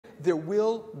there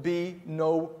will be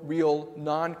no real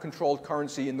non-controlled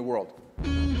currency in the world. We're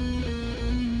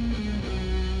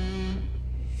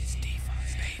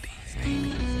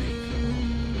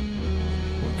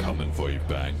coming for you,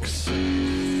 banks.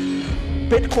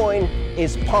 Bitcoin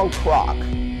is punk rock.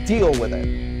 Deal with it.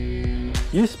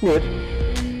 You split,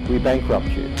 we bankrupt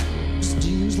you.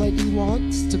 Do you use Lightning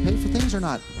wallets to pay for things or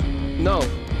not? No.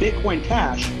 Bitcoin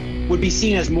Cash would be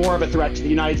seen as more of a threat to the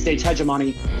United States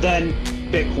hegemony than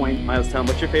Bitcoin. Miles, tell them,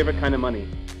 what's your favorite kind of money?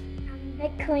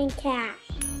 Bitcoin Cash.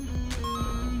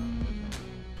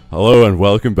 Hello and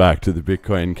welcome back to the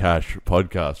Bitcoin Cash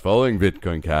podcast, following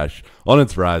Bitcoin Cash on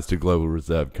its rise to global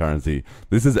reserve currency.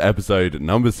 This is episode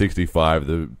number 65,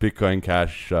 the Bitcoin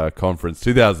Cash Conference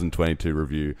 2022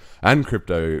 review and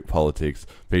crypto politics,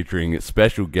 featuring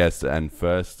special guests and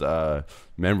first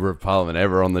member of parliament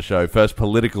ever on the show, first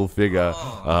political figure,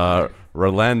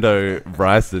 Rolando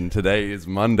Brison. Today is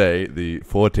Monday, the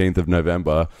 14th of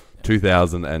November,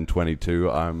 2022.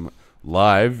 I'm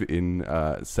live in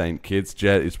St. Kitts.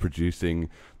 Jett is producing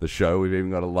the show. We've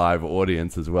even got a live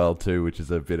audience as well too, which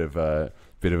is a bit of a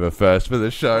first for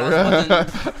the show.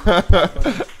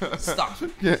 Stop.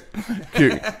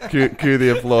 Cue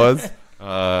the applause.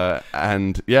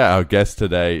 And yeah, our guest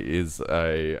today is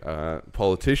a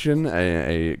politician,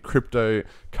 a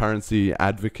cryptocurrency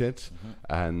advocate,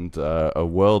 and a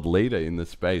world leader in the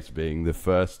space, being the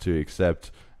first to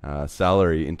accept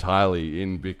salary entirely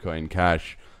in Bitcoin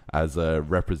Cash as a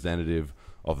representative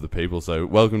of the people. So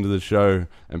welcome to the show,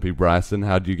 MP Brison.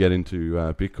 How did you get into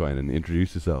Bitcoin, and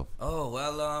introduce yourself? Oh,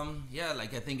 well, yeah,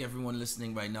 like I think everyone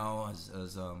listening right now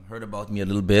has heard about me a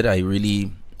little bit. I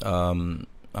really, I'm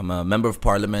a member of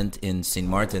parliament in St.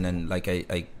 Martin, and like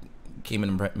I came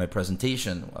in my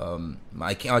presentation,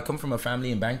 I come from a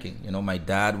family in banking. You know, my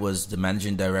dad was the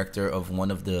managing director of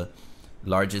one of the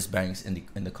largest banks in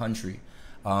the country.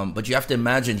 But you have to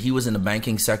imagine, he was in the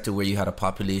banking sector where you had a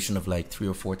population of like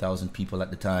 3,000 or 4,000 people at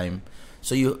the time.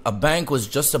 So a bank was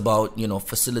just about,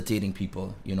 facilitating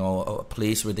people, a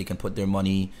place where they can put their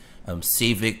money,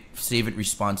 save it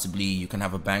responsibly. You can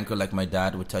have a banker like my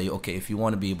dad would tell you, okay, if you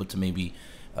want to be able to maybe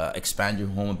expand your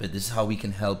home a bit, this is how we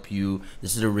can help you.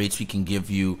 This is the rates we can give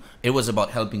you. It was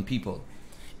about helping people.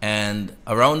 And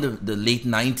around the late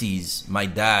 90s, my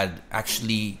dad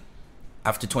actually,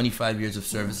 after 25 years of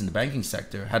service in the banking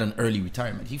sector, had an early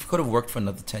retirement. He could have worked for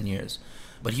another 10 years.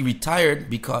 But he retired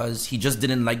because he just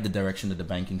didn't like the direction that the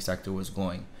banking sector was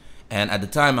going. And at the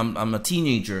time, I'm a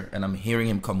teenager, and I'm hearing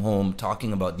him come home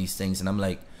talking about these things. And I'm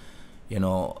like,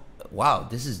 wow,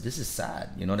 this is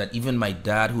sad. That even my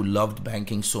dad, who loved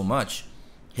banking so much,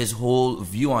 his whole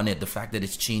view on it, the fact that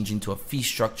it's changing to a fee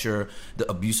structure, the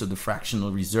abuse of the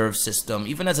fractional reserve system.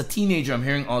 Even as a teenager, I'm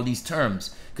hearing all these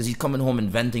terms because he's coming home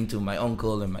inventing to my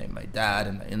uncle and my dad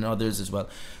and others as well.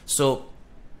 So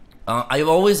I've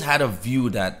always had a view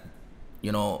that,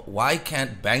 why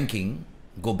can't banking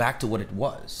go back to what it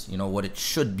was, what it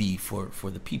should be for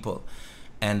the people?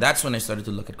 And that's when I started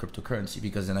to look at cryptocurrency,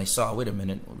 because then I saw, wait a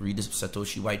minute, read the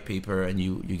Satoshi white paper and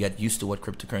you get used to what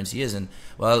cryptocurrency is. And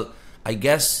well, I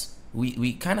guess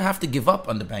we kind of have to give up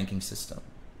on the banking system.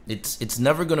 It's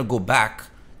never going to go back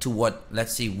to what,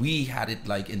 let's say, we had it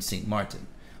like in St. Martin,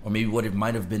 or maybe what it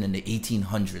might have been in the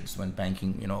 1800s when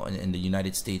banking, in the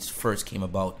United States first came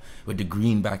about with the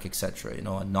greenback, etc.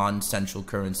 A non-central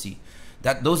currency.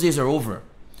 Those days are over.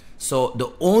 So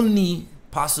the only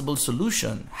possible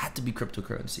solution had to be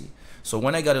cryptocurrency. So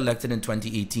when I got elected in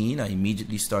 2018, I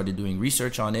immediately started doing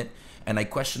research on it. And I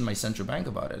questioned my central bank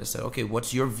about it. I said, okay,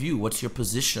 what's your view? What's your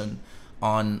position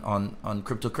on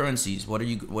cryptocurrencies? What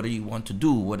do you want to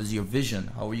do? What is your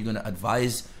vision? How are you going to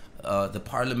advise the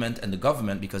parliament and the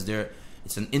government? Because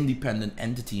it's an independent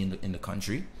entity in the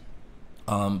country,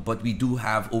 but we do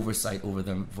have oversight over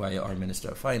them via our Minister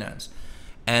of Finance.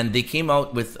 And they came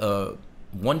out with a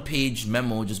one-page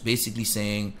memo just basically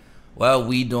saying, well,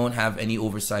 we don't have any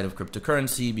oversight of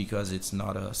cryptocurrency because it's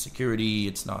not a security,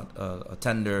 it's not a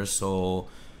tender. So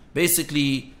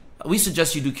basically, we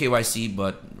suggest you do KYC,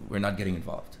 but we're not getting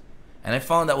involved. And I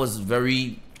found that was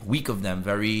very weak of them,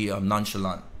 very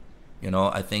nonchalant.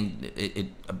 I think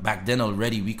it back then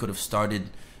already we could have started,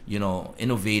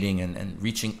 innovating and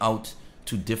reaching out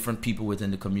to different people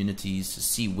within the communities to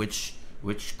see which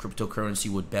cryptocurrency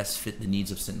would best fit the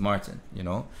needs of St. Martin,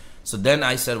 So then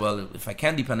I said, well, if I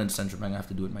can't depend on the central bank, I have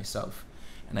to do it myself.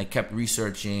 And I kept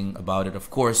researching about it.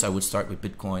 Of course, I would start with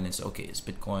Bitcoin and say, okay, is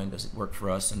Bitcoin, does it work for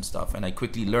us and stuff? And I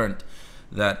quickly learned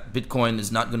that Bitcoin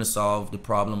is not going to solve the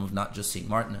problem of not just St.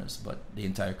 Martin's, but the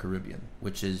entire Caribbean,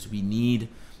 which is we need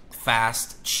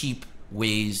fast, cheap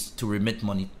ways to remit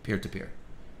money peer-to-peer.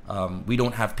 We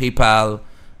don't have PayPal.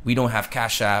 We don't have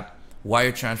Cash App.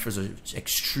 Wire transfers are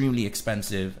extremely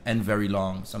expensive and very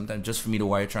long. Sometimes just for me to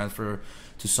wire transfer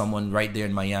to someone right there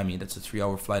in Miami, that's a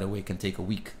 3-hour flight away, can take a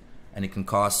week. And it can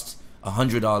cost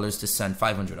 $100 to send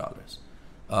 $500.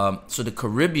 So the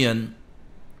Caribbean,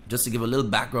 just to give a little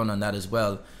background on that as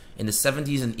well, in the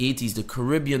 70s and 80s, the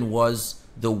Caribbean was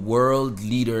the world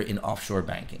leader in offshore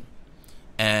banking.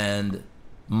 And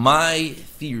my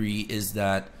theory is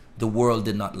that the world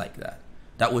did not like that.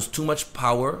 That was too much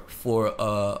power for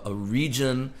a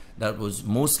region that was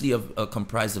mostly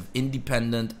comprised of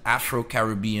independent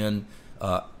Afro-Caribbean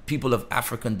people of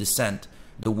African descent.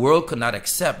 The world could not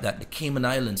accept that the Cayman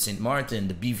Islands, St. Martin,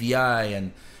 the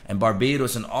BVI, and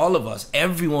Barbados, and all of us,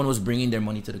 everyone was bringing their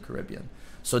money to the Caribbean.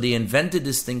 So they invented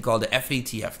this thing called the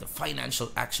FATF, the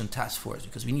Financial Action Task Force,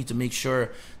 because we need to make sure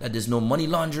that there's no money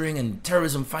laundering and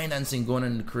terrorism financing going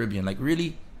on in the Caribbean. Like,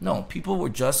 really? No, people were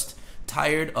just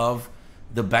tired of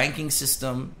the banking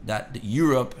system that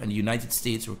Europe and the United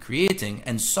States were creating,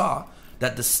 and saw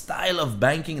that the style of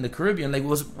banking in the Caribbean, like,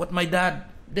 was what my dad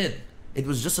did. It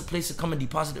was just a place to come and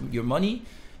deposit your money,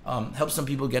 help some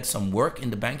people get some work in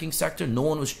the banking sector. No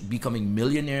one was becoming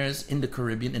millionaires in the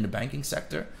Caribbean in the banking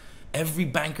sector. Every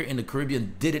banker in the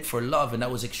Caribbean did it for love, and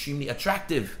that was extremely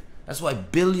attractive. That's why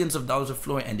billions of dollars are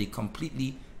flowing, and they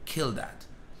completely killed that.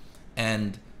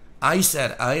 And I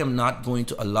said, I am not going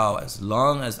to allow, as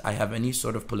long as I have any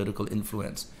sort of political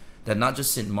influence, that not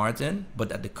just St. Martin, but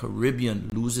that the Caribbean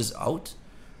loses out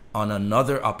on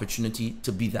another opportunity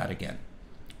to be that again.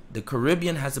 The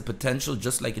Caribbean has the potential,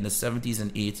 just like in the 70s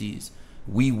and 80s,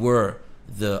 we were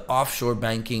the offshore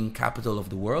banking capital of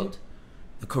the world.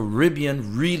 The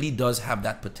Caribbean really does have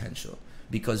that potential,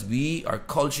 because our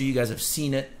culture, you guys have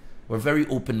seen it. We're very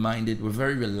open-minded. We're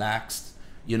very relaxed.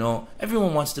 You know,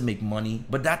 everyone wants to make money,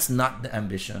 but that's not the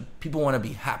ambition. People want to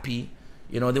be happy.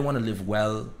 You know, they want to live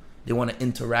well. They want to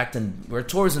interact, and we're a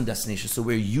tourism destination, so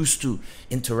we're used to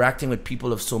interacting with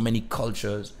people of so many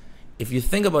cultures. If you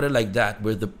think about it like that,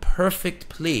 we're the perfect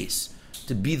place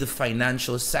to be the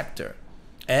financial sector.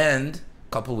 And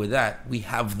coupled with that, we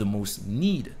have the most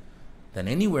need than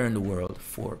anywhere in the world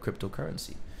for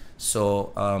cryptocurrency.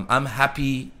 So I'm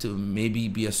happy to maybe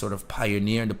be a sort of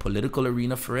pioneer in the political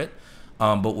arena for it.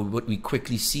 But what we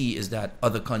quickly see is that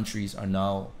other countries are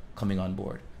now coming on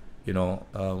board. You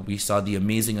know, we saw the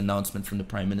amazing announcement from the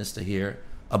Prime Minister here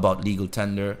about legal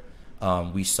tender.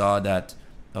 We saw that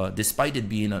despite it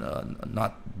being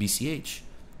not BCH,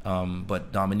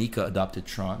 but Dominica adopted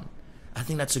Tron. I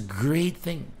think that's a great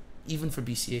thing, even for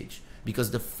BCH,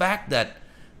 because the fact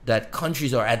that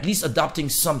countries are at least adopting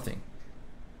something,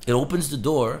 it opens the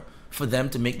door for them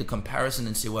to make the comparison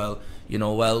and say, well, you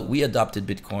know, well, we adopted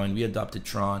Bitcoin, we adopted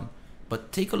Tron,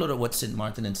 but take a look at what St.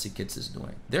 Martin and St. Kitts is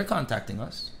doing. They're contacting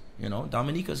us. You know,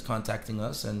 Dominica is contacting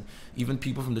us, and even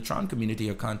people from the Tron community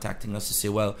are contacting us to say,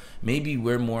 well, maybe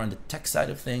we're more on the tech side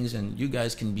of things, and you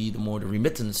guys can be the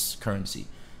remittance currency.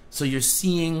 So you're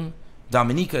seeing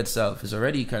Dominica itself is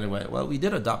already kind of like, well, we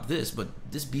did adopt this, but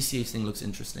this BCH thing looks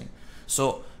interesting.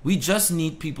 So we just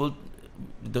need people,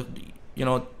 the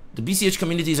BCH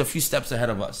community is a few steps ahead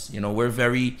of us. You know, we're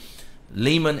very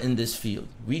layman in this field.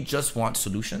 We just want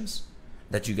solutions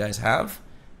that you guys have.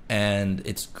 And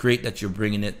it's great that you're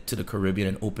bringing it to the Caribbean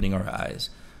and opening our eyes.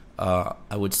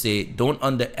 I would say don't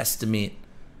underestimate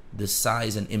the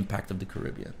size and impact of the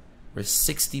Caribbean. We're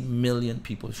 60 million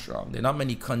people strong. There are not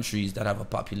many countries that have a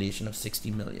population of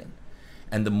 60 million.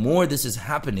 And the more this is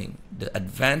happening, the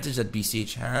advantage that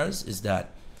BCH has is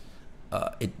that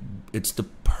it's the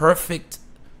perfect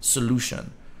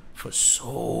solution for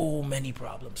so many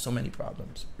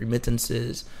problems.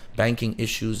 Remittances, banking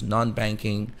issues,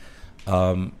 non-banking.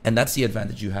 And that's the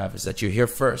advantage you have, is that you're here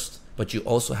first, but you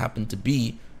also happen to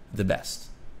be the best.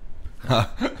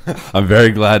 I'm very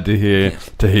glad to hear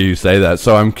you say that.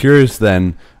 So I'm curious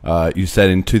then, you said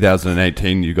in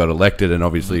 2018 you got elected, and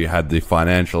obviously you had the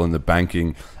financial and the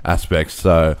banking aspects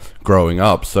growing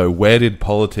up. So where did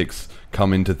politics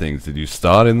come into things? Did you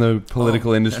start in the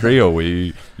political industry, or were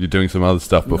you doing some other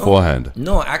stuff beforehand?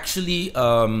 No, actually,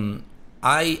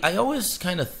 I always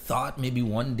kind of thought maybe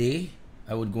one day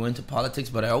I would go into politics,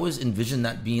 but I always envisioned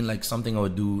that being like something I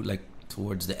would do like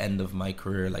towards the end of my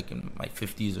career, like in my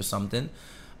 50s or something.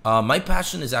 My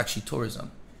passion is actually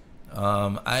tourism.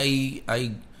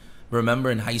 I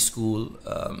remember in high school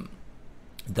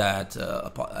that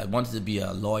I wanted to be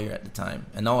a lawyer at the time,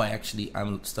 and now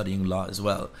I'm studying law as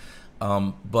well.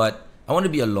 But I want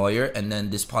to be a lawyer, and then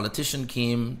this politician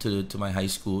came to my high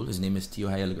school. His name is Theo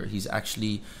Heiliger. He's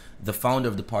actually the founder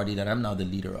of the party that I'm now the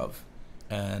leader of.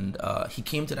 And he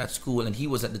came to that school, and he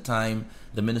was at the time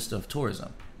the Minister of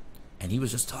Tourism. And he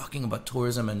was just talking about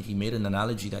tourism, and he made an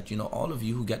analogy that, you know, all of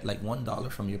you who get like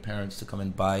 $1 from your parents to come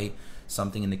and buy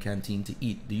something in the canteen to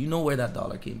eat, do you know where that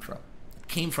dollar came from? It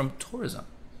came from tourism.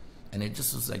 And it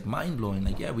just was like mind-blowing.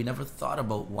 Like, yeah, we never thought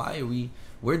about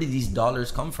where did these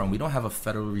dollars come from? We don't have a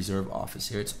Federal Reserve office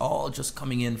here. It's all just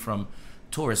coming in from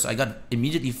tourists. So I got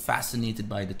immediately fascinated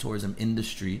by the tourism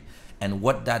industry and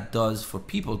what that does for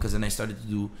people, because then I started to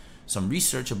do some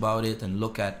research about it and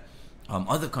look at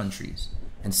other countries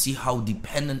and see how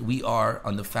dependent we are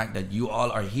on the fact that you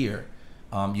all are here.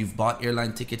 You've bought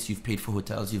airline tickets, you've paid for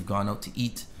hotels, you've gone out to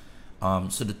eat.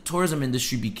 So the tourism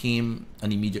industry became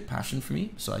an immediate passion for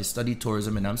me. So I studied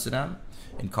tourism in Amsterdam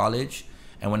in college.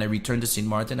 And when I returned to St.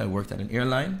 Martin, I worked at an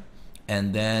airline.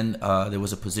 And then there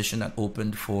was a position that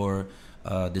opened for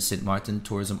the St. Martin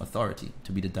Tourism Authority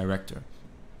to be the director.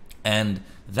 And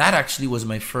that actually was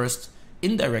my first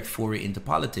indirect foray into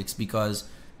politics, because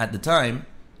at the time,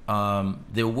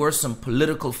 there were some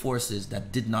political forces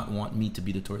that did not want me to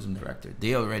be the tourism director.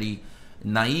 They already,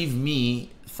 naive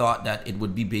me, thought that it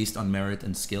would be based on merit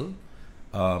and skill.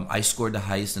 I scored the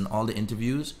highest in all the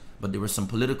interviews, but there were some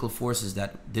political forces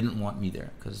that didn't want me there,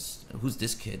 because who's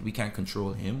this kid? We can't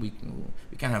control him. We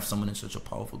can't have someone in such a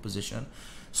powerful position.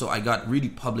 So I got really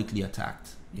publicly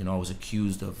attacked. You know, I was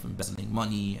accused of embezzling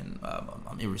money and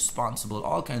I'm irresponsible.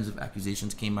 All kinds of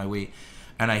accusations came my way,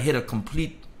 and I hit a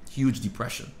complete huge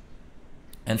depression.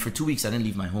 And for 2 weeks, I didn't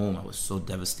leave my home. I was so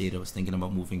devastated. I was thinking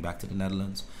about moving back to the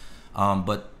Netherlands.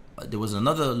 But there was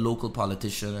another local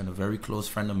politician and a very close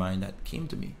friend of mine that came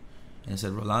to me and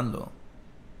said, Rolando,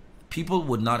 people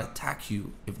would not attack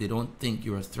you if they don't think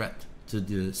you're a threat to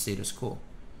the status quo.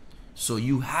 So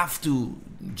you have to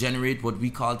generate what we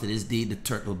call to this day the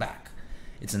turtle back.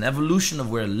 It's an evolution of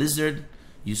where a lizard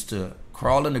used to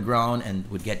crawl on the ground and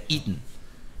would get eaten.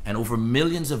 And over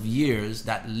millions of years,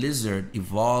 that lizard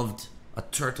evolved a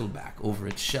turtle back over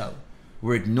its shell,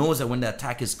 where it knows that when the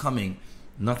attack is coming,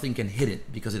 nothing can hit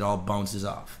it because it all bounces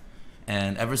off.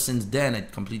 And ever since then,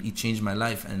 it completely changed my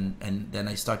life. And then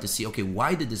I start to see, okay,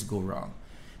 why did this go wrong?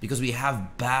 Because we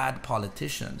have bad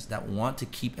politicians that want to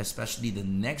keep especially the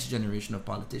next generation of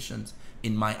politicians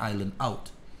in my island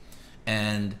out.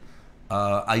 And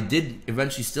I did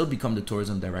eventually still become the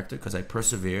tourism director because I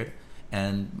persevered.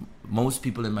 And most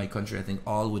people in my country, I think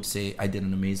all would say I did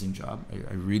an amazing job.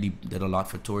 I really did a lot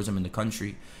for tourism in the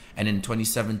country. And in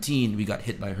 2017, we got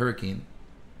hit by a hurricane.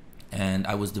 And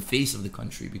I was the face of the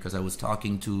country because I was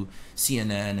talking to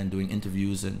CNN and doing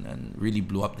interviews and really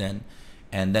blew up then.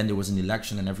 And then there was an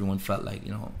election and everyone felt like,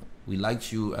 you know, we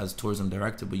liked you as tourism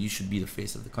director, but you should be the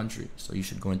face of the country. So you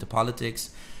should go into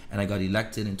politics. And I got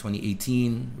elected in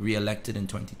 2018, re-elected in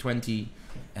 2020.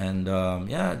 And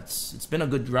yeah, it's been a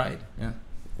good ride. Yeah.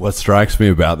 What strikes me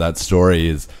about that story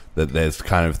is that there's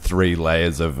kind of three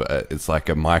layers of it's like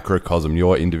a microcosm,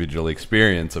 your individual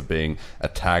experience of being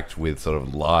attacked with sort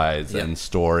of lies and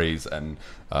stories and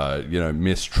you know,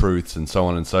 mistruths and so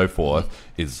on and so forth,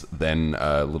 is then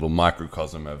a little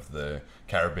microcosm of the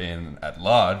Caribbean at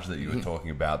large that you were talking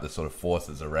about, the sort of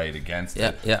forces arrayed against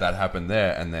it that happened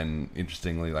there. And then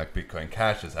interestingly, like Bitcoin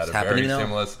Cash has had a very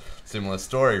similar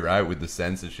story, right, with the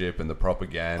censorship and the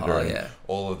propaganda and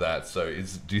all of that. So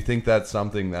do you think that's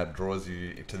something that draws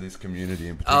you to this community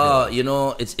in particular? You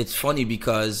know, it's funny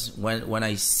because when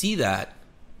I see that,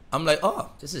 I'm like, oh,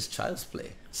 this is child's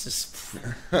play.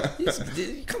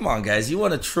 Come on, guys, you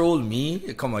want to troll me?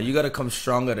 Come on, you got to come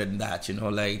stronger than that, you know,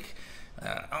 like,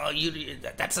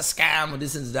 that's a scam or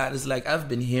this and that. It's like I've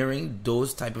been hearing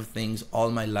those type of things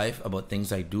all my life about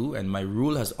things I do, and my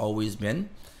rule has always been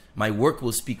my work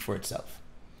will speak for itself.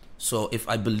 So if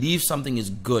I believe something is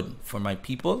good for my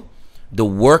people, the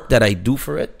work that I do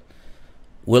for it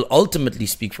will ultimately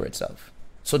speak for itself.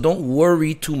 So don't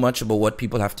worry too much about what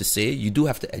people have to say. You do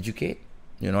have to educate,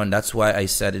 you know, and that's why I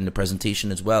said in the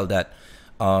presentation as well that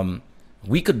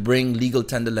we could bring legal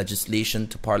tender legislation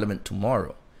to Parliament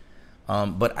tomorrow.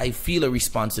 But I feel a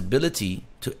responsibility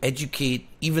to educate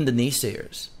even the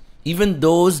naysayers, even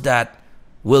those that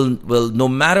will no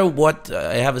matter what.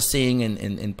 I have a saying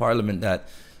in Parliament that,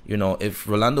 you know, if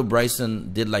Rolando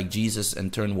Brison did like Jesus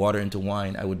and turned water into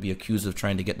wine, I would be accused of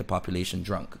trying to get the population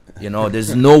drunk. You know,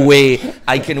 there's no way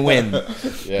I can win,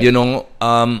 you know.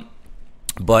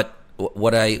 But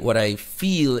what I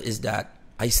feel is that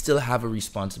I still have a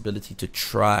responsibility to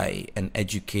try and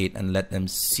educate and let them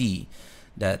see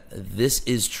that this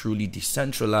is truly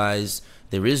decentralized.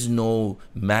 There is no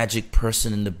magic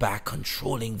person in the back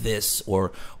controlling this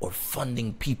or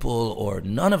funding people or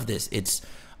none of this. It's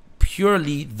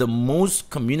purely the most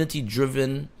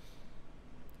community-driven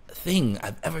thing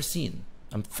I've ever seen.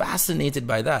 I'm fascinated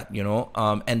by that, you know,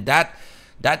 and that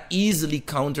that easily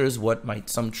counters what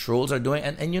some trolls are doing.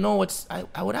 And you know what's,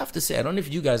 I would have to say, I don't know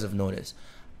if you guys have noticed,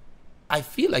 I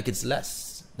feel like it's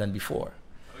less than before.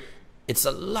 It's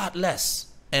a lot less.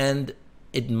 And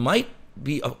it might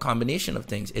be a combination of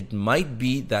things. It might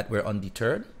be that we're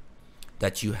undeterred,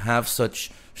 that you have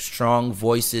such strong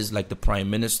voices like the Prime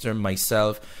Minister,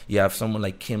 myself, you have someone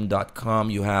like Kim.com,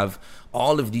 you have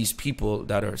all of these people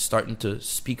that are starting to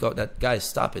speak out that, guys,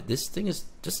 stop it. This thing is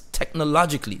just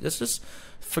technologically, let's just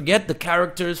forget the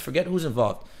characters, forget who's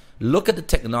involved. Look at the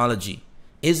technology.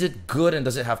 Is it good and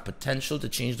does it have potential to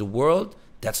change the world?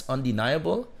 That's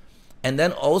undeniable. And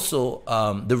then also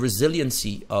the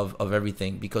resiliency of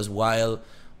everything, because while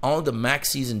all the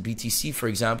maxis and BTC, for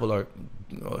example, are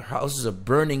houses are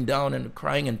burning down and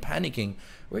crying and panicking,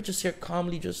 we're just here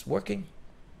calmly just working.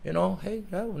 You know, hey,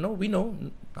 no, we know,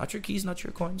 not your keys, not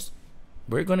your coins.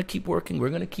 We're going to keep working. We're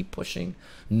going to keep pushing.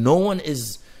 No one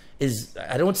is,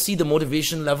 I don't see the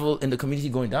motivation level in the community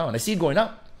going down. I see it going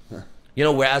up. Huh. You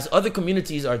know, whereas other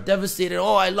communities are devastated.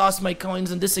 Oh, I lost my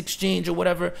coins in this exchange or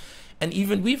whatever. And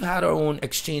even we've had our own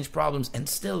exchange problems, and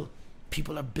still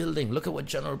people are building. Look at what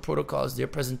General Protocols, their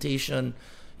presentation,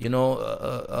 you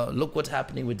know, look what's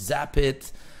happening with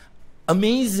Zapit.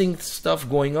 Amazing stuff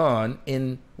going on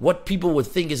in what people would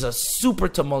think is a super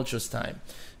tumultuous time.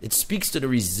 It speaks to the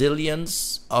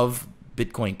resilience of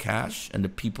Bitcoin Cash and the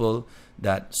people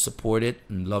that support it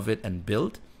and love it and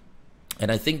build.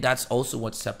 And I think that's also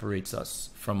what separates us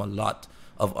from a lot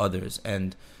of others.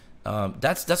 And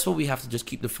that's what we have to just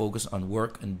keep the focus on,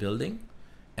 work and building.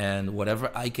 And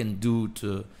whatever I can do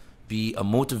to be a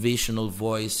motivational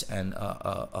voice and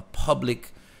a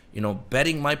public, you know,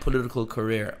 betting my political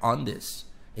career on this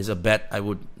is a bet I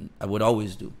would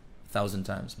always do 1,000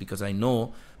 times, because I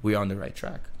know we're on the right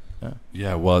track.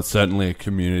 Yeah, well, it's certainly a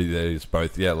community that is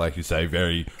both, like you say,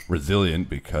 very resilient,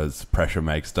 because pressure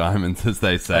makes diamonds, as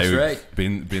they say. That's right.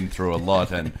 We've been through a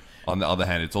lot, and on the other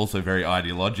hand, it's also very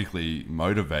ideologically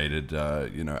motivated.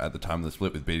 You know, at the time of the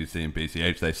split with BTC and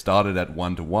BCH, they started at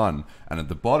 1-to-1, and at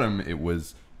the bottom it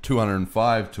was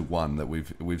 205-to-1 that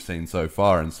we've seen so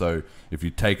far. And so if you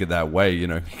take it that way, you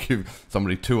know, you give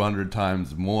somebody 200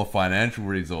 times more financial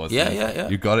resources.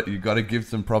 You got to give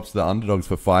some props to the underdogs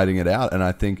for fighting it out. And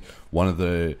I think one of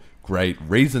the great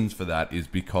reasons for that is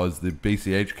because the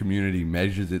BCH community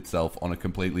measures itself on a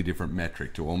completely different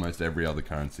metric to almost every other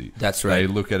currency. That's right. They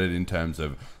look at it in terms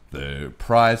of the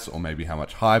price, or maybe how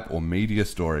much hype or media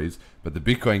stories, but the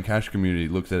Bitcoin Cash community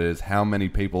looks at it as how many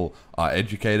people are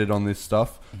educated on this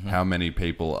stuff, how many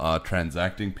people are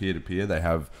transacting peer-to-peer. They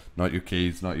have not your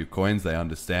keys, not your coins, they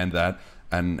understand that,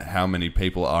 and how many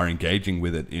people are engaging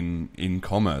with it in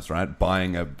commerce, right?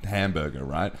 Buying a hamburger,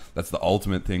 right? That's the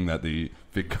ultimate thing that the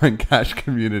Bitcoin Cash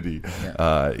community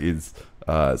is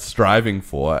striving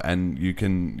for, and you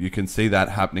can see that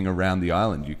happening around the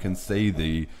island. You can see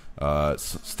the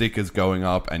stickers going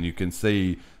up, and you can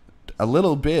see a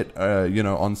little bit, you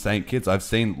know, on St. Kitts. I've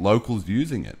seen locals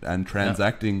using it and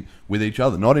transacting with each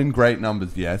other, not in great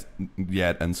numbers yet,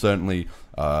 and certainly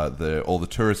all the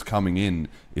tourists coming in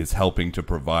is helping to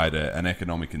provide an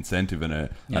economic incentive and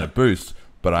a boost.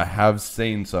 But I have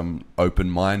seen some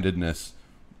open-mindedness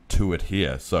to it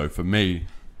here. So for me,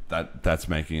 that's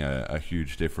making a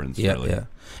huge difference. Really.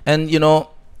 And you know,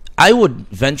 I would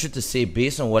venture to say,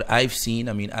 based on what I've seen,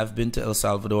 I mean, I've been to El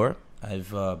Salvador,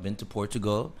 I've been to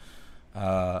Portugal,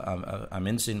 I'm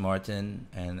in St. Martin,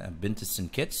 and I've been to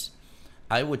St. Kitts.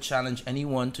 I would challenge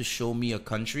anyone to show me a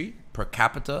country per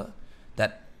capita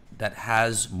that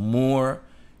has more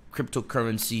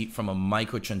cryptocurrency from a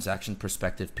microtransaction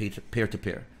perspective,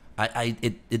 peer-to-peer.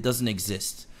 It doesn't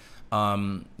exist.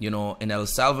 You know, in El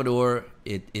Salvador,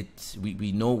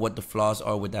 we know what the flaws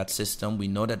are with that system. We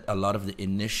know that a lot of the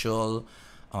initial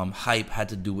hype had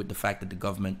to do with the fact that the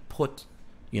government put,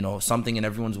 you know, something in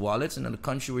everyone's wallets, and in a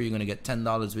country where you're going to get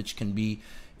 $10, which can be,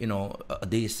 you know, a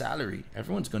day's salary,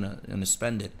 everyone's going to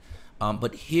spend it.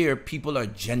 But here, people are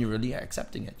generally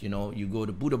accepting it. You know, you go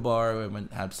to Buddha Bar,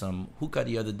 I had some hookah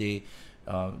the other day.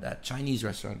 That Chinese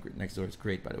restaurant next door is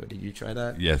great, by the way. Did you try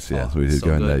that? Yes, we did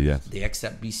go in there, yes. They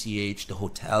accept BCH, the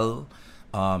hotel.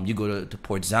 You go to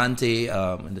Port Zante,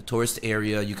 in the tourist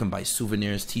area. You can buy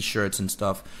souvenirs, T-shirts and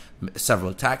stuff,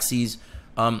 several taxis.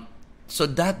 So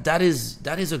that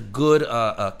is a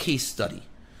good case study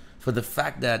for the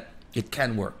fact that it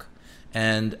can work.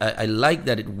 And I like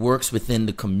that it works within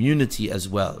the community as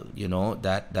well, you know,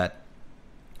 that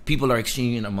people are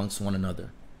exchanging amongst one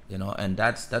another. You know, and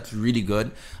that's really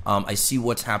good. I see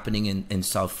what's happening in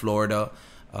South Florida.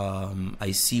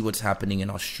 I see what's happening in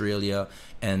Australia,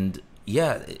 and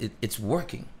it's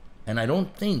working. And I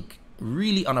don't think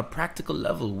really on a practical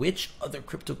level which other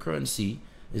cryptocurrency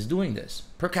is doing this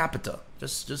per capita.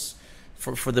 Just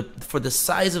for the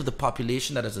size of the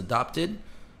population that has adopted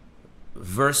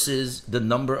versus the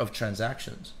number of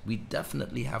transactions, we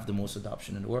definitely have the most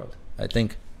adoption in the world, I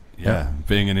think. Yeah,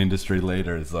 being an industry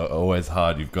leader is always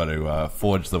hard. You've got to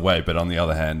forge the way, but on the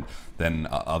other hand, then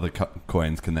other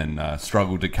coins can then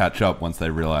struggle to catch up once they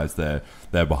realize they're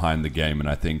behind the game. And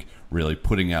I think really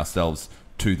putting ourselves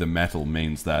to the metal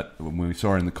means that when we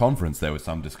saw in the conference, there was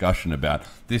some discussion about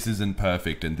this isn't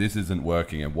perfect and this isn't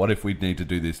working, and what if we need to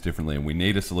do this differently, and we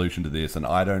need a solution to this, and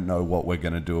I don't know what we're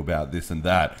going to do about this and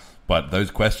that. But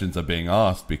those questions are being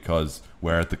asked because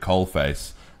we're at the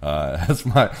coalface. As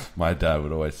my dad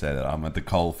would always say, that I'm at the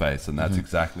coalface, and that's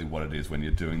exactly what it is. When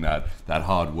you're doing that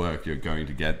hard work, you're going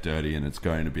to get dirty, and it's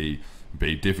going to be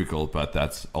difficult, but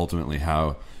that's ultimately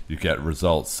how you get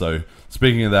results. So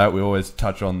speaking of that, we always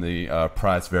touch on the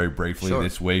price very briefly. Sure.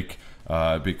 This week,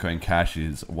 Bitcoin Cash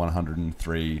is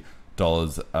 $103.19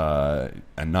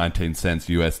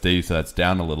 USD, so that's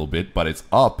down a little bit, but it's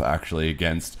up actually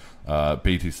against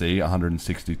BTC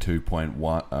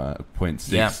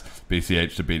 162.6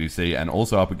 BCH to BTC, and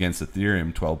also up against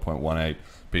Ethereum 12.18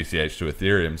 BCH to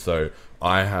Ethereum. So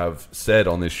I have said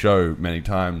on this show many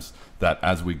times that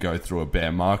as we go through a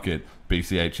bear market,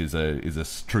 BCH is a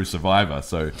true survivor.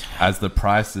 So as the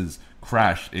prices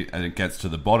crash and it gets to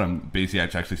the bottom,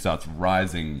 BCH actually starts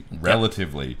rising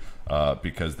relatively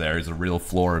because there is a real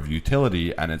floor of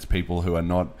utility, and it's people who are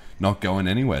not going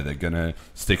anywhere. They're going to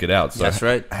stick it out. So that's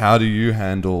right. How do you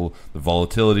handle the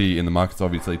volatility in the markets?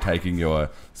 Obviously, taking your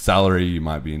salary, you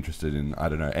might be interested in, I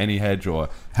don't know, any hedge, or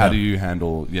how do you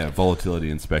handle volatility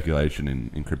and speculation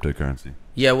in cryptocurrency?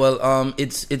 Yeah, well,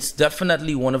 it's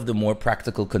definitely one of the more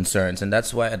practical concerns, and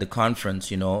that's why at the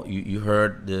conference, you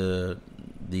heard the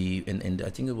I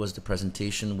think it was the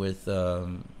presentation with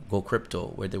Go Crypto,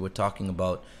 where they were talking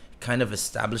about kind of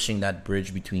establishing that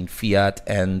bridge between fiat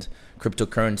and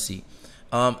cryptocurrency.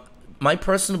 My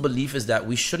personal belief is that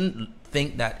we shouldn't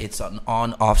think that it's an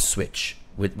on-off switch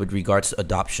with regards to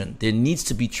adoption. There needs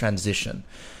to be transition.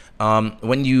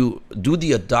 When you do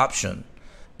the adoption,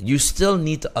 you still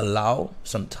need to allow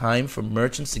some time for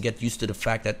merchants to get used to the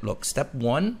fact that, look, step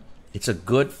one, it's a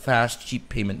good, fast, cheap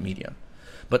payment medium.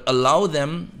 But allow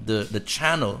them, the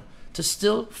channel, to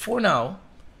still, for now,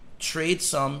 trade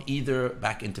some either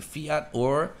back into fiat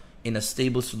or in a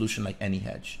stable solution like any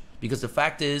hedge. Because the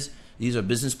fact is, these are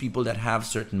business people that have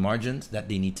certain margins that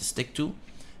they need to stick to.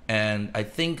 And I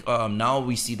think now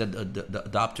we see that the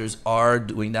adopters are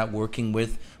doing that, working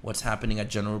with what's happening at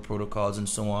General Protocols and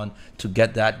so on to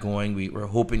get that going. We're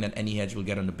hoping that any hedge will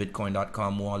get on the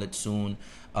Bitcoin.com wallet soon.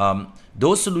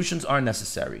 Those solutions are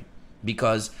necessary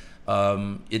because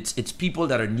it's people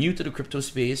that are new to the crypto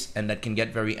space and that can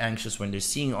get very anxious when they're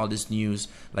seeing all this news,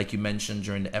 like you mentioned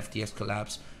during the FTX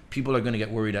collapse. People are going to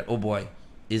get worried that, oh boy,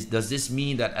 does this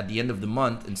mean that at the end of the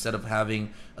month, instead of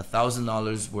having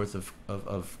 $1,000 worth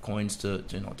of coins to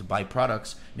buy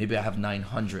products, maybe I have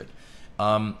 900.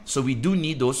 So we do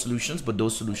need those solutions, but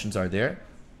those solutions are there.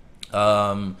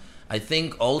 I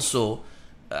think also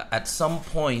at some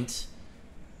point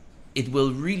it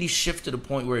will really shift to the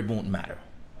point where it won't matter,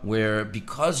 where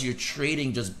because you're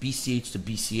trading just BCH to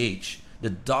BCH, the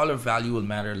dollar value will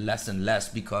matter less and less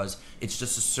because it's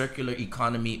just a circular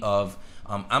economy of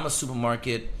I'm a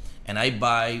supermarket and I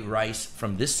buy rice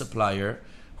from this supplier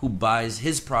who buys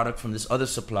his product from this other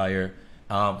supplier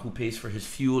who pays for his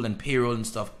fuel and payroll and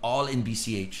stuff all in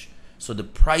BCH. So the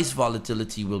price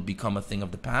volatility will become a thing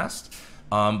of the past.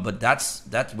 But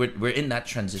we're in that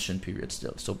transition period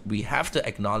still. So we have to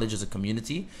acknowledge as a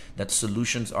community that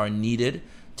solutions are needed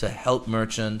to help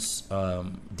merchants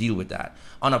deal with that.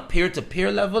 On a peer-to-peer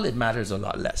level, it matters a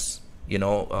lot less.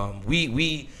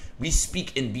 We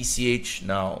speak in BCH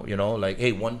now, like,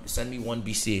 hey, send me one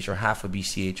BCH or half a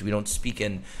BCH. We don't speak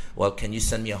in, well, can you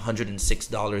send me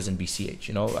 $106 in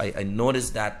BCH? I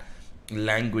noticed that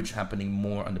language happening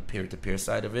more on the peer-to-peer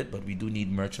side of it, but we do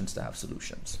need merchants to have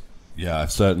solutions. Yeah,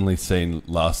 I've certainly seen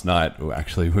last night.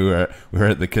 Actually, we were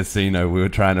at the casino. We were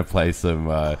trying to play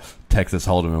some Texas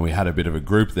Hold'em, and we had a bit of a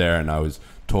group there. And I was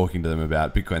talking to them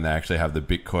about Bitcoin. They actually have the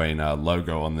Bitcoin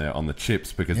logo on the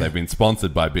chips because they've been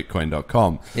sponsored by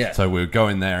Bitcoin.com. Yeah. So we were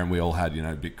going there, and we all had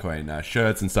Bitcoin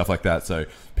shirts and stuff like that. So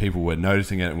people were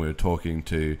noticing it, and we were talking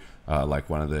to like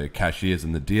one of the cashiers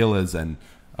and the dealers. And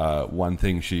one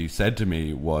thing she said to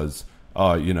me was,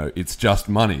 "Oh, it's just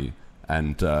money."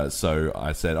 And so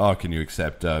I said, "Oh, can you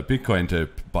accept Bitcoin to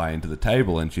buy into the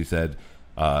table?" And she said,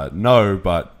 "No,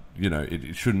 but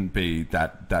it shouldn't be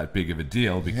that big of a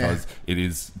deal because it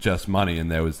is just money. And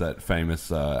there was that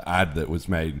famous ad that was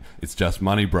made, "It's just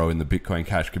money, bro," in the Bitcoin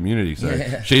Cash community.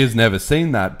 So she has never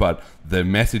seen that, but the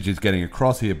message is getting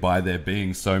across here by there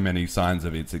being so many signs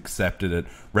of it's accepted at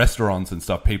restaurants and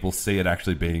stuff. People see it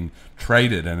actually being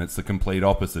traded, and it's the complete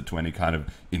opposite to any kind of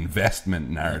investment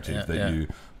narrative that you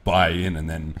buy in and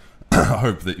then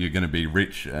hope that you're going to be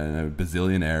rich and a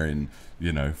bazillionaire in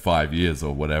 5 years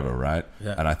or whatever, right?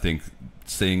 And I think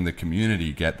seeing the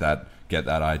community get that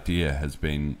idea has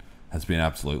been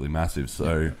absolutely massive.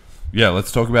 So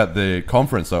let's talk about the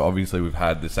conference. So obviously we've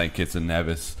had the St. Kitts and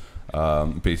Nevis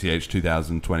BCH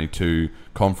 2022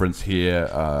 conference here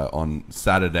on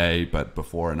Saturday, but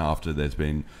before and after there's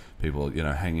been people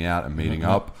hanging out and meeting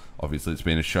up. Obviously it's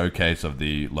been a showcase of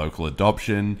the local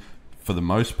adoption. For the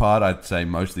most part, I'd say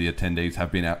most of the attendees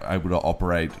have been able to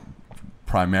operate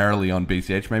primarily on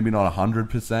BCH, maybe not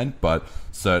 100%, but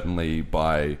certainly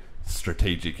by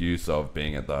strategic use of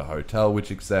being at the hotel which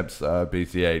accepts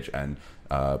BCH and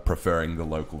preferring the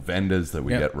local vendors that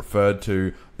we get referred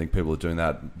to. I think people are doing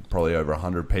that, probably over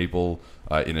 100 people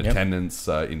in attendance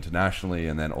internationally,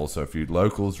 and then also a few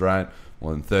locals, right?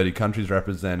 More than 30 countries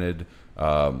represented,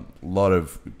 a lot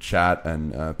of chat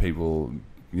and people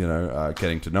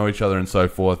getting to know each other and so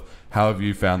forth. How have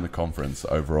you found the conference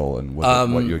overall, and was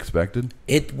it what you expected?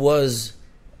 It was,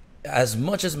 as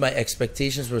much as my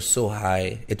expectations were so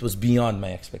high, it was beyond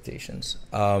my expectations,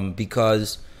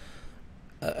 because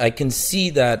I can see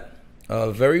that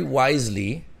very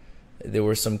wisely there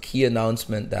were some key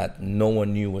announcement that no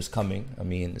one knew was coming. I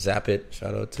mean, Zapit,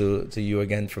 shout out to you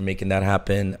again for making that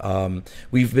happen.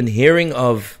 We've been hearing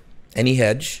of Any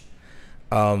Hedge,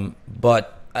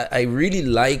 but I really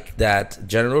like that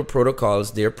General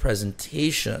Protocols, their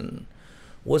presentation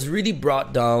was really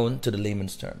brought down to the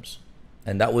layman's terms.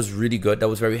 And that was really good. That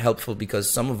was very helpful, because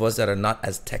some of us that are not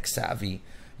as tech savvy,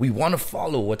 we want to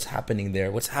follow what's happening there,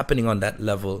 what's happening on that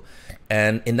level.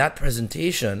 And in that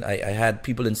presentation, I had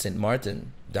people in St.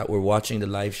 Martin that were watching the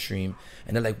live stream,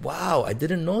 and they're like, wow, I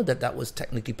didn't know that was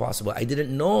technically possible. I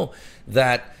didn't know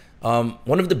that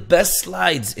one of the best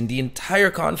slides in the entire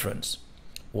conference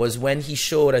was when he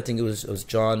showed, I think it was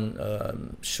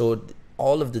John, showed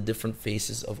all of the different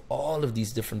faces of all of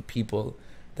these different people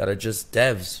that are just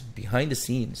devs behind the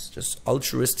scenes, just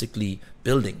altruistically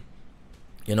building.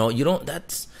 You don't,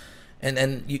 that's,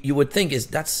 and you would think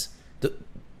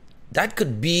that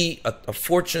could be a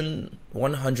Fortune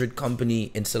 100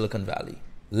 company in Silicon Valley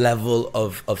level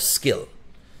of skill.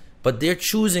 But they're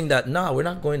choosing that, nah, we're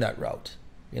not going that route.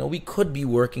 We could be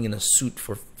working in a suit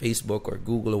for Facebook or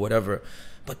Google or whatever,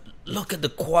 but look at the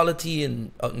quality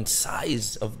and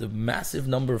size of the massive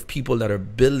number of people that are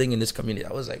building in this community.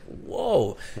 I was like,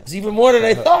 whoa, it's even more than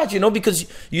I thought, because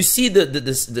you see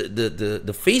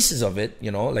the faces of it,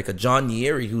 like a John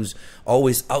Nieri who's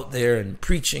always out there and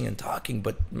preaching and talking,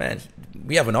 but man,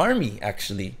 we have an army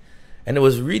actually. And it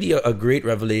was really a great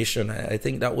revelation. I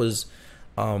think that was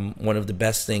one of the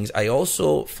best things. I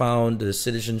also found the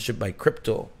citizenship by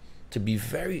crypto to be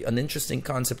an interesting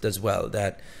concept as well,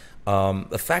 that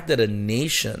the fact that a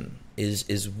nation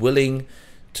is willing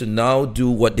to now do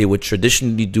what they would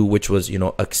traditionally do, which was,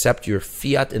 accept your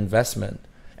fiat investment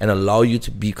and allow you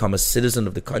to become a citizen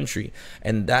of the country.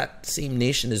 And that same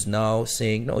nation is now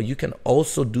saying, no, you can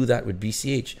also do that with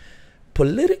BCH.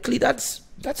 Politically, that's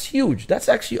huge. That's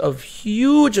actually a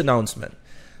huge announcement,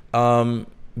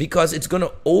 because it's going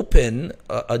to open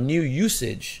a new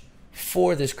usage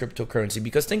for this cryptocurrency.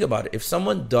 Because think about it, if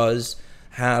someone does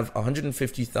have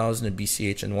 150,000 in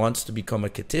BCH and wants to become a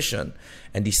Kittitian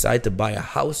and decide to buy a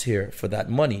house here for that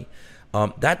money,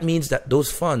 that means that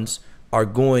those funds are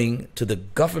going to the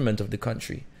government of the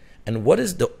country. And what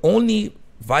is the only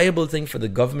viable thing for the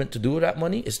government to do with that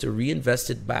money is to reinvest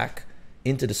it back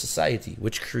into the society,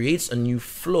 which creates a new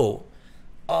flow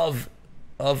of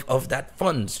that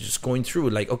funds just going through.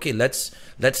 Like, okay,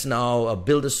 let's now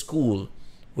build a school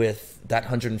with that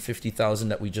 150,000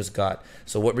 that we just got.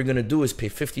 So what we're going to do is pay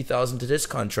 50,000 to this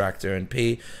contractor and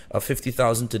pay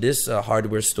 50,000 to this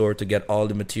hardware store to get all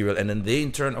the material. And then they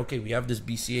in turn, okay, we have this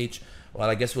BCH. Well,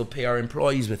 I guess we'll pay our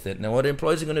employees with it. Now what the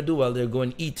employees are going to do? Well, they're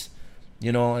going to eat,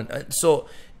 and so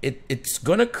it's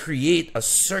going to create a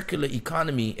circular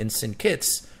economy in St.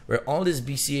 Kitts where all this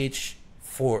BCH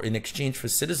in exchange for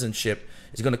citizenship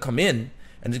is going to come in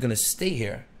and it's going to stay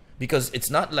here. Because it's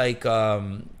not like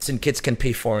St. Kitts can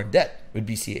pay foreign debt with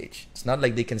BCH. It's not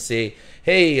like they can say,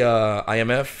 hey,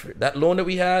 IMF, that loan that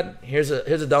we had, here's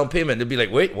a down payment. They'll be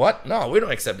like, wait, what? No, we don't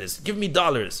accept this. Give me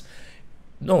dollars.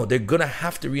 No, they're going to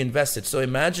have to reinvest it. So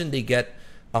imagine they get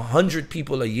 100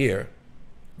 people a year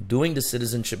doing the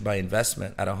citizenship by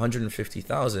investment at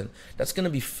 150,000, that's going to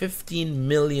be 15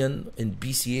 million in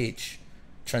BCH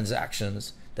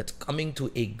transactions that's coming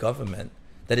to a government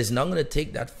that is now going to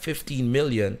take that 15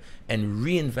 million and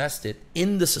reinvest it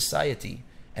in the society.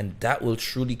 And that will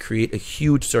truly create a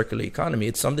huge circular economy.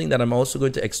 It's something that I'm also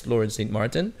going to explore in St.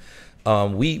 Martin.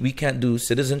 We can't do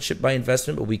citizenship by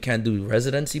investment, but we can do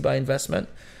residency by investment.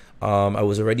 I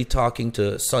was already talking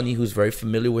to Sonny, who's very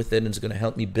familiar with it, and is going to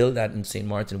help me build that in St.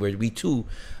 Martin, where we too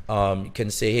can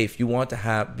say, hey, if you want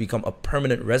to become a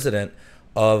permanent resident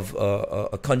of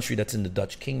a country that's in the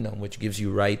Dutch Kingdom, which gives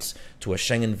you rights to a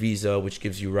Schengen visa, which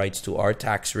gives you rights to our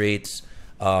tax rates,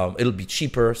 it'll be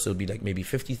cheaper, so it'll be like maybe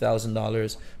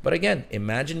 $50,000. But again,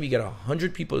 imagine we get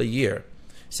 100 people a year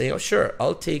say, oh, sure,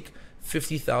 I'll take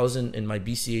 50,000 in my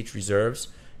BCH reserves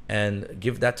and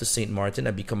give that to St. Martin.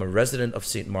 I become a resident of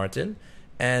St. Martin,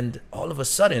 and all of a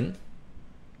sudden,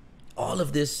 all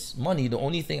of this money, the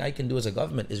only thing I can do as a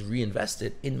government is reinvest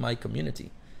it in my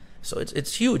community. So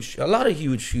it's huge, a lot of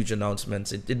huge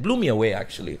announcements. It blew me away,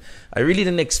 actually. I really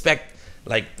didn't expect,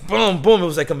 like, boom, boom. It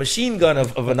was like a machine gun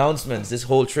of announcements this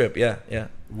whole trip. Yeah.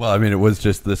 Well, I mean, it was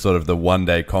just the sort of the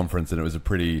one-day conference, and it was a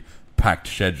pretty packed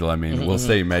schedule. I mean, we'll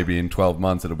see. Maybe in 12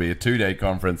 months it'll be a 2-day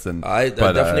conference, and I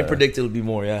definitely predict it'll be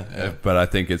more. Yeah. But I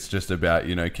think it's just about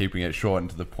keeping it short and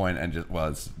to the point, and just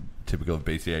it's typical of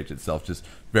BCH itself, just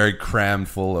very crammed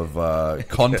full of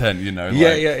content. No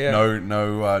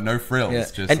frills. Yeah.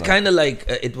 Just and kind of like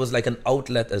it was like an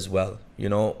outlet as well.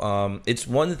 It's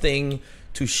one thing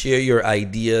to share your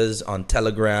ideas on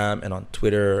Telegram and on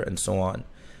Twitter and so on,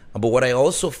 but what I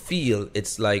also feel,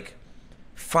 it's like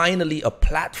finally a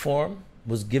platform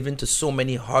was given to so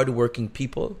many hardworking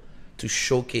people to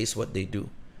showcase what they do.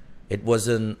 It was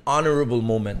an honorable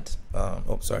moment.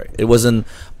 It was an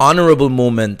honorable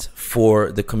moment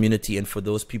for the community and for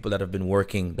those people that have been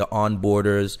working, the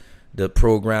onboarders, the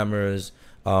programmers,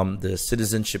 the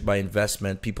citizenship by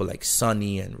investment, people like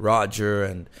Sonny and Roger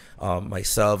and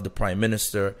myself, the Prime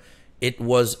Minister. It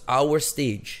was our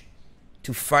stage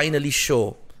to finally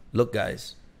show, look,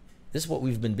 guys, this is what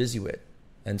we've been busy with.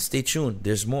 And stay tuned,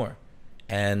 there's more.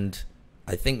 And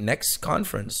I think next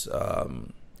conference,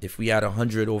 if we had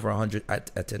over 100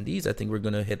 attendees, I think we're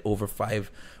going to hit over 500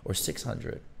 or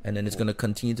 600. And then it's going to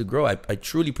continue to grow. I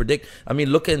truly predict. I mean,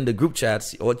 look in the group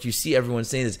chats. What you see everyone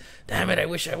saying is, damn it, I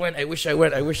wish I went.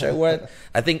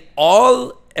 I think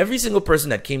every single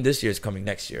person that came this year is coming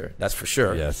next year. That's for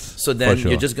sure. Yes. So then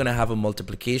you're just going to have a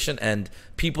multiplication. And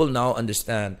people now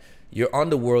understand you're on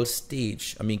the world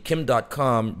stage. I mean,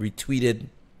 Kim.com retweeted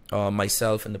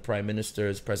myself and the Prime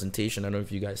Minister's presentation. I don't know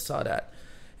if you guys saw that.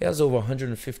 It has over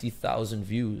 150,000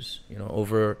 views,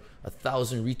 over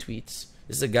 1,000 retweets.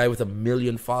 This is a guy with 1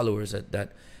 million followers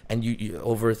and you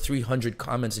over 300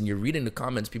 comments, and you're reading the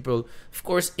comments. People, of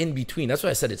course, in between. That's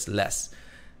why I said it's less.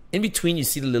 In between, you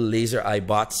see the little laser eye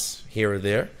bots here or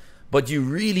there, but you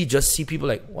really just see people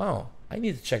like, wow, I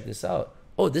need to check this out.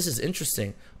 Oh, this is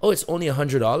interesting. Oh, it's only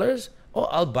 $100. Oh,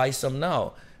 I'll buy some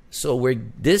now. So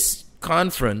this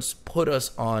conference put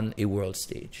us on a world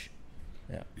stage.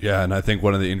 Yeah, and I think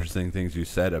one of the interesting things you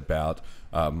said about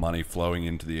money flowing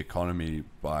into the economy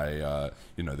by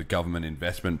the government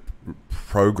investment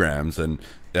programs, and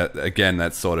again,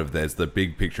 that's sort of, there's the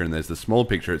big picture and there's the small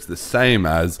picture. It's the same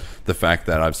as the fact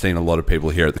that I've seen a lot of people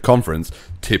here at the conference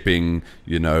tipping,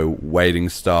 waiting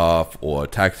staff or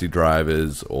taxi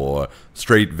drivers or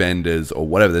street vendors or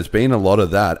whatever. There's been a lot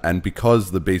of that, and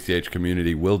because the BCH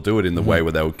community will do it in the way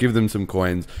where they'll give them some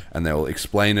coins and they'll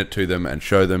explain it to them and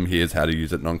show them, here's how to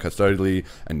use it non-custodially,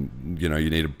 and you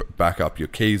need to back up your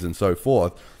keys and so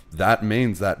forth. That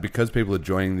means that because people are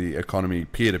joining the economy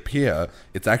peer-to-peer,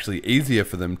 it's actually easier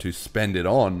for them to spend it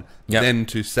on than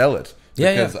to sell it.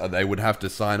 Because they would have to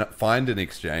sign up, find an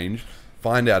exchange,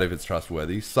 find out if it's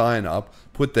trustworthy, sign up,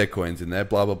 put their coins in there,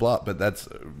 blah, blah, blah. But that's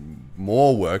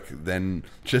more work than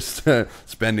just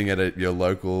spending it at your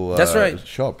local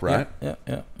shop, right?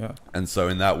 Yeah. And so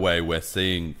in that way, we're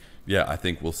seeing, I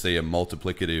think we'll see a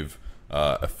multiplicative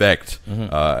effect,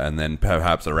 and then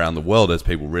perhaps around the world, as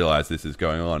people realize this is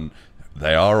going on,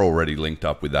 they are already linked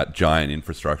up with that giant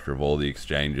infrastructure of all the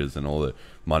exchanges and all the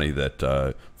money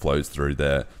that flows through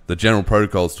there. The General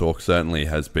Protocols talk certainly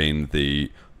has been the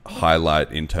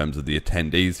highlight in terms of the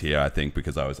attendees here, I think,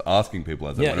 because I was asking people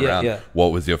as I went around,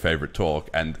 what was your favorite talk,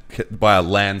 and by a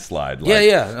landslide, and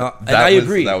I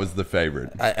agree, that was the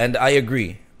favorite. And I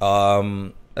agree.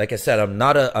 Like I said, I'm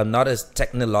not as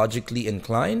technologically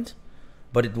inclined,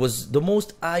 but it was the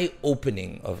most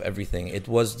eye-opening of everything. It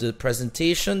was the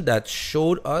presentation that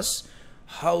showed us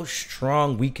how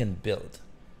strong we can build.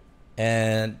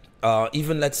 And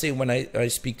even let's say when I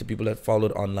speak to people that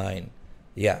followed online,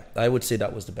 yeah, I would say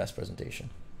that was the best presentation.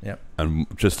 Yeah. And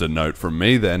just a note from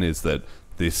me then is that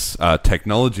this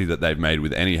technology that they've made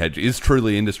with any hedge is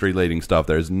truly industry-leading stuff.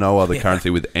 There is no other currency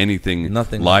with anything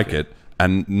Nothing like it.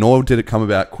 And nor did it come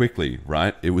about quickly,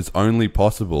 right? It was only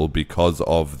possible because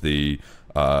of the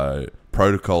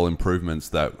protocol improvements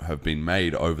that have been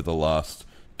made over the last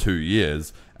 2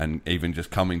 years, and even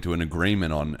just coming to an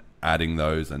agreement on adding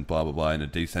those and blah, blah, blah, in a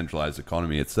decentralized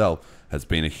economy itself has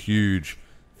been a huge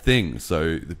thing.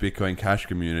 So the Bitcoin Cash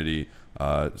community,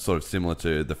 sort of similar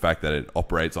to the fact that it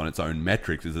operates on its own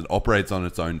metrics, is it operates on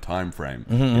its own time frame.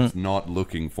 It's not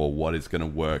looking for what is going to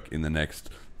work in the next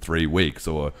 3 weeks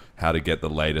or how to get the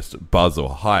latest buzz or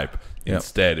hype.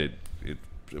 Instead,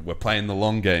 we're playing the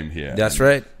long game here. That's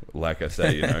right. Like I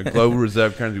say, global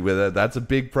reserve currency, whether that's a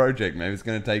big project, maybe it's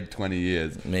going to take 20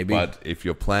 years. Maybe. But if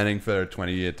you're planning for a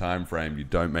 20-year time frame, you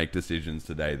don't make decisions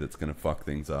today that's going to fuck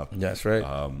things up. That's right.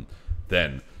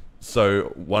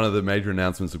 So one of the major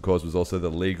announcements, of course, was also the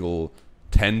legal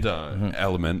tender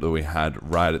element that we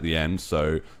had right at the end.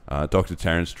 So Dr.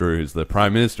 Terence Drew, who's the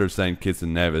Prime Minister of St. Kitts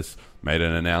and Nevis, made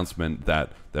an announcement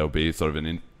that there'll be sort of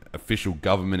an official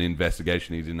government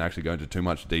investigation. He didn't actually go into too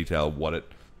much detail what it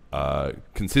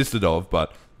consisted of,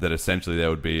 but that essentially there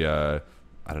would be a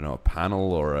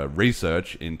panel or a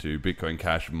research into Bitcoin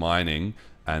Cash mining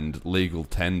and legal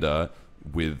tender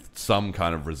with some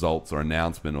kind of results or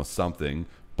announcement or something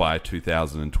by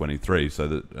 2023, so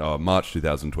that March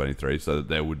 2023, so that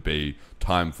there would be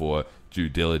time for due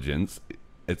diligence.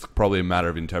 It's probably a matter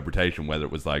of interpretation whether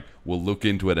it was like, we'll look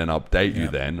into it and update you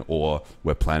then, or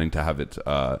we're planning to have it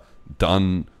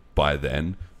done by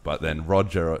then. But then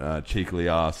Roger cheekily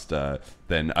asked,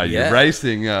 then are you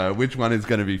racing? Which one is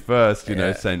going to be first?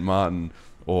 St. Martin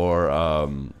or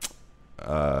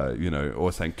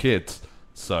or St. Kitts.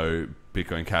 So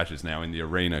Bitcoin Cash is now in the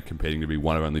arena, competing to be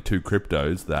one of only 2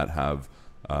 cryptos that have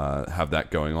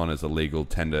that going on as a legal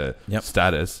tender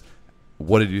status.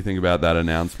 What did you think about that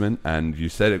announcement? And you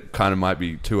said it kind of might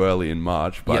be too early in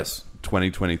March, but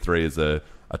 2023 is a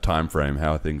time frame.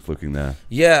 How are things looking there?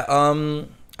 Yeah,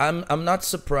 I'm not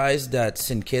surprised that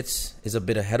St. Kitts is a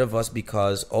bit ahead of us,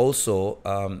 because also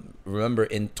remember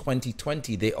in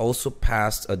 2020 they also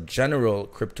passed a general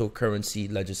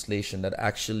cryptocurrency legislation that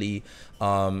actually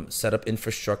set up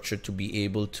infrastructure to be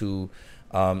able to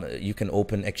you can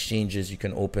open exchanges, you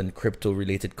can open crypto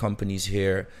related companies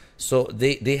here. So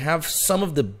they have some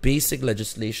of the basic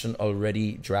legislation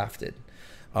already drafted.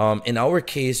 In our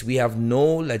case, we have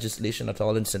no legislation at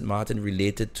all in St. Martin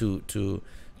related to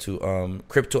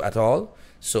crypto at all.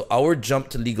 So our jump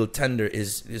to legal tender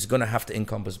is going to have to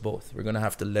encompass both. We're going to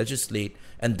have to legislate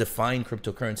and define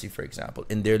cryptocurrency, for example.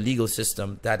 In their legal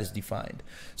system, that is defined.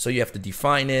 So you have to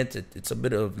define it. It's a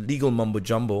bit of legal mumbo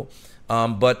jumbo.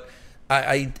 But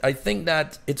I think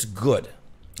that it's good.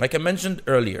 Like I mentioned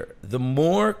earlier, the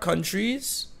more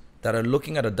countries that are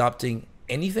looking at adopting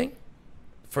anything,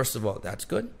 first of all, that's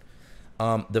good.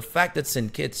 The fact that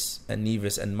St. Kitts and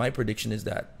Nevis, and my prediction is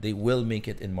that they will make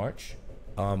it in March.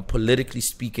 Politically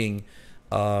speaking,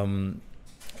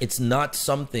 it's not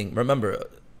something. Remember,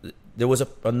 there was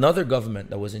another government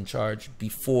that was in charge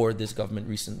before this government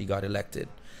recently got elected,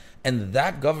 and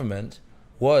that government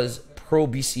was pro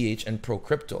BCH and pro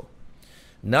crypto.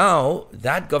 Now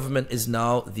that government is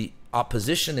now the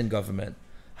opposition in government.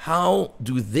 How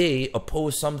do they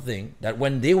oppose something that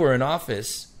when they were in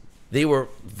office they were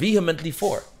vehemently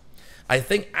for? I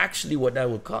think actually what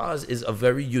that would cause is a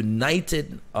very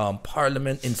united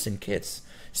parliament in St. Kitts,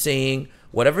 saying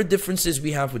whatever differences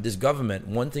we have with this government,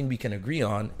 one thing we can agree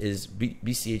on is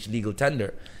BCH legal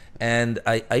tender. And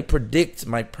I predict,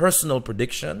 my personal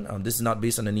prediction, this is not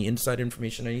based on any inside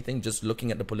information or anything, just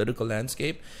looking at the political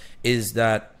landscape, is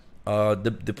that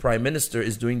the Prime Minister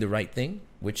is doing the right thing,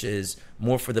 which is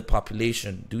more for the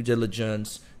population, due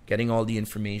diligence, getting all the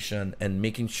information and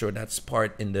making sure that's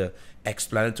part in the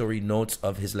explanatory notes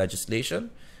of his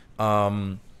legislation.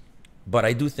 But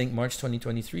I do think March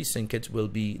 2023, St. Kitts will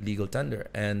be legal tender.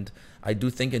 And I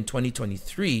do think in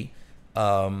 2023,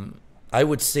 I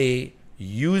would say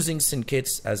using St.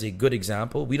 Kitts as a good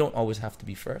example, we don't always have to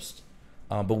be first,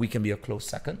 but we can be a close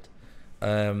second.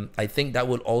 I think that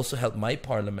will also help my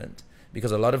parliament,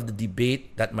 because a lot of the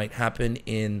debate that might happen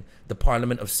in the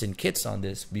Parliament of St. Kitts on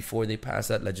this before they pass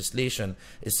that legislation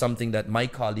is something that my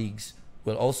colleagues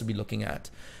will also be looking at.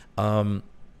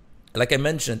 Like I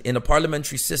mentioned, in a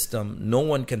parliamentary system, no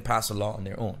one can pass a law on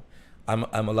their own.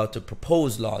 I'm allowed to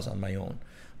propose laws on my own,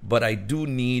 but I do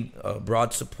need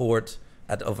broad support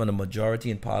of a majority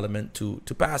in Parliament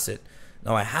to pass it.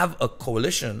 Now I have a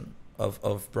coalition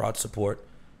of broad support,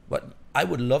 But I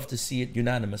would love to see it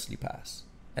unanimously pass.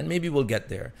 And maybe we'll get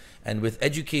there. And with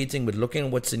educating, with looking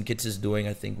at what Synkits is doing,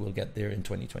 I think we'll get there in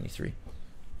 2023.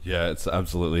 Yeah, it's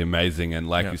absolutely amazing. And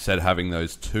like you said, having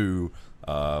those two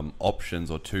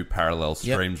options or two parallel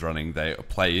streams running, they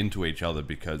play into each other,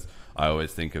 because I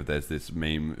always think of, there's this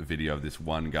meme video of this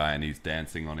one guy and he's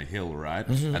dancing on a hill, right?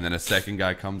 And then a second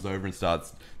guy comes over and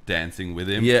starts dancing with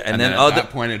him. Yeah, and then at that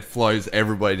point it flows,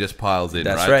 everybody just piles in,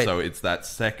 right? So it's that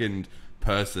second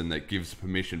person that gives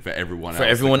permission for everyone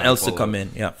else to come in,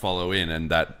 follow in,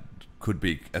 and that could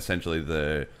be essentially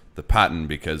the pattern,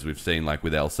 because we've seen, like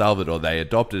with El Salvador, they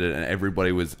adopted it and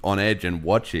everybody was on edge and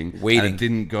waiting, and it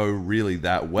didn't go really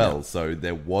that well. So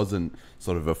there wasn't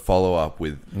sort of a follow-up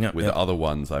with the other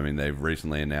ones. I mean, they've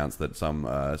recently announced that some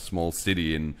small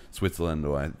city in Switzerland,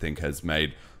 or I think, has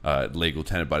made legal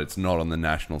tender, but it's not on the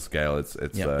national scale. It's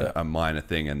a minor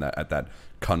thing, and at that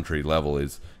country level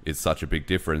is such a big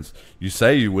difference. You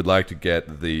say you would like to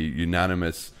get the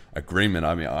unanimous agreement.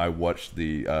 I mean, I watched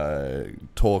the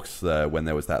talks when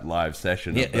there was that live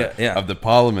session of the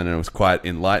parliament, and it was quite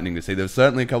enlightening to see. There were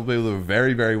certainly a couple of people who were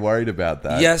very, very worried about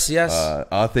that. Yes.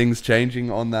 Are things changing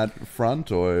on that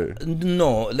front, or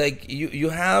no? Like you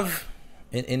have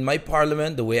in my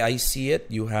parliament, the way I see it,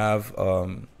 you have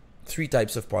three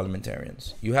types of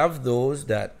parliamentarians. You have those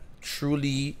that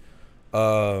truly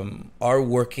are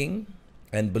working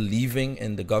and believing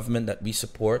in the government that we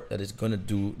support, that is going to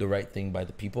do the right thing by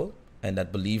the people, and that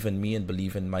believe in me and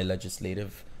believe in my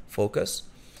legislative focus.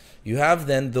 You have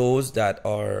then those that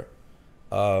are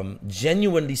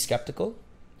genuinely skeptical.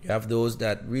 You have those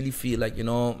that really feel like,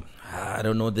 I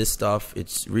don't know this stuff,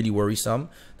 it's really worrisome.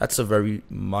 That's a very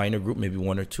minor group, maybe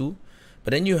one or two.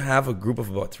 But then you have a group of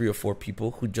about 3 or 4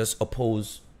 people who just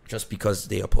oppose just because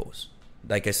they oppose.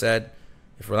 Like I said,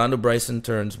 if Rolando Brison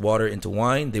turns water into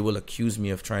wine, they will accuse me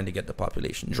of trying to get the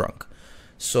population drunk.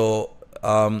 So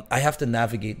I have to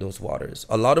navigate those waters.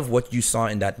 A lot of what you saw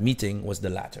in that meeting was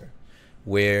the latter,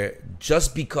 where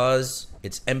just because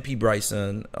it's MP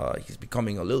Brison, he's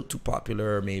becoming a little too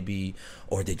popular maybe,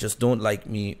 or they just don't like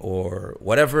me or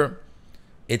whatever.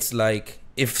 It's like,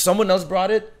 if someone else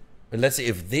brought it, let's say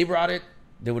if they brought it,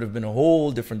 there would have been a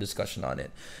whole different discussion on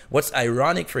it. What's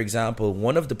ironic, for example,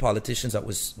 one of the politicians that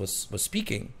was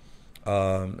speaking,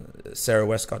 Sarah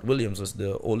Westcott Williams was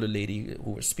the older lady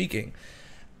who was speaking.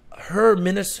 Her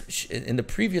minister, in the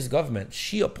previous government,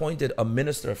 she appointed a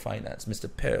minister of finance, Mr.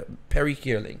 Perry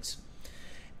Kearlings.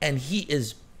 And he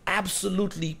is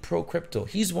absolutely pro-crypto.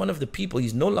 He's one of the people,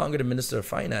 he's no longer the minister of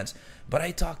finance, but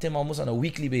I talk to him almost on a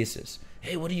weekly basis.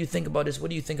 Hey, what do you think about this? What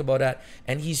do you think about that?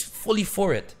 And he's fully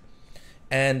for it.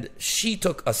 And she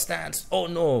took a stance, oh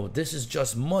no, this is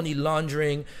just money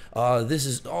laundering. This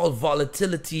is all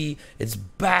volatility. It's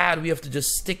bad. We have to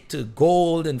just stick to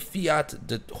gold and fiat,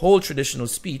 the whole traditional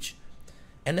speech.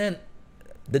 And then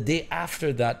the day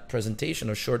after that presentation,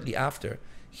 or shortly after,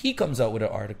 he comes out with an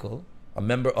article, a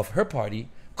member of her party,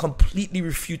 completely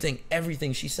refuting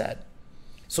everything she said.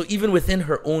 So even within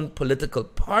her own political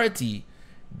party,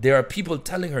 there are people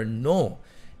telling her, no,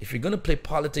 if you're going to play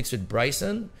politics with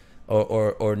Brison,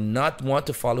 or not want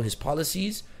to follow his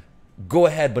policies, go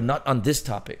ahead, but not on this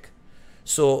topic.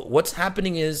 So what's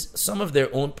happening is some of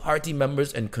their own party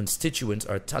members and constituents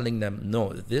are telling them,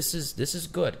 no, this is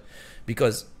good.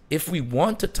 Because if we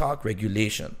want to talk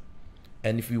regulation,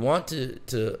 and if we want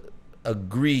to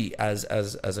agree as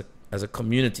a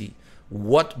community,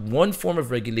 what one form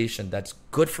of regulation that's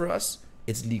good for us,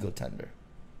 it's legal tender.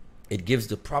 It gives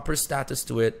the proper status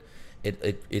to it.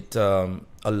 It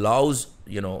allows,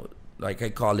 like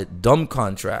I call it, dumb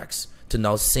contracts to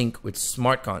now sync with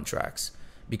smart contracts,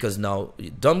 because now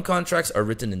dumb contracts are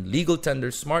written in legal tender,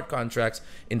 smart contracts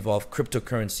involve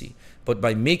cryptocurrency. But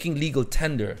by making legal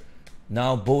tender,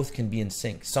 now both can be in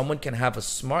sync. Someone can have a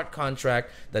smart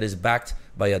contract that is backed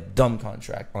by a dumb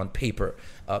contract on paper.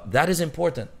 That is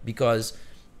important, because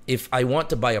if I want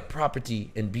to buy a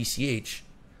property in BCH,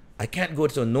 I can't go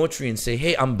to a notary and say,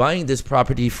 hey, I'm buying this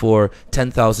property for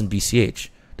 10,000 BCH.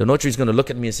 The notary is going to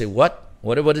look at me and say, what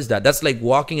is that? That's like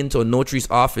walking into a notary's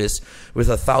office with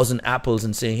 1,000 apples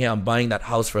and saying, hey, I'm buying that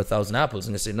house for 1,000 apples.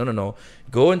 And they say, no.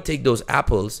 Go and take those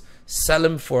apples, sell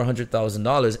them for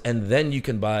 $100,000, and then you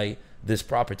can buy this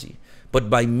property.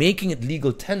 But by making it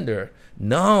legal tender,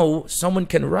 now someone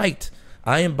can write,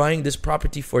 I am buying this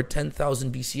property for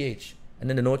 10,000 BCH. And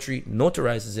then the notary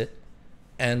notarizes it,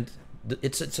 and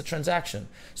it's a transaction.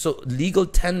 So legal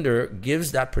tender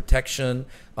gives that protection,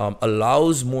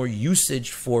 allows more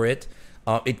usage for it.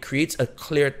 It creates a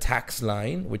clear tax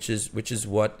line, which is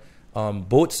what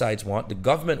both sides want. The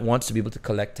government wants to be able to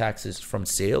collect taxes from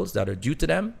sales that are due to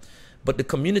them, but the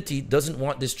community doesn't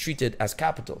want this treated as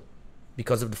capital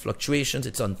because of the fluctuations.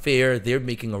 It's unfair. They're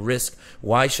making a risk.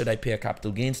 Why should I pay a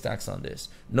capital gains tax on this?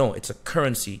 No, it's a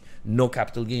currency, no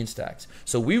capital gains tax.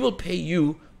 So we will pay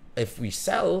you if we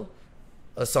sell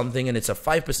something and it's a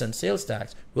 5% sales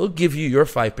tax. We'll give you your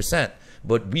 5%,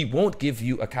 but we won't give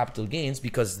you a capital gains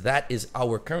because that is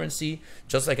our currency.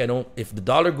 Just like if the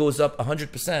dollar goes up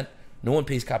 100%, no one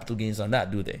pays capital gains on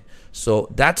that, do they? So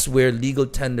that's where legal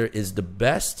tender is the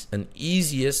best and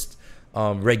easiest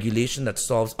regulation that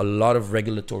solves a lot of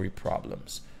regulatory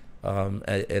problems.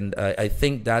 And I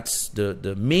think that's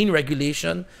the main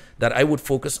regulation that I would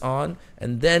focus on.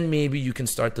 And then maybe you can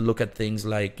start to look at things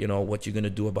like, what you're going to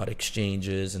do about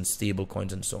exchanges and stable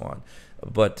coins and so on.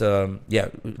 But yeah,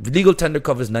 legal tender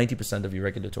covers 90% of your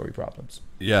regulatory problems.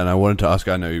 Yeah, and I wanted to ask,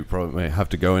 I know you probably have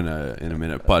to go in a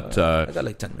minute, but I got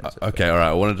like 10 minutes. Okay, all right.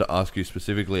 I wanted to ask you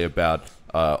specifically about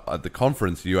at the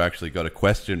conference, you actually got a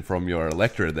question from your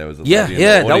electorate. There was a lady in the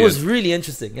that audience. was really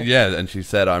interesting. Yeah, and she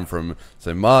said, I'm from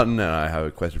St. Martin, and I have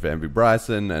a question for MP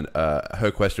Brison, and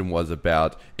her question was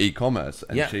about e-commerce,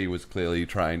 and she was clearly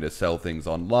trying to sell things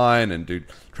online and do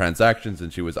transactions,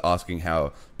 and she was asking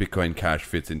how Bitcoin Cash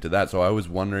fits into that. So I was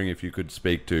wondering if you could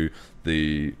speak to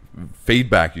the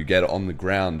feedback you get on the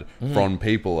ground from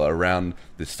people around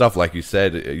this stuff. Like you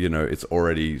said, it's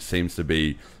already seems to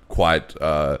be quite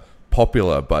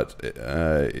popular, but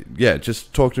yeah,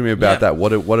 just talk to me about that. What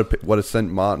do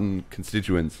St. Martin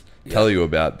constituents tell you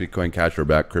about Bitcoin Cash or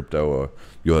about crypto, or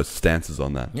your stances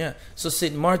on that? Yeah, so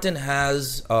St. Martin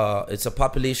has it's a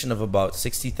population of about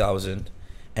 60,000,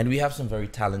 and we have some very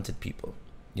talented people.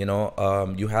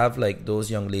 You have like those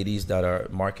young ladies that are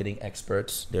marketing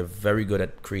experts. They're very good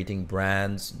at creating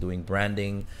brands, doing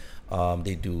branding.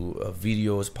 They do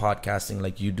videos, podcasting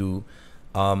like you do.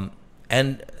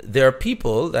 And there are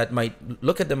people that might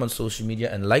look at them on social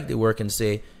media and like their work and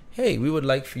say, hey, we would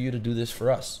like for you to do this for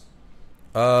us.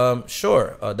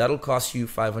 Sure, that'll cost you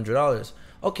 $500.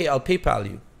 Okay, I'll PayPal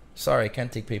you. Sorry, I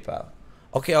can't take PayPal.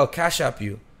 Okay, I'll Cash App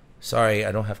you. Sorry,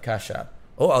 I don't have Cash App.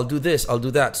 Oh, I'll do this, I'll do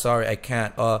that. Sorry, I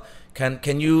can't.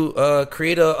 Can you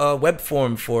create a web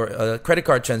form for a credit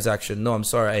card transaction? No, I'm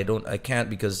sorry, I can't,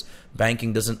 because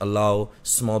banking doesn't allow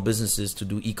small businesses to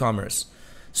do e-commerce.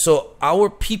 So our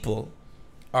people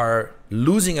are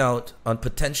losing out on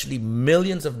potentially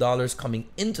millions of dollars coming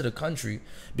into the country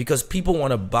because people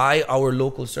want to buy our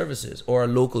local services or our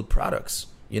local products.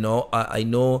 I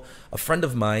know a friend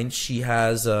of mine, she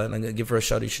has, and I'm going to give her a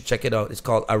shout, you should check it out. It's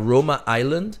called Aroma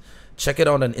Island. Check it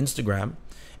out on Instagram.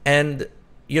 And,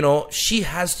 she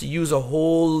has to use a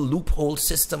whole loophole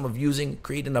system of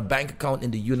creating a bank account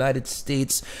in the United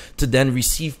States to then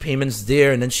receive payments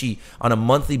there. And then she, on a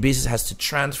monthly basis, has to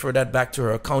transfer that back to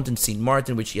her account in St.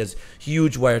 Martin, which she has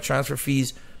huge wire transfer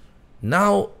fees.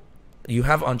 Now, you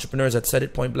have entrepreneurs that said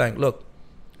it point blank, look,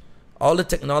 all the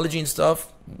technology and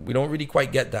stuff, we don't really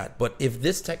quite get that. But if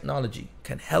this technology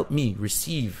can help me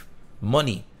receive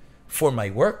money for my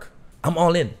work, I'm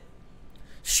all in.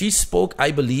 She spoke, I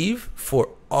believe, for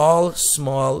all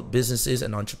small businesses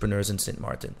and entrepreneurs in St.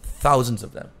 Martin, thousands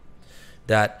of them,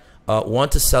 that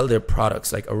want to sell their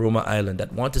products like Aroma Island,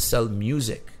 that want to sell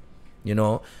music.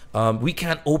 We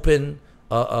can't open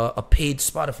a paid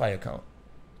Spotify account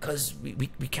because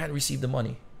we can't receive the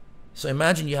money. So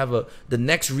imagine you have the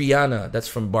next Rihanna that's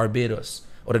from Barbados,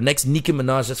 or the next Nicki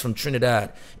Minaj that's from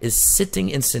Trinidad is sitting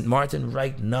in St. Martin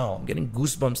right now. I'm getting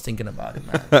goosebumps thinking about it,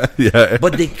 man. Yeah.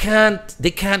 But they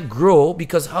can't grow,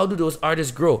 because how do those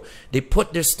artists grow? They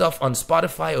put their stuff on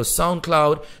Spotify or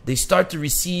SoundCloud. They start to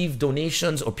receive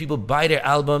donations, or people buy their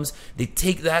albums. They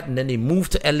take that and then they move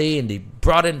to LA and they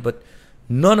brought in. But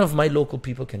none of my local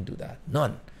people can do that.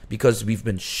 None. Because we've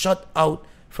been shut out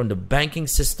from the banking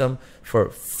system for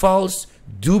false,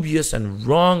 dubious, and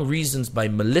wrong reasons by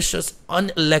malicious,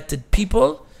 unelected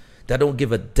people that don't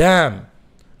give a damn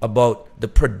about the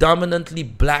predominantly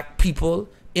black people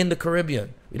in the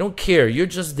Caribbean. We don't care. You're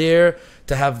just there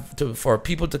for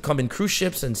people to come in cruise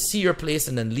ships and see your place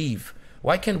and then leave.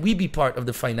 Why can't we be part of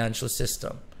the financial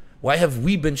system? Why have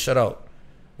we been shut out?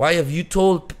 Why have you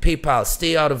told PayPal,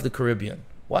 stay out of the Caribbean?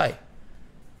 Why?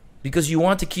 Because you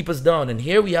want to keep us down. And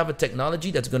here we have a technology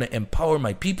that's going to empower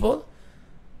my people.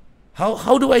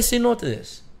 How do I say no to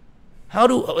this?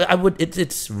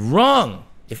 It's wrong.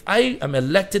 If I am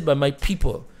elected by my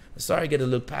people, sorry I get a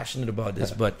little passionate about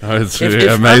this, but it's if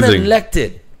amazing. I'm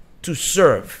elected to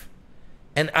serve,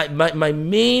 and my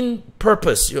main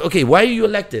purpose, okay, why are you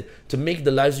elected? To make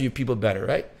the lives of your people better,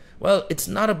 right? Well, it's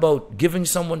not about giving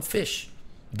someone fish.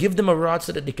 Give them a rod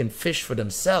so that they can fish for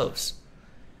themselves.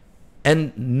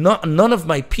 And none of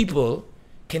my people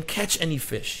can catch any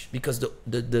fish because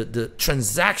the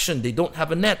transaction, they don't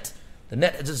have a net. The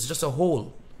net is just a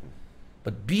hole.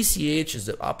 But BCH is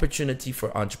the opportunity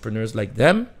for entrepreneurs like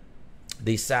them.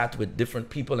 They sat with different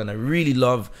people, and I really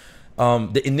love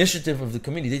the initiative of the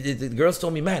community. The girls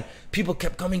told me, man, people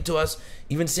kept coming to us,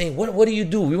 even saying, what do you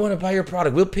do? We want to buy your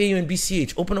product. We'll pay you in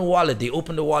BCH. Open a wallet. They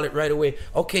opened the wallet right away.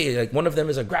 Okay, like one of them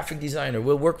is a graphic designer.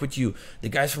 We'll work with you. The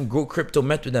guys from Grow Crypto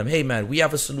met with them. Hey, man, we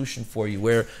have a solution for you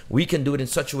where we can do it in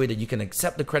such a way that you can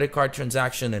accept the credit card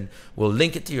transaction, and we'll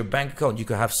link it to your bank account. You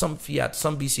can have some fiat,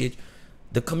 some BCH.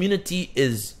 The community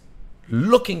is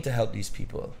looking to help these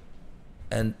people.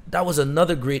 And that was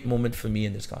another great moment for me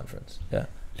in this conference. Yeah.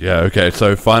 Yeah, okay.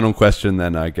 So final question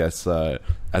then, I guess,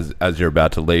 as you're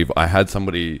about to leave. I had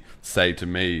somebody say to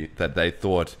me that they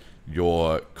thought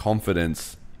your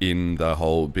confidence in the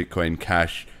whole Bitcoin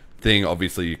Cash thing,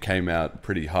 obviously you came out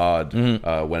pretty hard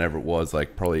whenever it was,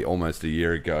 like probably almost a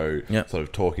year ago, sort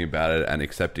of talking about it and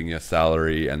accepting your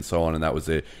salary and so on, and that was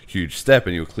a huge step,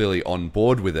 and you were clearly on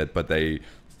board with it, but they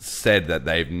said that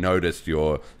they've noticed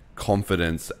your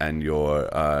confidence and your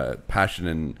passion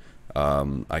and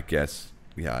I guess,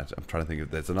 yeah, I'm trying to think if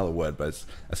there's another word, but it's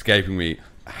escaping me,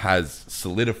 has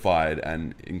solidified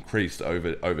and increased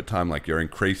over time. Like you're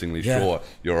increasingly sure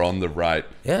you're on the right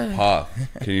path.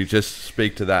 Can you just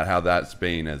speak to that, how that's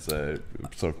been as a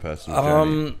sort of personal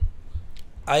journey?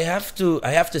 I have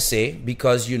to say,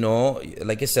 because, you know,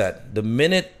 like I said, the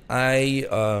minute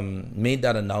I made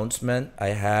that announcement, I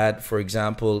had, for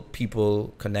example,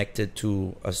 people connected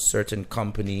to a certain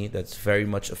company that's very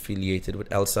much affiliated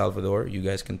with El Salvador. You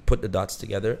guys can put the dots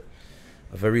together.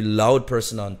 A very loud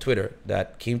person on Twitter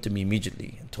that came to me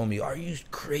immediately and told me, "Are you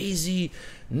crazy?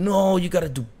 No, you got to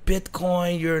do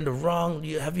Bitcoin. You're in the wrong.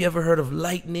 Have you ever heard of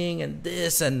Lightning and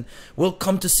this? And we'll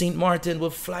come to St. Martin. We'll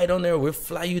fly down there. We'll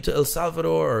fly you to El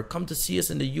Salvador, or come to see us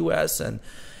in the US."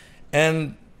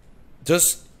 And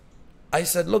just, I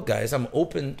said, look, guys, I'm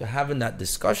open to having that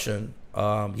discussion.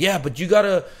 Yeah, but you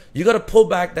gotta pull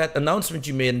back that announcement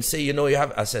you made and say, you know, you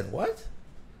have. I said, what?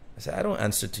 I said, I don't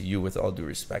answer to you, with all due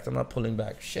respect. I'm not pulling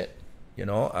back shit. You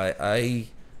know, I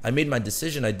made my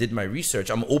decision. I did my research.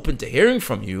 I'm open to hearing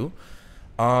from you.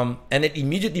 And it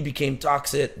immediately became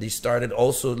toxic. They started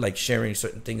also like sharing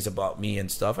certain things about me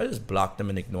and stuff. I just blocked them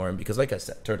and ignored them because, like I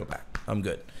said, turtle back. I'm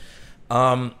good.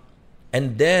 And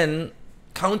then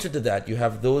counter to that, you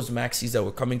have those maxis that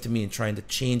were coming to me and trying to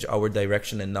change our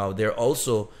direction. And now they're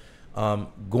also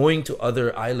going to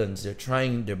other islands. They're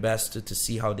trying their best to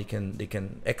see how they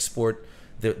can export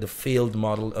the failed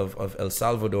model of El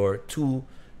Salvador to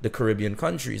the Caribbean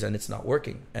countries, and it's not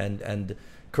working. And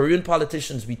Korean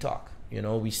politicians, we talk, you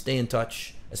know, we stay in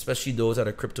touch, especially those that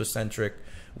are crypto centric.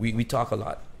 We talk a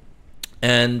lot.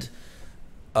 And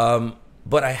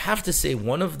but I have to say,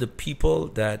 one of the people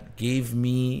that gave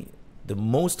me the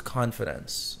most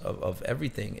confidence of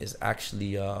everything is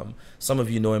actually, some of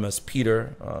you know him as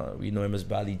Peter, we know him as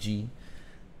Bali G.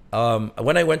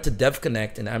 When I went to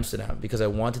DevConnect in Amsterdam, because I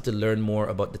wanted to learn more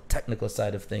about the technical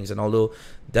side of things, and although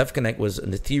DevConnect was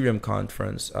an Ethereum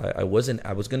conference, I was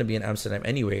going to be in Amsterdam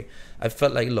anyway. I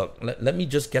felt like, look, let me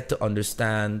just get to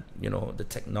understand, you know, the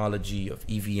technology of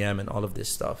EVM and all of this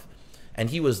stuff. And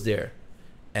he was there.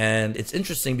 And it's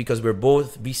interesting because we're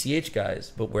both BCH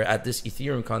guys, but we're at this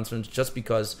Ethereum conference just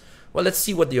because, well, let's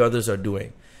see what the others are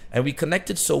doing. And we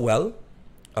connected so well.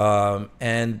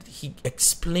 And he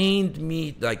explained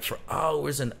me like for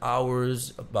hours and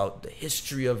hours about the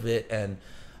history of it and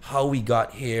how we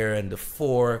got here and the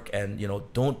fork, and, you know,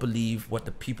 don't believe what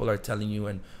the people are telling you,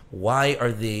 and why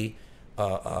are they,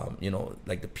 you know,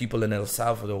 like the people in El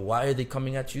Salvador, why are they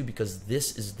coming at you? Because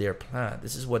this is their plan.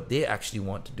 This is what they actually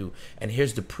want to do. And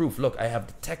here's the proof. Look, I have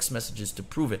the text messages to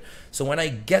prove it. So when I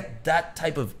get that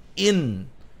type of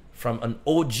from an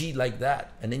OG like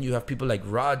that, and then you have people like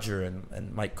Roger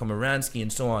and Mike Komaransky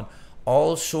and so on,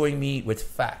 all showing me with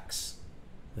facts.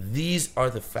 These are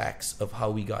the facts of how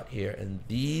we got here, and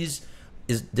this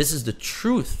is the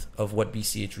truth of what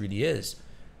BCH really is.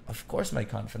 Of course my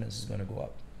confidence is going to go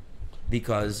up,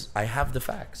 because I have the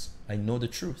facts. I know the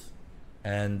truth,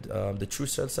 and the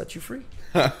truth shall set you free.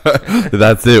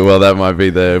 That's it. Well, that might be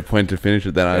the point to finish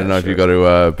it then. I don't know if you got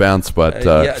to bounce, but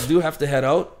yeah, I do have to head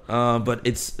out. But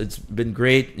it's been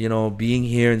great, you know, being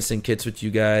here in St. Kitts with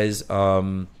you guys.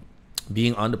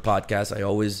 Being on the podcast, I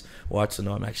always watch. So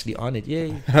now I'm actually on it. Yay!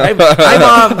 Hi,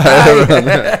 Mom.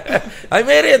 Hi. I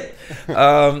made it.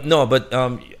 No, but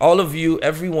all of you,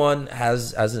 everyone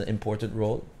has an important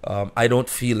role. I don't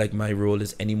feel like my role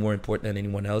is any more important than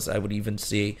anyone else. I would even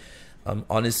say,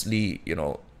 honestly, you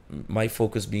know, my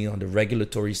focus being on the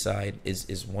regulatory side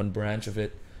is one branch of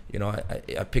it. You know,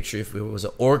 I picture if it was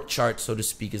an org chart, so to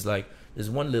speak, is like there's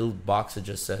one little box that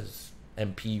just says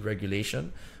MP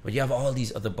regulation, but you have all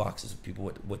these other boxes of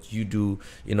people, what you do,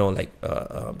 you know, like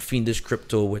Fiendish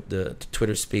Crypto with the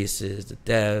Twitter Spaces, the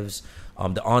devs,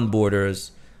 the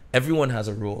onboarders. Everyone has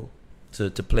a role to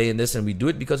play in this, and we do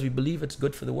it because we believe it's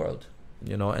good for the world,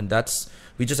 you know, and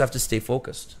we just have to stay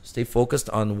focused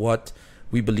on what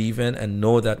we believe in, and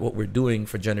know that what we're doing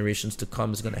for generations to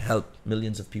come is going to help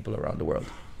millions of people around the world.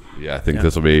 Yeah, I think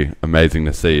this will be amazing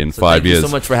to see in 5 years. Thank you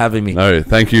so much for having me. No,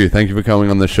 thank you for coming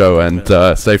on the show, and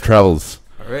safe travels.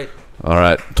 All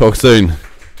right, talk soon.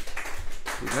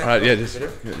 All right, yeah, just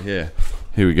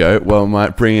here we go. Well,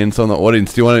 might bring in some of the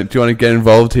audience. Do you want to get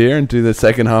involved here and do the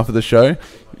second half of the show?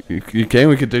 You can.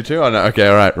 We could do two. Oh no. Okay.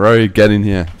 All right. Rory, get in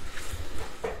here.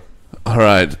 All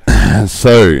right.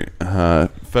 So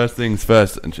first things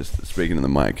first, and just speaking to the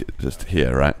mic, just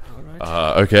here, right?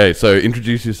 Okay, so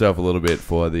introduce yourself a little bit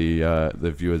for the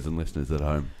viewers and listeners at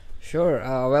home. Sure.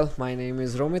 Well, my name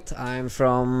is Romit. I'm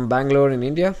from Bangalore in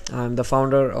India. I'm the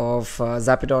founder of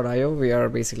Zapit.io. We are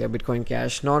basically a Bitcoin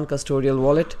Cash non-custodial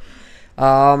wallet.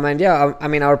 And yeah, I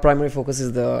mean, our primary focus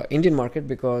is the Indian market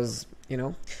because, you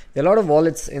know, there are a lot of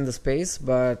wallets in the space,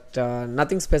 but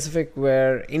nothing specific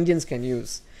where Indians can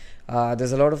use.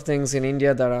 There's a lot of things in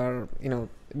India that are, you know,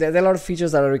 there are a lot of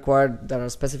features that are required that are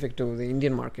specific to the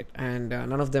Indian market, and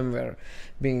none of them were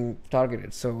being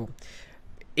targeted. So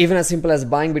even as simple as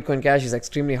buying Bitcoin Cash is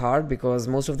extremely hard because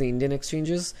most of the Indian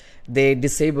exchanges, they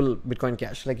disable Bitcoin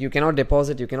Cash. Like you cannot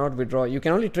deposit, you cannot withdraw, you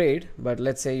can only trade, but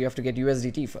let's say you have to get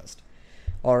USDT first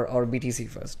or BTC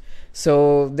first.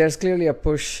 So there's clearly a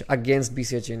push against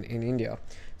BCH in India.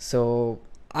 So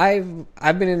I've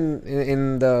been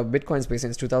in the Bitcoin space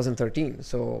since 2013,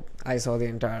 so I saw the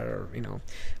entire, you know,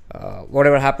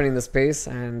 whatever happened in the space,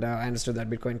 and I understood that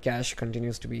Bitcoin Cash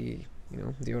continues to be, you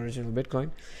know, the original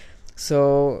Bitcoin.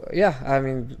 So yeah, I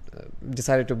mean,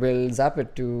 decided to build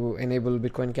Zapit to enable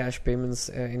Bitcoin Cash payments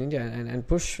in India and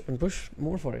push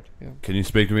more for it. Yeah. Can you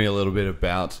speak to me a little bit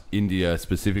about India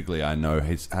specifically? I know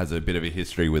has a bit of a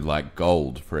history with like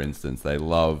gold, for instance. They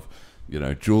love, you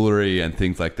know, jewelry and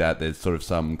things like that. There's sort of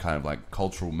some kind of like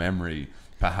cultural memory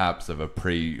perhaps of a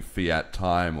pre-fiat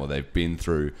time, or they've been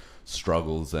through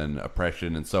struggles and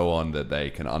oppression and so on, that they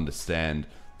can understand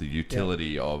the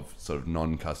utility of sort of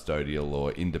non-custodial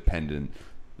or independent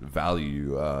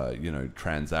value, you know,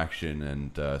 transaction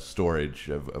and storage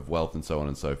of wealth and so on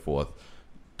and so forth.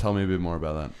 Tell me a bit more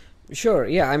about that. Sure.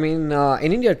 Yeah. I mean,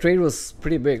 in India, trade was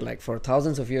pretty big. Like for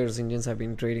thousands of years, Indians have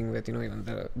been trading with, you know, even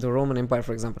the Roman Empire,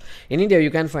 for example. In India,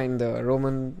 you can find the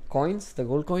Roman coins, the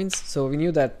gold coins. So we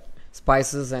knew that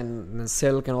spices and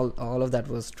silk and all of that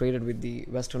was traded with the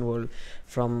Western world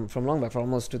from long back, for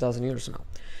almost 2,000 years now.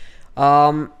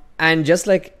 And just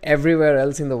like everywhere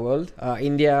else in the world,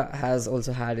 India has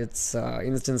also had its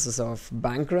instances of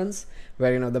bank runs,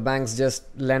 where, you know, the banks just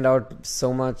lend out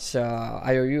so much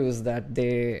IOUs that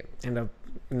they end up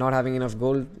not having enough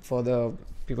gold for the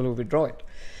people who withdraw it.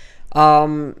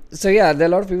 So yeah, there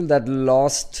are a lot of people that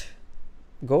lost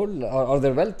gold or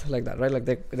their wealth like that, right? Like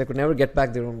they could never get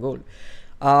back their own gold.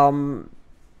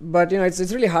 But, you know, it's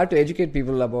really hard to educate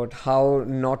people about how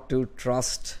not to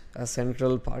trust a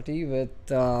central party with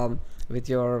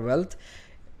your wealth.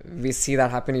 We see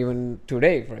that happen even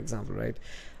today, for example, right?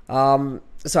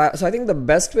 So I think the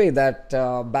best way that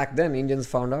back then Indians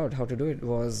found out how to do it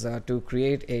was to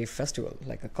create a festival,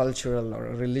 like a cultural or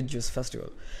a religious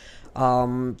festival.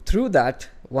 Through that,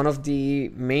 one of the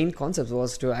main concepts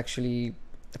was to actually,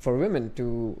 for women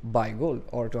to buy gold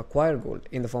or to acquire gold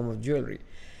in the form of jewelry.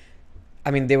 I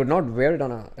mean, they would not wear it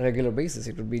on a regular basis.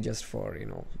 It would be just for, you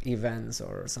know, events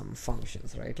or some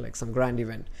functions, right? Like some grand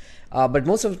event. But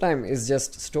most of the time it's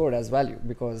just stored as value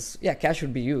because, yeah, cash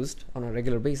would be used on a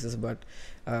regular basis, but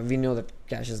we know that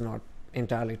cash is not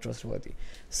entirely trustworthy.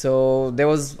 So there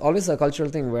was always a cultural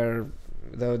thing where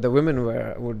the women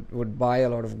would buy a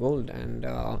lot of gold and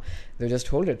they just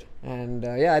hold it. And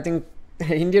yeah, I think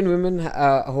Indian women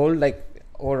hold, like,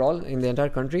 overall in the entire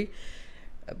country,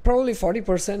 probably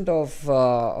 40%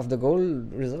 of the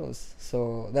gold reserves.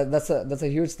 So that's a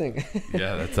huge thing.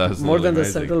 Yeah, that's absolutely more than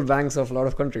amazing. The central banks of a lot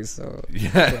of countries. So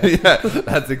yeah,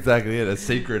 that's exactly it. A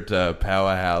secret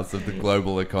powerhouse of the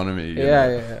global economy.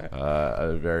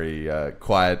 A very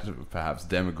quiet, perhaps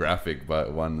demographic,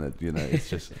 but one that, you know, it's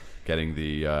just getting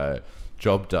the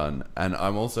job done. And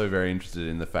I'm also very interested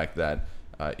in the fact that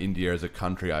India as a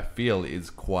country, I feel, is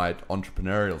quite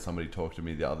entrepreneurial. Somebody talked to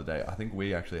me the other day. I think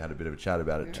we actually had a bit of a chat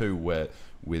about it too, where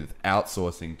with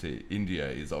outsourcing to India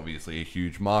is obviously a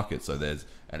huge market. So there's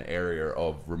an area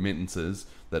of remittances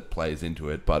that plays into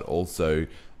it, but also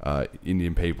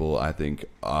Indian people, I think,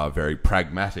 are very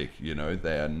pragmatic. You know,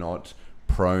 they are not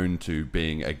prone to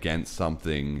being against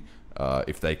something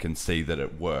if they can see that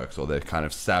it works, or they're kind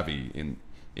of savvy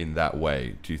in that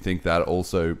way. Do you think that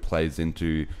also plays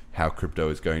into how crypto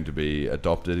is going to be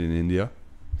adopted in India?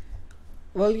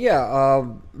 Well, yeah,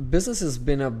 business has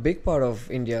been a big part of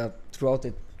India throughout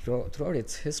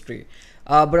its history.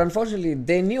 But unfortunately,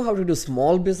 they knew how to do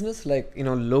small business, like, you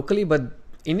know, locally, but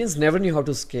Indians never knew how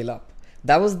to scale up.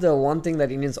 That was the one thing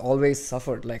that Indians always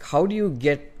suffered. Like, how do you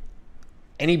get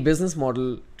any business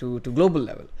model to global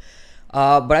level?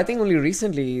 But I think only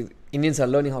recently Indians are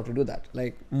learning how to do that.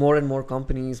 Like, more and more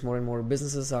companies, more and more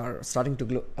businesses are starting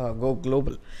to go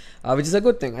global, which is a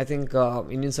good thing. I think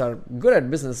Indians are good at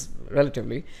business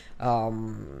relatively.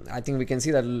 I think we can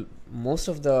see that most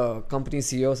of the company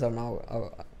CEOs are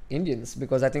now Indians,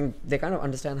 because I think they kind of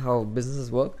understand how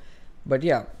businesses work. But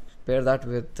yeah, pair that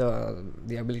with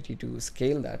the ability to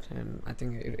scale that, and I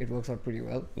think it works out pretty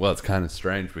well. Well, it's kind of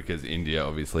strange because India,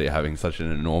 obviously having such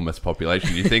an enormous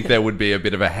population, you think there would be a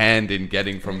bit of a hand in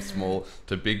getting from small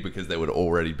to big, because there would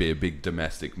already be a big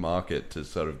domestic market to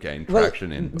sort of gain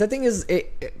traction in. The thing is,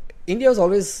 India was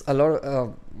always a lot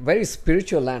of very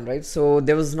spiritual land, right? So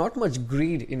there was not much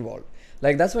greed involved.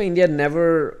 Like, that's why India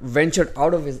never ventured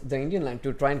out of the Indian land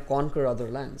to try and conquer other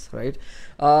lands, right?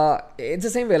 It's the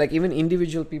same way. Like, even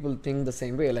individual people think the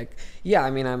same way. Like, yeah,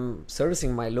 I mean, I'm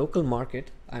servicing my local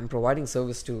market. I'm providing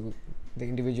service to the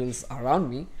individuals around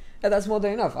me. And that's more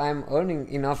than enough. I'm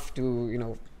earning enough to, you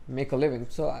know, make a living.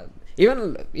 So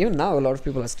even now, a lot of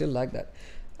people are still like that.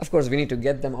 Of course, we need to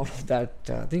get them out of that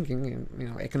thinking. And, you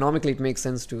know, economically, it makes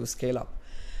sense to scale up.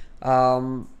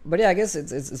 But yeah, I guess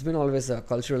it's been always a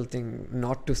cultural thing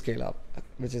not to scale up,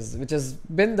 which has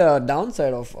been the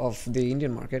downside of the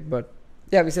Indian market. But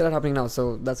yeah, we see that happening now,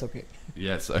 so that's okay.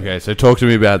 Yes. Okay. So talk to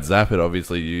me about Zapit.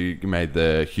 Obviously, you made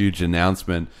the huge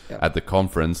announcement at the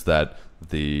conference that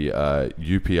the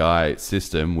UPI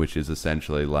system, which is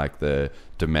essentially like the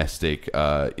domestic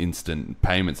instant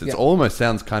payments, it almost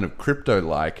sounds kind of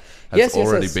crypto-like, has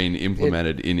already been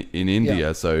implemented in India.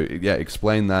 Yeah. So yeah,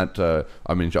 explain that.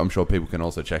 I mean, I'm sure people can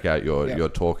also check out your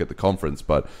talk at the conference,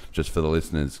 but just for the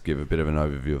listeners, give a bit of an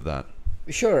overview of that.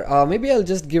 Sure. Maybe I'll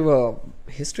just give a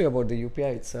history about the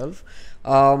UPI itself.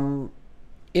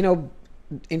 You know,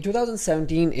 in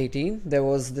 2017-18, there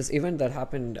was this event that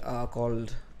happened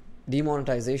called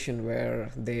demonetization,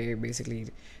 where they basically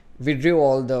withdrew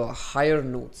all the higher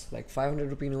notes, like 500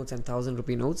 rupee notes and 1000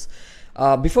 rupee notes.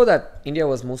 Before that, India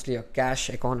was mostly a cash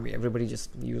economy. Everybody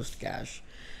just used cash.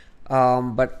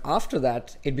 But after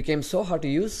that, it became so hard to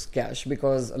use cash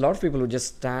because a lot of people would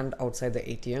just stand outside the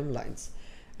ATM lines.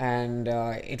 And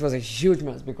it was a huge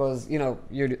mess because, you know,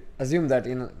 you'd assume that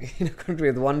in a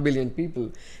country with 1 billion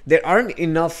people, there aren't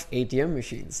enough ATM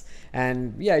machines.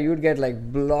 And yeah, you would get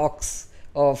like blocks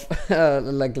of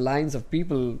like lines of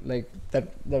people like that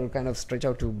would kind of stretch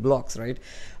out to blocks, right?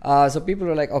 So people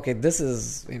were like, okay, this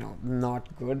is, you know,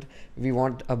 not good. We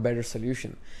want a better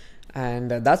solution. And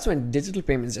that's when digital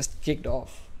payments just kicked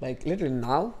off. Like literally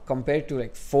now, compared to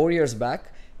like 4 years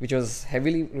back, which was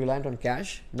heavily reliant on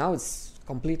cash, now it's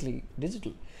completely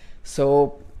digital.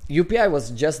 So UPI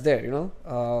was just there, you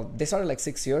know. They started like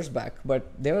 6 years back, but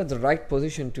they were at the right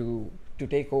position to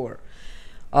take over.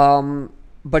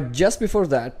 But just before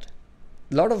that,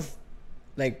 a lot of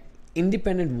like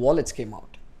independent wallets came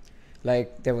out.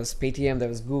 Like there was Paytm, there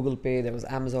was Google Pay, there was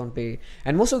Amazon Pay,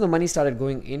 and most of the money started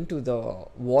going into the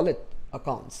wallet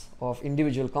accounts of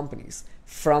individual companies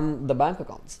from the bank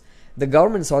accounts. The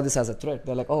government saw this as a threat.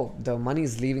 They're like, oh, the money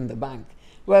is leaving the bank.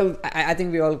 Well, I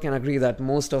think we all can agree that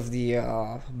most of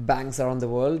the banks around the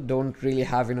world don't really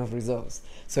have enough reserves.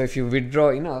 So if you withdraw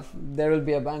enough, there will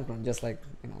be a bank run, just like,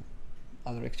 you know,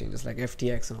 other exchanges like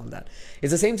FTX and all that.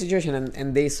 It's the same situation,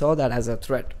 and they saw that as a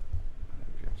threat.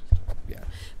 Yeah,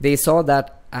 they saw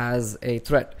that as a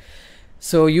threat.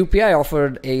 So UPI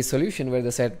offered a solution where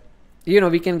they said, you know,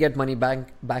 we can get money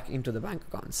back into the bank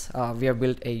accounts. We have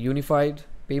built a unified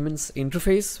payments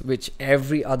interface which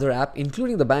every other app,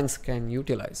 including the banks, can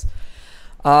utilize.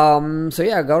 So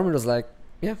yeah, government was like,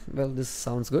 yeah, well, this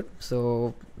sounds good.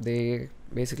 So they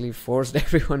basically forced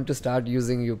everyone to start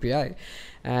using UPI,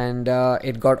 and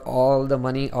it got all the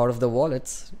money out of the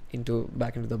wallets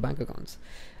back into the bank accounts.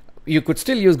 You could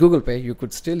still use Google Pay, you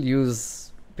could still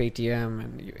use Paytm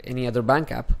and any other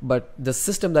bank app, but the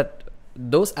system that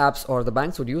those apps or the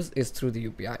banks would use is through the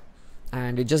UPI.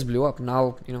 and it just blew up.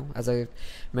 Now, as I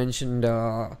mentioned,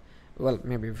 well,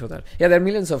 maybe before that, there are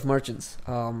millions of merchants.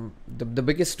 The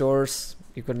biggest stores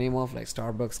you could name off, like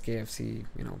Starbucks, KFC,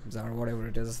 Zara, whatever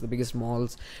it is, the biggest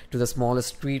malls, to the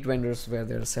smallest street vendors where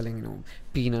they're selling,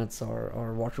 peanuts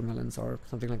or watermelons or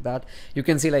something like that. You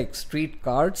can see like street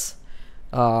carts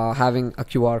having a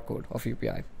QR code of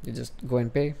UPI. You just go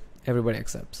and pay, everybody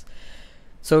accepts.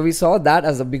 So we saw that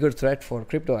as a bigger threat for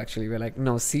crypto. Actually, we're like,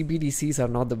 no, CBDCs are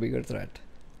not the bigger threat,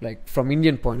 like from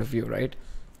Indian point of view, right?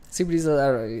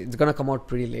 CBDCs it's gonna come out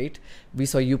pretty late. We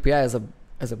saw UPI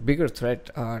as a bigger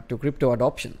threat to crypto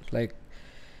adoption. Like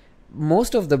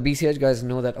most of the BCH guys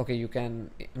know that, okay, you can,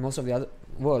 most of the other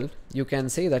world, you can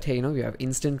say that, hey, we have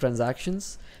instant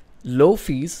transactions, low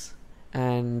fees,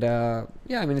 and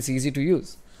it's easy to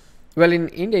use. Well, in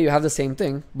India, you have the same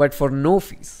thing, but for no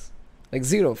fees, like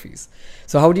zero fees.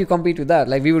 So how do you compete with that?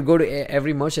 Like we would go to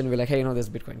every merchant and be like, hey, there's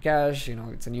Bitcoin Cash,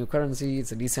 it's a new currency,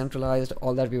 it's a decentralized,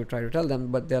 all that we would try to tell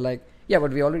them, but they're like, yeah,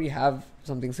 but we already have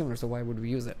something similar, so why would we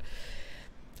use it?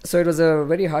 So it was a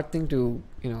very hard thing to,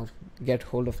 get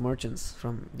hold of merchants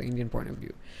from the Indian point of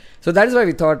view. So that is why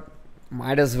we thought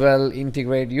might as well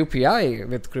integrate UPI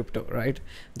with crypto, right?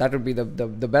 That would be the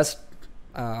best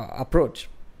approach.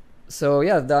 So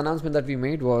the announcement that we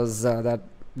made was that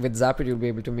with Zapit you'll be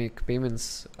able to make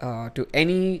payments to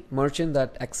any merchant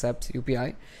that accepts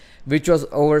UPI, which was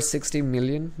over 60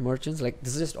 million merchants. Like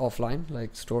this is just offline,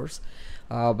 like stores.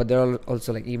 But there are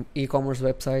also like e-commerce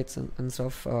websites and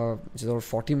stuff, which is over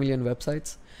 40 million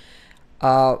websites.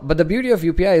 But the beauty of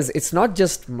UPI is it's not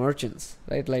just merchants,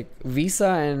 right? Like Visa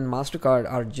and MasterCard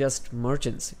are just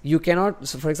merchants. You cannot,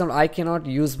 so for example, I cannot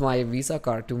use my Visa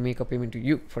card to make a payment to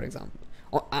you, for example,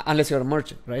 unless you're a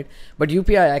merchant, right? But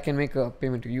UPI, I can make a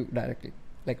payment to you directly,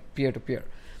 like peer-to-peer.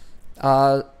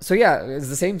 So it's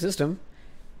the same system.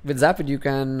 With Zapit, you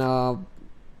can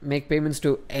make payments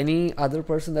to any other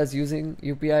person that's using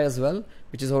UPI as well,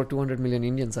 which is over 200 million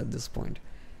Indians at this point.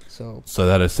 So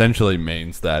that essentially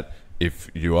means that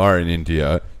if you are in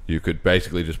India, you could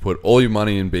basically just put all your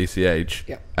money in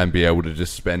BCH and be able to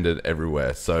just spend it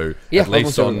everywhere. So at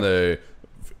least on the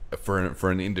for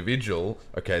an individual,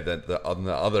 okay, that on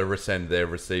the other end they're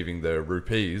receiving the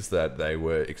rupees that they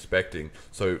were expecting.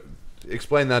 So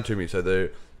explain that to me. So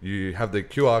you have the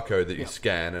QR code that you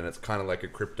scan, and it's kind of like a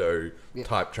crypto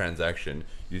type transaction.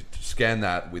 You scan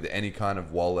that with any kind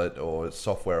of wallet or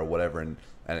software or whatever, and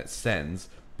it sends.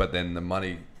 But then the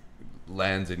money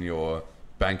lands in your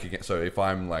bank account. So if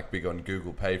I'm like big on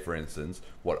Google Pay, for instance,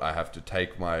 what I have to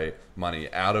take my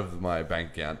money out of my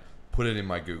bank account, put it in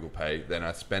my Google Pay, then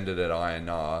I spend it at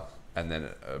INR, and then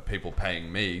people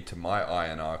paying me to my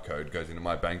INR code goes into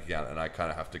my bank account, and I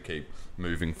kind of have to keep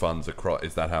moving funds across.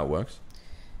 Is that how it works?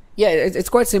 Yeah, it's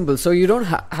quite simple. So you don't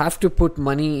have to put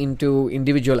money into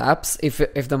individual apps.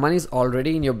 If the money is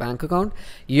already in your bank account,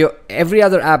 every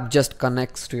other app just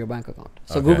connects to your bank account.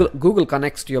 So Google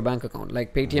connects to your bank account,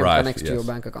 like Paytm connects to your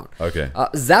bank account. Okay.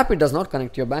 Zapit does not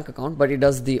connect to your bank account, but it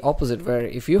does the opposite, where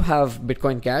if you have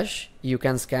Bitcoin Cash, you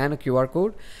can scan a QR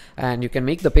code and you can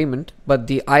make the payment, but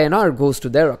the INR goes to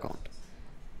their account.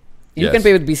 You can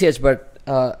pay with BCH, but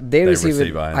they receive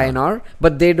INR,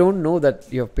 but they don't know that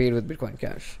you have paid with Bitcoin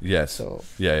Cash. Yes. So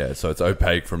So it's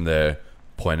opaque from their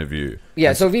point of view.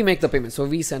 Yeah. So we make the payment. So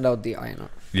we send out the INR.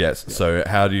 Yes. Yeah. So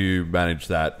how do you manage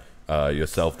that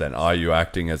yourself then? Are you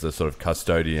acting as a sort of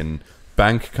custodian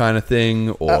bank kind of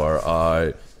thing, or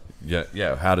how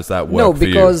does that work? No,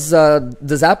 because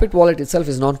the Zapit wallet itself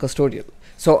is non-custodial.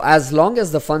 So as long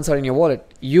as the funds are in your wallet,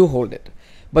 you hold it.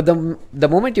 But the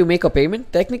moment you make a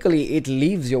payment, technically it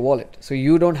leaves your wallet. So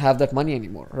you don't have that money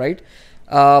anymore, right?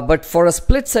 But for a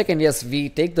split second, yes, we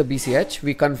take the BCH,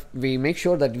 we make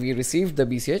sure that we received the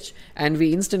BCH, and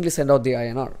we instantly send out the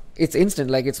INR. It's instant,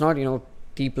 like it's not,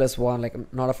 T+1,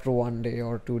 like not after 1 day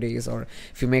or 2 days, or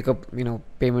if you make a,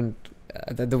 payment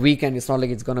the weekend, it's not like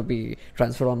it's going to be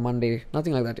transferred on Monday,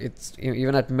 nothing like that. It's,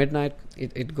 even at midnight,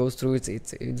 it goes through, it's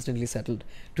instantly settled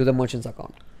to the merchant's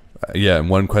account. And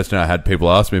one question I had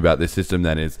people ask me about this system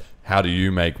then is, how do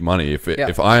you make money? If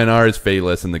INR is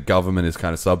feeless and the government is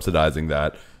kind of subsidizing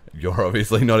that, you're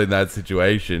obviously not in that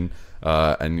situation,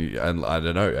 and I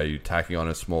don't know, are you tacking on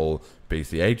a small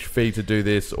BCH fee to do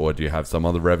this, or do you have some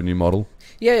other revenue model?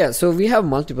 So we have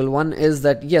multiple. One is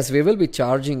that, yes, we will be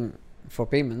charging for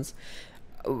payments.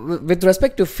 With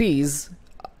respect to fees,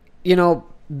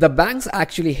 the banks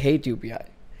actually hate UPI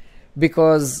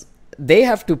because they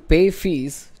have to pay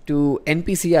fees to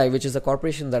NPCI, which is a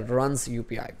corporation that runs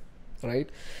UPI, right?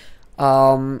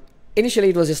 initially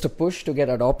it was just a push to get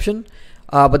adoption.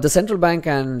 But the central bank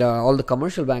and all the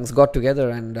commercial banks got together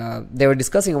and they were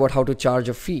discussing about how to charge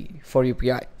a fee for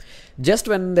UPI. Just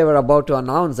when they were about to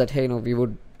announce that, hey, we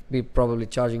would be probably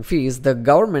charging fees, the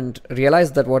government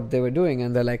realized that what they were doing,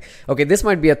 and they're like, okay, this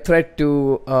might be a threat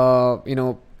to,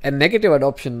 a negative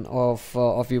adoption of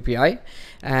UPI.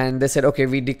 And they said, okay,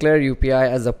 we declare UPI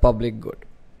as a public good.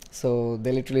 So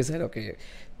they literally said, okay,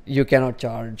 you cannot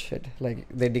charge it. Like,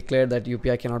 they declared that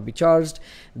UPI cannot be charged.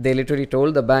 They literally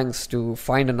told the banks to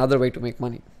find another way to make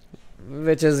money,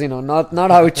 which is, not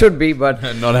how it should be, but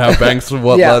not how banks they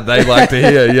like to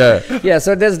hear. Yeah.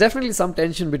 So there's definitely some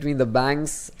tension between the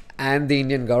banks and the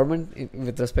Indian government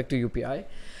with respect to UPI.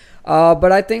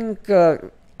 But I think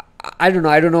I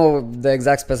don't know the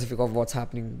exact specific of what's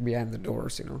happening behind the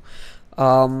doors.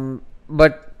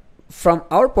 But from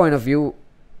our point of view,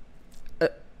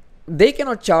 they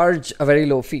cannot charge a very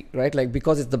low fee, right? Like,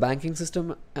 because it's the banking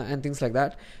system and things like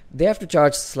that, they have to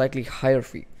charge slightly higher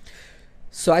fee.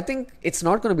 So I think it's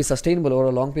not going to be sustainable over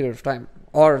a long period of time,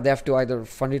 or they have to either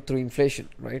fund it through inflation,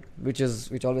 right? Which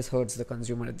always hurts the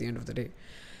consumer at the end of the day.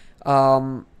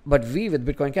 But with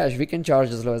Bitcoin Cash, we can charge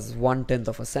as low as 1/10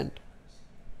 of a cent.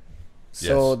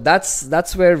 So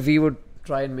that's where we would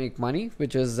try and make money,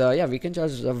 which is we can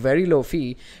charge a very low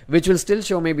fee, which will still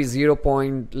show maybe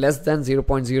less than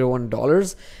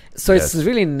 $0.01. So it's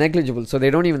really negligible. So they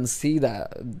don't even see the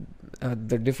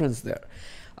difference there.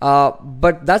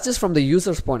 But that's just from the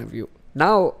user's point of view.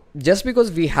 Now, just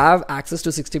because we have access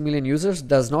to 60 million users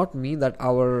does not mean that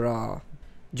our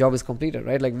job is completed,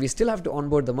 right? Like, we still have to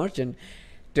onboard the merchant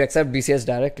to accept BCH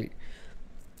directly.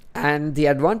 And the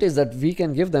advantage that we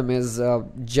can give them is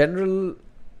general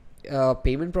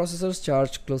payment processors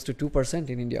charge close to 2%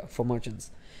 in India for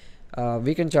merchants.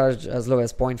 We can charge as low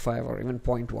as 0.5 or even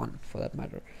 0.1 for that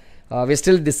matter. We're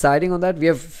still deciding on that. We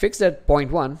have fixed at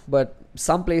 0.1, but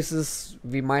some places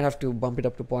we might have to bump it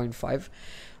up to 0.5.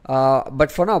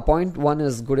 But for now, 0.1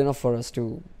 is good enough for us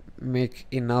to make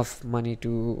enough money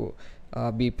to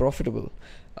be profitable.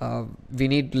 We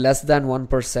need less than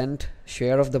 1%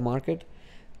 share of the market.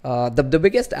 The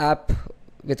biggest app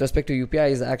with respect to UPI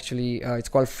is actually, it's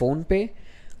called PhonePe.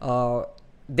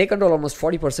 They control almost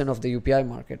 40% of the UPI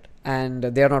market, and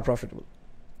they are not profitable.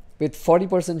 With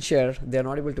 40% share, they are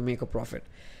not able to make a profit.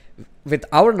 With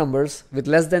our numbers, with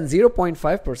less than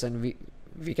 0.5%,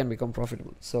 we can become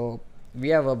profitable. So we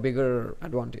have a bigger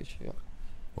advantage. Yeah.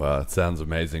 Well, it sounds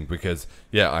amazing because,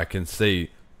 I can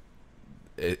see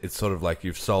it's sort of like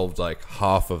you've solved like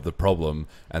half of the problem,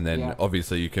 and then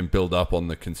obviously you can build up on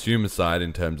the consumer side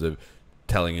in terms of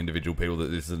telling individual people that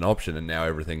this is an option, and now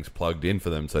everything's plugged in for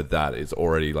them. So that is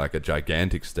already like a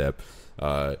gigantic step.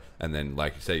 And then,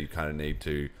 like you say, you kind of need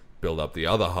to build up the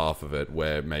other half of it,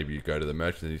 where maybe you go to the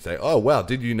merchant and you say, oh, wow,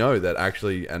 did you know that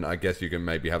actually, and I guess you can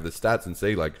maybe have the stats and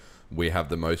see like, we have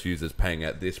the most users paying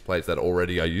at this place that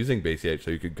already are using BCH.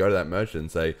 So you could go to that merchant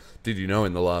and say, did you know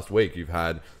in the last week you've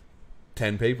had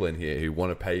 10 people in here who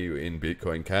want to pay you in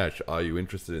Bitcoin Cash? Are you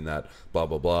interested in that? Blah,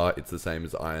 blah, blah. It's the same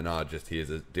as INR, just here's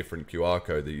a different QR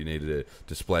code that you need to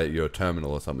display at your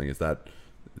terminal or something.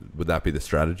 Would that be the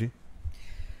strategy?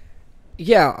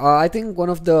 Yeah, I think one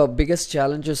of the biggest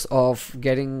challenges of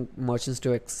getting merchants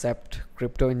to accept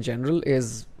crypto in general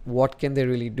is what can they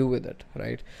really do with it,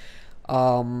 right?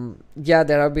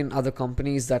 There have been other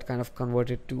companies that kind of convert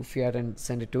it to fiat and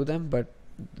send it to them, but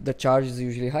the charge is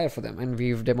usually higher for them, and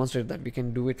we've demonstrated that we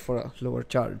can do it for a lower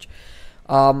charge.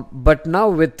 But now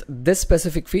with this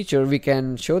specific feature, we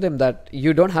can show them that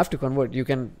you don't have to convert. You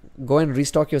can go and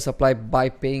restock your supply by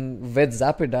paying with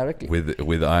Zapit directly. With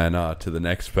INR to the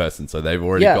next person. So they've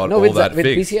already got all with that with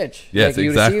fixed. BCH. Yes, like,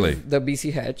 exactly. You receive the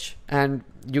BCH and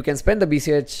you can spend the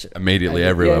BCH immediately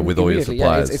everywhere with all your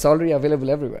suppliers. It's already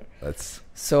available everywhere. That's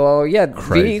so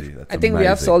crazy. I think we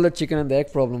have solved the chicken and the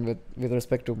egg problem with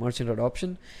respect to merchant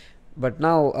adoption. But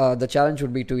now the challenge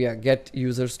would be to get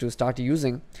users to start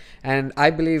using, and I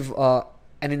believe an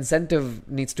incentive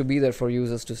needs to be there for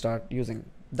users to start using.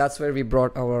 That's where we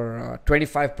brought our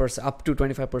 25% up to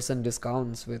 25%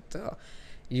 discounts with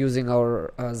using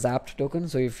our Zapt token.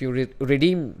 So if you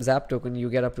redeem Zapt token, you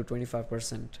get up to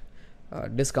 25%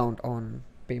 discount on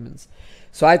payments.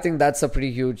 So I think that's a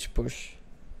pretty huge push.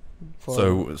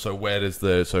 So where does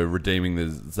redeeming the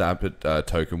Zapit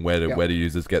token, where do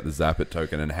users get the Zapit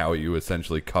token, and how are you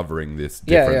essentially covering this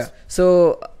difference?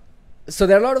 So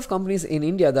there are a lot of companies in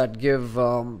India that give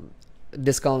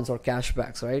discounts or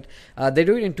cashbacks, right? They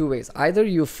do it in two ways. Either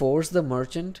you force the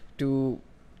merchant to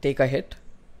take a hit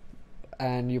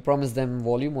and you promise them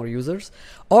volume or users,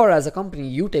 or as a company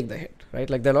you take the hit, right?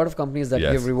 Like there are a lot of companies that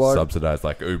give rewards, subsidized,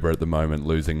 like Uber at the moment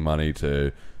losing money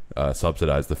to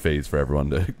subsidize the fees for everyone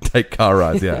to take car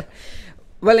rides. Yeah.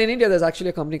 Well, in India, there's actually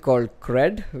a company called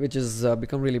Cred, which has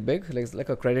become really big. It's like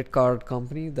a credit card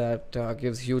company that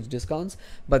gives huge discounts,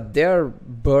 but they're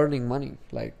burning money.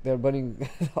 Like they're burning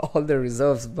all their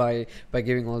reserves by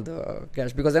giving all the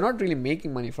cash, because they're not really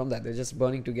making money from that. They're just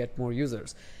burning to get more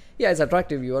users. Yeah, it's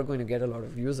attractive. You are going to get a lot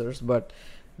of users, but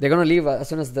they're going to leave as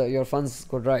soon as your funds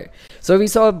go dry. So we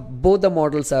saw both the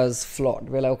models as flawed.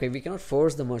 We're like, okay, we cannot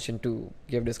force the merchant to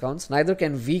give discounts. Neither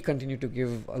can we continue to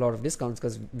give a lot of discounts,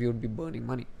 because we would be burning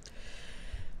money.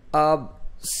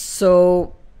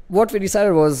 So what we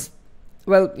decided was,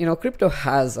 well, crypto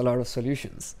has a lot of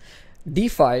solutions.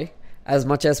 DeFi, as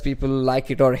much as people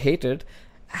like it or hate it,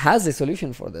 has a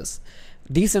solution for this.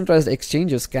 Decentralized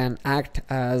exchanges can act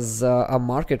as a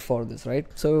market for this, right?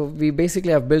 So we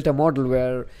basically have built a model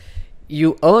where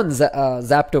you earn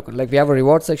Zap token. Like we have a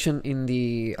reward section in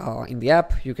the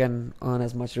app. You can earn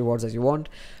as much rewards as you want,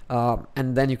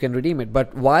 and then you can redeem it.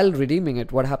 But while redeeming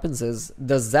it, what happens is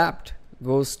the Zapped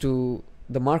goes to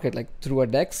the market, like through a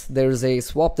DEX. There's a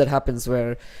swap that happens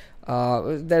where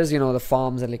there's the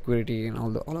farms and liquidity and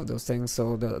all of those things.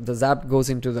 So the Zap goes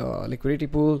into the liquidity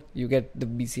pool. You get the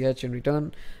BCH in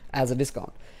return as a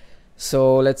discount.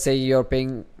 So let's say you're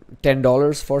paying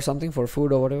 $10 for something, for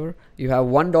food or whatever. You have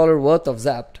 $1 worth of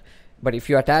Zapped, but if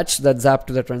you attach that Zap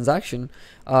to the transaction,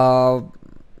 you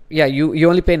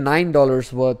only pay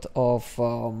 $9 worth of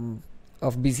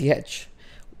BCH.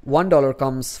 $1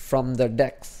 comes from the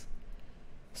DEX.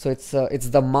 So it's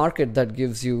the market that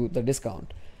gives you the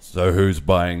discount. So who's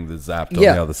buying the Zapped on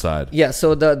the other side? Yeah,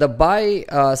 so the buy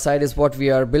side is what we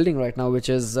are building right now, which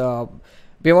is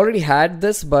we've already had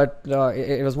this, but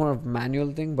it was more of a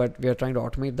manual thing, but we are trying to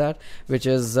automate that, which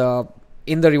is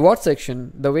in the reward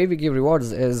section. The way we give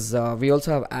rewards is we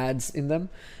also have ads in them.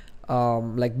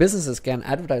 Like businesses can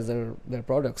advertise their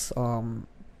products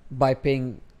by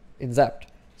paying in Zapped.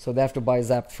 So they have to buy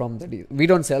Zapped from we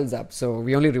don't sell Zapped, so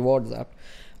we only reward Zapped.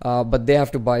 But they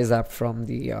have to buy Zap from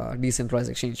the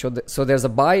decentralized exchange. So there's a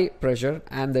buy pressure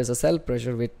and there's a sell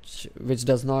pressure, which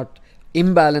does not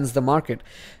imbalance the market.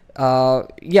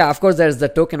 Of course, there's the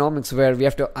tokenomics where we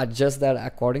have to adjust that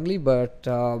accordingly. But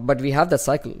we have that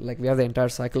cycle, like we have the entire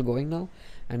cycle going now,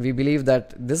 and we believe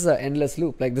that this is an endless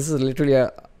loop. Like this is literally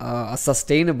a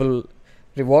sustainable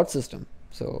reward system.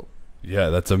 So yeah,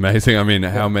 that's amazing. I mean,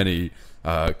 how many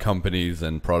companies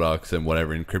and products and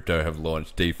whatever in crypto have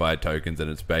launched DeFi tokens, and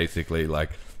it's basically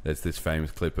like there's this famous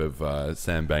clip of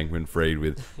Sam Bankman-Fried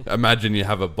with imagine you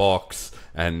have a box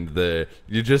and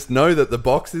you just know that the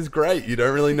box is great, you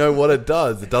don't really know what it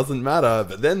does, it doesn't matter,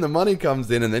 but then the money comes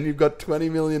in and then you've got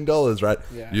 $20 million, right?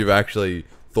 You've actually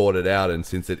thought it out, and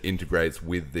since it integrates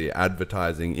with the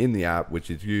advertising in the app,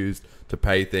 which is used to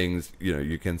pay things,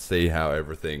 you can see how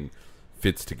everything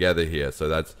fits together here. So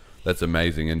that's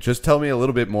amazing. And just tell me a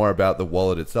little bit more about the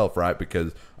wallet itself, right?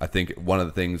 Because I think one of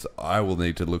the things I will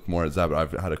need to look more at Zapit.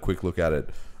 I've had a quick look at it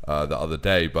the other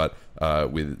day, but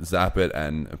with Zapit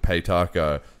and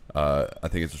Paytaka, I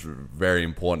think it's very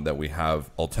important that we have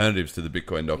alternatives to the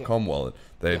Bitcoin.com wallet.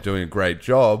 They're doing a great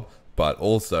job, but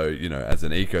also, as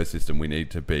an ecosystem, we need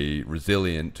to be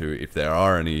resilient to if there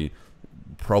are any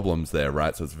problems there,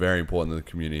 right? So it's very important that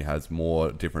the community has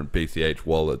more different BCH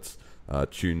wallets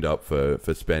tuned up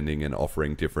for spending and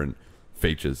offering different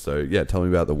features. So yeah, tell me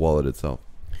about the wallet itself.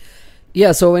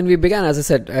 Yeah, so when we began, as I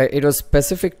said, it was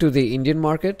specific to the Indian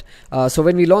market. So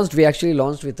when we actually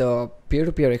launched with a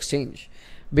peer-to-peer exchange,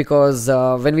 because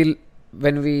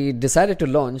when we decided to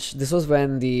launch, this was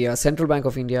when the Central Bank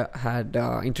of India had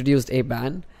introduced a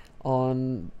ban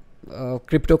on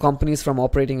crypto companies from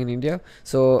operating in India.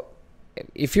 So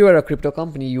if you are a crypto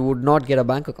company, you would not get a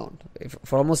bank account.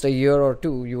 For almost a year or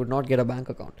two, you would not get a bank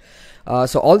account.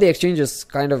 So all the exchanges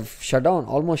kind of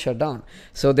almost shut down.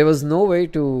 So there was no way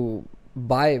to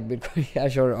buy Bitcoin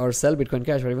Cash or sell Bitcoin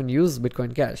Cash or even use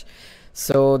Bitcoin Cash.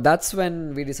 So that's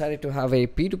when we decided to have a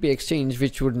P2P exchange,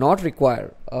 which would not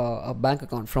require a bank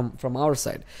account from our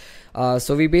side.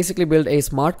 So we basically built a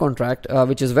smart contract,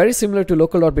 which is very similar to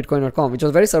local.bitcoin.com, which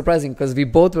was very surprising because we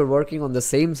both were working on the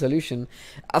same solution.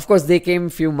 Of course, they came a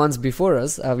few months before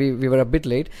us. We were a bit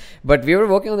late, but we were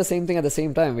working on the same thing at the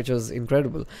same time, which was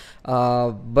incredible.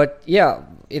 But yeah,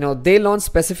 they launched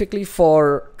specifically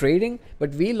for trading, but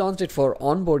we launched it for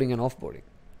onboarding and offboarding.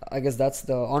 I guess that's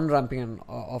the on-ramping and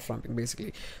off-ramping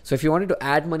basically. So if you wanted to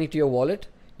add money to your wallet,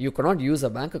 you cannot use a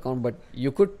bank account, but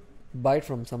you could buy it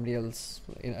from somebody else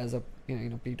as a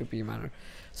in a P2P manner.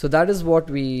 So that is what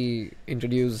we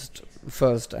introduced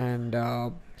first, and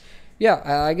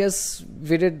Yeah, I guess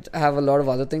we did have a lot of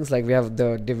other things, like we have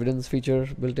the dividends feature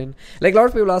built in. Like a lot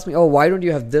of people ask me, oh, why don't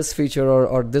you have this feature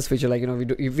or this feature? Like,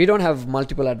 we don't have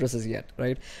multiple addresses yet,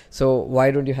 right? So why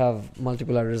don't you have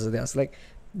multiple addresses? They ask. Like,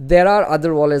 there are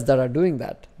other wallets that are doing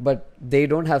that, but they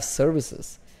don't have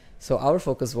services. So our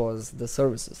focus was the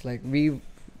services. Like, we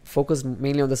focus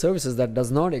mainly on the services that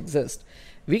does not exist.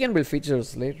 We can build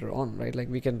features later on, right? Like,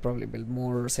 we can probably build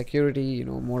more security,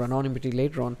 more anonymity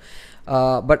later on.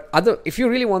 But if you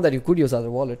really want that, you could use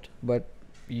other wallet, but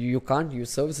you can't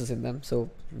use services in them. So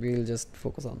we'll just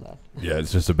focus on that. Yeah,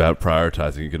 it's just about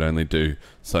prioritizing. You can only do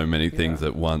so many things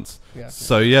at once. Yeah.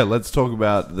 So yeah, let's talk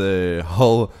about the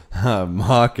whole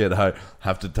market. I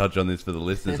have to touch on this for the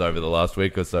listeners. Over the last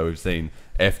week or so, we've seen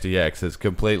FTX has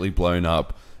completely blown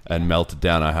up and melted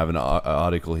down. I have an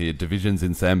article here. Divisions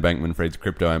in Sam Bankman-Fried's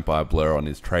crypto empire blur on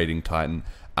his trading titan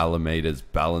Alameda's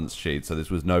balance sheet. So this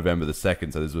was November the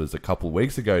 2nd. So this was a couple of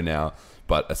weeks ago now.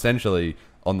 But essentially,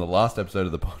 on the last episode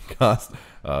of the podcast,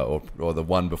 or the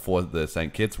one before the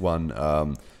St. Kitts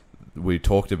one, we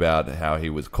talked about how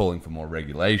he was calling for more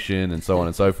regulation and so on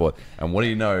and so forth. And what do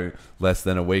you know, less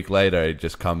than a week later, it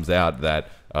just comes out that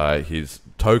his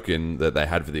token that they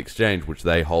had for the exchange, which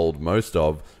they hold most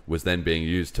of, was then being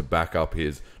used to back up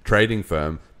his trading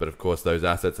firm. But of course, those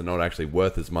assets are not actually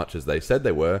worth as much as they said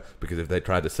they were, because if they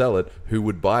tried to sell it, who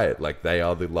would buy it? Like, they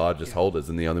are the largest holders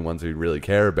and the only ones who really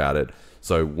care about it.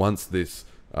 So once this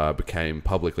became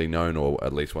publicly known, or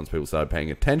at least once people started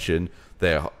paying attention,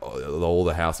 all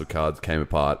the house of cards came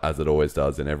apart, as it always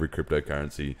does in every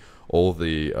cryptocurrency. All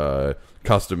the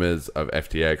customers of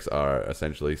FTX are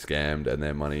essentially scammed and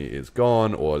their money is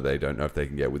gone, or they don't know if they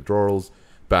can get withdrawals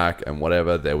back and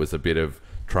whatever. There was a bit of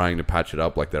trying to patch it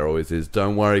up, like there always is.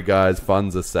 Don't worry, guys,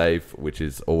 funds are safe, which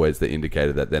is always the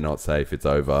indicator that they're not safe. It's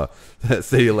over.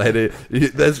 See you later.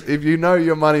 If you know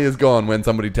your money is gone when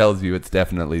somebody tells you it's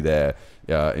definitely there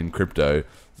in crypto.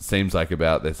 It seems like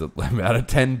there's about a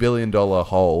 $10 billion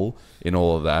hole in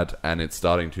all of that, and it's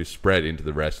starting to spread into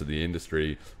the rest of the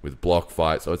industry with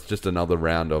BlockFi. So it's just another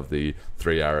round of the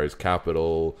Three Arrows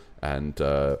Capital and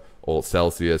all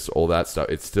Celsius, all that stuff.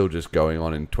 It's still just going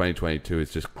on in 2022.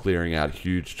 It's just clearing out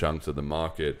huge chunks of the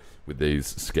market with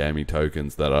these scammy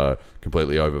tokens that are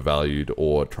completely overvalued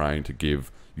or trying to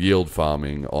give yield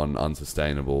farming on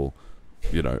unsustainable,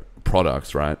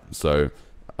 products, right? So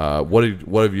what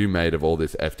have you made of all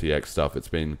this FTX stuff? It's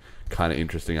been kind of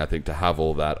interesting, I think, to have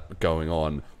all that going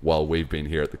on while we've been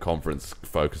here at the conference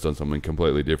focused on something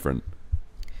completely different.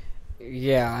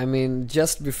 Yeah, I mean,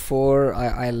 just before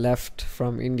I left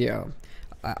from India,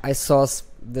 I saw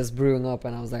this brewing up,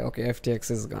 and I was like, okay, FTX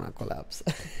is gonna collapse.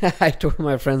 I told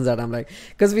my friends that, I'm like,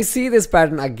 because we see this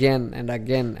pattern again and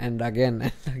again and again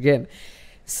and again.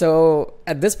 So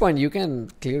at this point, you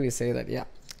can clearly say that, yeah,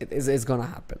 it's gonna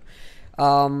happen.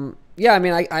 Yeah, I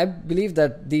mean, I believe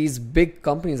that these big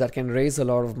companies that can raise a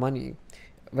lot of money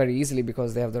very easily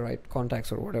because they have the right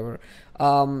contacts or whatever,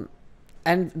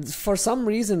 and for some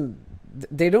reason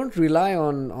they don't rely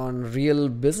on real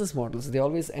business models. They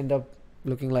always end up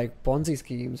looking like Ponzi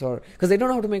schemes, or because they don't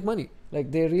know how to make money.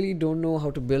 Like, they really don't know how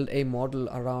to build a model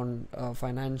around a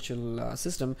financial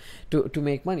system to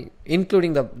make money,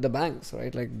 including the banks,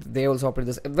 right? Like, they also operate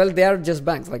this. Well, they are just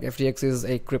banks. Like, FTX is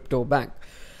a crypto bank.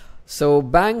 So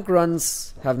bank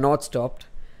runs have not stopped.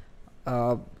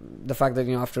 The fact that,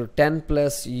 after 10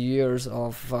 plus years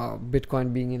of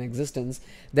Bitcoin being in existence,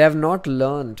 people have not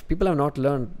learned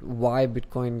why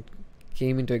Bitcoin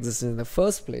came into existence in the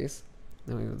first place.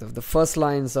 The first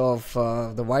lines of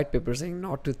the white paper saying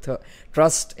not to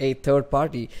trust a third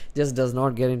party just does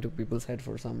not get into people's head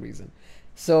for some reason.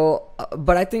 So,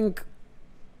 but I think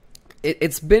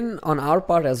it's been on our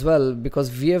part as well,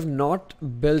 because we have not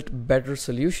built better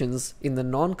solutions in the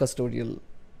non-custodial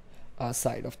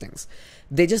side of things.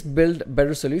 They just build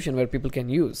better solution where people can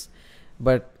use,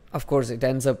 but of course it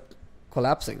ends up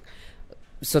collapsing.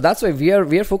 So that's why we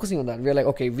are focusing on that. We're like,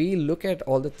 okay, we look at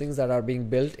all the things that are being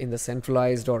built in the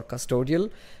centralized or custodial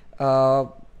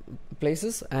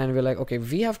places, and we're like, okay,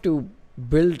 we have to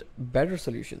build better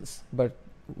solutions, but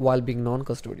while being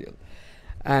non-custodial.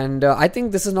 And I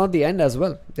think this is not the end as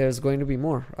well. There's going to be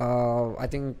more. I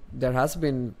think there has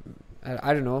been,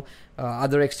 I don't know,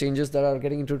 other exchanges that are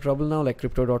getting into trouble now, like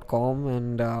crypto.com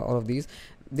and all of these.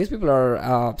 These people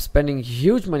are spending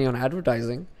huge money on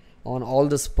advertising on all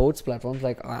the sports platforms.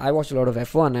 Like, I watch a lot of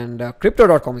F1, and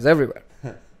crypto.com is everywhere.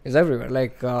 It's everywhere.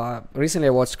 Like, recently I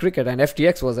watched cricket, and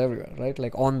FTX was everywhere, right?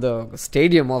 Like, on the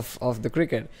stadium of the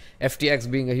cricket,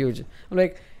 FTX being a huge. I'm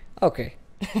like, okay.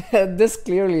 This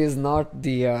clearly is not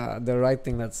the right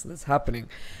thing that's happening.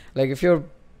 Like, if you're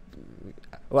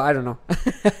Well, I don't know.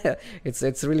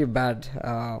 It's really bad,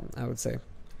 I would say.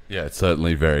 Yeah, it's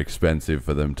certainly very expensive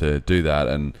for them to do that.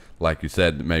 And like you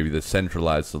said, maybe the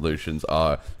centralized solutions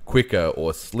are quicker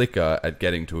or slicker at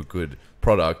getting to a good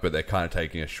product, but they're kind of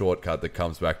taking a shortcut that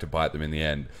comes back to bite them in the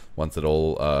end once it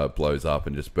all blows up.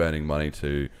 And just burning money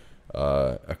to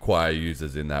acquire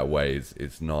users in that way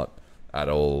is not at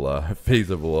all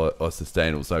feasible or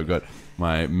sustainable. So I've got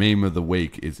my meme of the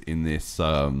week is in this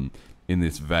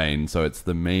vein. So it's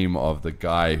the meme of the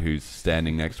guy who's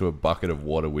standing next to a bucket of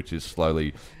water which is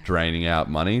slowly draining out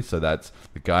money. So that's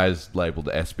the guy's labeled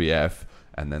SBF,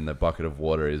 and then the bucket of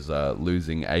water is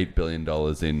losing $8 billion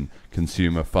in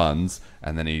consumer funds,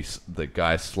 and then the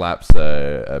guy slaps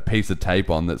a piece of tape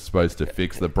on that's supposed to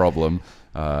fix the problem,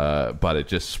 but it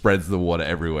just spreads the water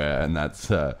everywhere, and that's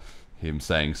him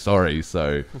saying sorry.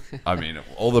 So I mean,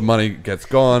 all the money gets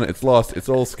gone, it's lost, it's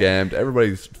all scammed,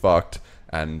 everybody's fucked.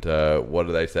 And what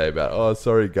do they say about, oh,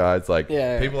 sorry, guys? Like,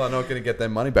 people are not going to get their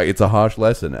money back. It's a harsh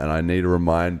lesson. And I need to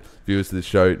remind viewers of this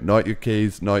show, not your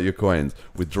keys, not your coins.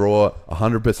 Withdraw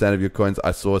 100% of your coins.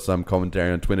 I saw some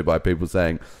commentary on Twitter by people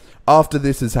saying, after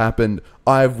this has happened,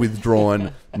 I've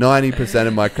withdrawn 90%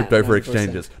 of my crypto for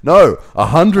exchanges. No,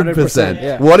 100%.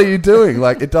 Yeah. What are you doing?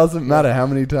 Like, it doesn't matter how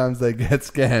many times they get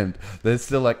scammed. They're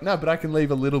still like, no, but I can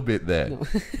leave a little bit there. No.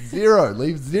 Zero.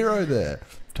 Leave zero there.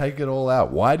 Take it all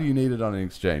out. Why do you need it on an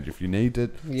exchange? If you need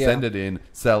it, send it in,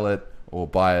 sell it, or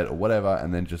buy it, or whatever,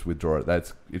 and then just withdraw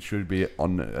it. It should be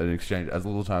on an exchange as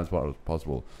little time as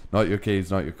possible. Not your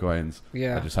keys, not your coins.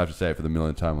 Yeah. I just have to say it for the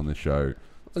millionth time on this show.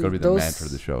 It's got to be the mantra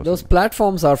of the show. Those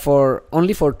platforms are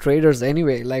only for traders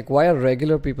anyway. Like, why are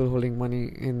regular people holding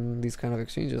money in these kind of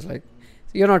exchanges? Like,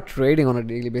 you're not trading on a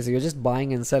daily basis. You're just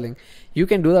buying and selling. You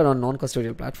can do that on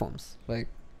non-custodial platforms. Like,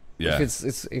 yeah.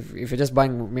 If you're just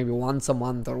buying maybe once a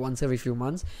month or once every few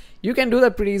months, you can do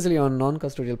that pretty easily on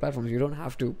non-custodial platforms. You don't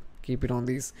have to keep it on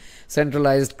these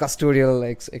centralized custodial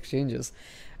exchanges.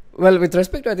 Well, with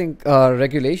respect to, I think,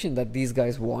 regulation that these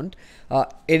guys want,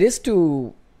 it is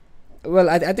to... Well,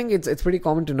 I think it's pretty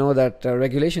common to know that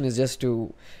regulation is just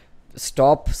to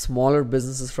stop smaller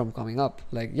businesses from coming up.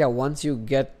 Like, once you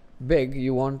get big,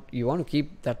 you want to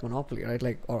keep that monopoly, right?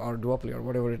 Like, or duopoly or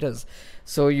whatever it is.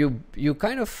 So you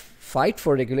kind of fight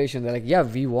for regulation. They're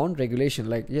like, we want regulation.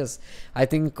 Like, yes, I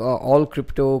think all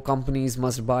crypto companies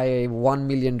must buy a $1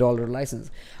 million license.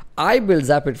 I built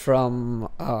Zapit from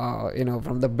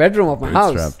from the bedroom of my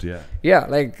house. Yeah,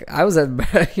 like I was at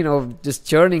just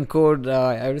churning code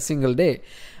every single day.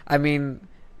 I mean,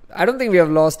 I don't think we have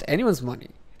lost anyone's money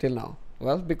till now.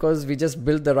 Well, because we just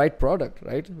built the right product,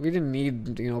 right? We didn't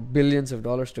need billions of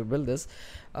dollars to build this.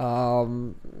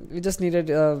 We just needed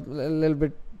a little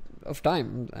bit of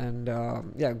time and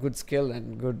good skill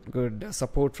and good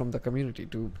support from the community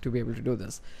to be able to do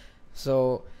this.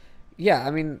 So I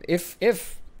mean, if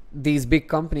these big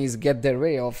companies get their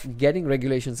way of getting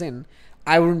regulations in,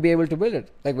 I wouldn't be able to build it.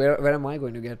 Like, where am I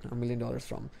going to get $1 million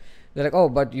from? They're like, oh,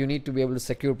 but you need to be able to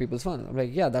secure people's funds. I'm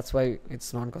like, that's why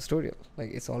it's non-custodial.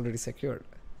 Like, it's already secured.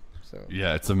 So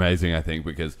yeah, it's amazing, I think,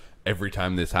 because every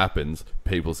time this happens,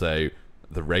 people say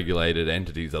the regulated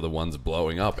entities are the ones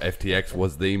blowing up. FTX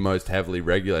was the most heavily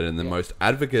regulated and the most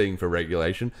advocating for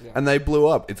regulation, and they blew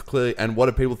up. It's clearly, and what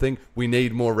do people think? We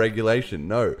need more regulation.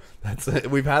 No,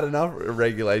 we've had enough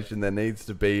regulation. There needs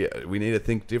to be. We need to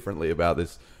think differently about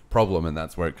this problem, and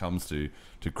that's where it comes to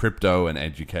crypto and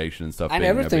education and stuff. And being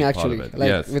everything, a big actually. part of it. Like,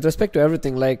 yes. With respect to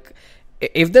everything, like,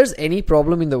 if there's any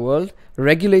problem in the world,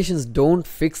 regulations don't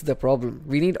fix the problem.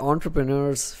 We need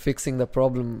entrepreneurs fixing the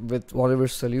problem with whatever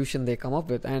solution they come up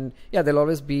with. And there'll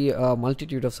always be a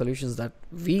multitude of solutions that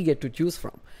we get to choose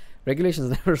from.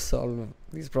 Regulations never solve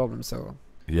these problems. So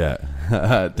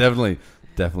definitely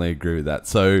agree with that.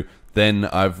 So then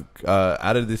I've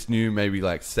added this new maybe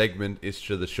like segment-ish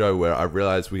to the show where I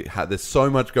realized there's so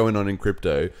much going on in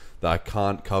crypto that I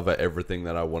can't cover everything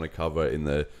that I want to cover in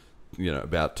the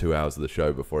about 2 hours of the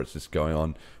show before it's just going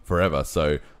on forever.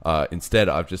 So instead,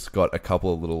 I've just got a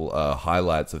couple of little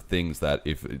highlights of things that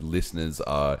if listeners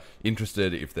are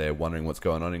interested, if they're wondering what's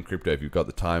going on in crypto, if you've got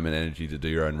the time and energy to do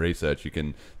your own research, you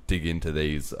can dig into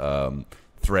these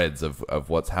threads of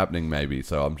what's happening maybe.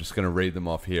 So I'm just going to read them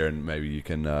off here, and maybe you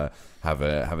can have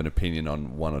an opinion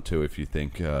on one or two if you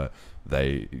think you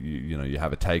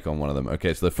have a take on one of them.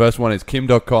 Okay, so the first one is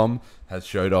Kim.com has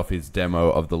showed off his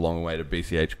demo of the long-awaited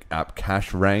BCH app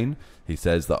CashRain. He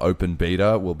says the open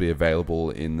beta will be available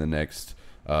in the next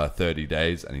 30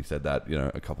 days, and he said that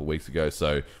a couple of weeks ago,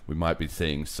 so we might be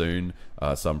seeing soon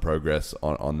some progress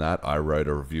on that. I wrote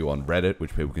a review on Reddit,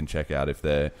 which people can check out if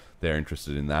they're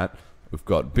interested in that. We've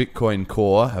got Bitcoin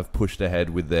Core have pushed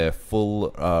ahead with their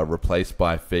full replace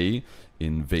by fee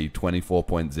in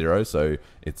V24.0, so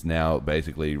it's now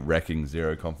basically wrecking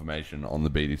zero confirmation on the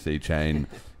BTC chain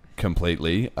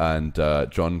completely. And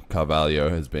John Carvalho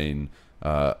has been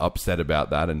upset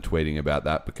about that and tweeting about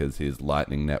that because his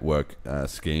Lightning Network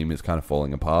scheme is kind of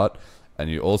falling apart. And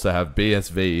you also have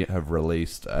BSV have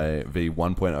released a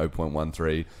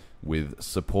V1.0.13 with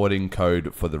supporting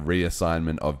code for the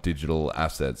reassignment of digital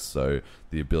assets. So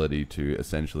the ability to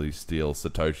essentially steal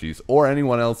Satoshis or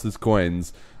anyone else's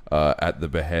coins at the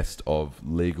behest of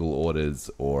legal orders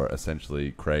or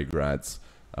essentially Craig Wright's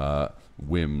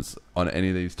whims. On any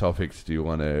of these topics, do you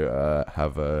want to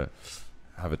have a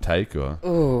take? Or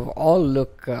all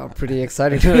look pretty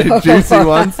exciting. Juicy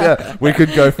ones? Yeah, we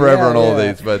could go forever on all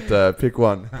these, but pick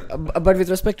one. But with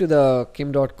respect to the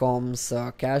Kim.com's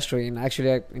CashRain,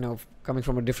 actually, coming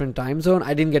from a different time zone,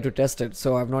 I didn't get to test it,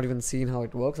 so I've not even seen how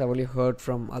it works. I've only heard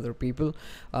from other people,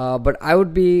 but I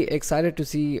would be excited to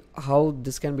see how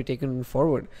this can be taken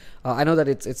forward. I know that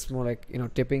it's more like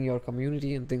tipping your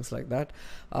community and things like that,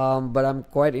 but I'm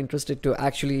quite interested to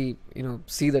actually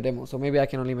see the demo. So maybe I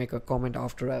can only make a comment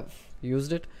after I've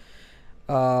used it.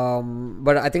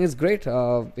 But I think it's great.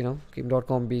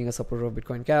 Kim.com being a supporter of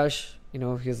Bitcoin Cash,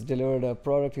 he's delivered a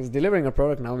product. He's delivering a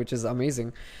product now, which is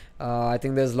amazing. I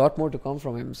think there's a lot more to come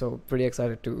from him. So pretty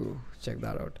excited to check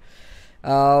that out.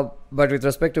 But with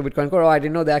respect to Bitcoin Core, I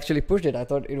didn't know they actually pushed it. I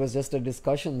thought it was just a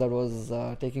discussion that was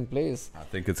taking place. I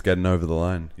think it's getting over the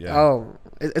line. Yeah. Oh,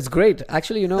 it's great.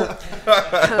 Actually, yeah.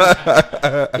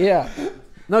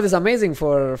 No, this is amazing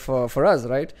for us,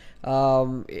 right?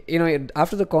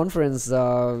 After the conference,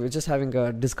 we're just having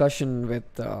a discussion with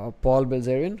Paul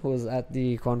Bilzerian, who was at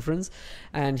the conference,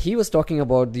 and he was talking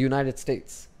about the United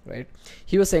States, right?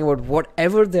 He was saying about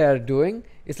whatever they are doing,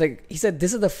 it's like, he said,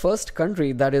 this is the first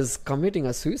country that is committing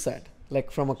a suicide,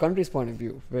 like from a country's point of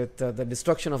view, with the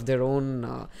destruction of their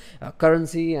own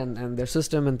currency and their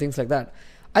system and things like that.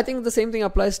 I think the same thing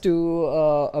applies to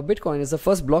a Bitcoin. It's the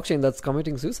first blockchain that's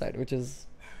committing suicide, which is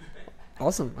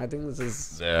awesome. I think this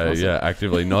is awesome. Yeah,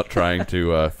 actively not trying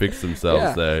to fix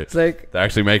themselves. They're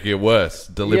actually making it worse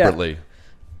deliberately. Yeah.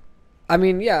 I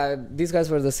mean, these guys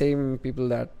were the same people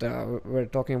that were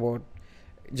talking about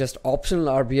just optional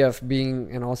RBF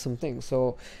being an awesome thing.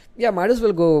 So might as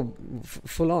well go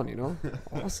full on,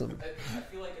 Awesome. I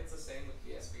feel like it's the same with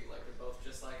BSB. Like they're both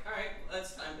just like, all right,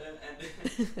 it's time to end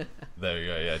it. There you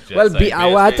go. Yeah.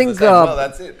 Well, I think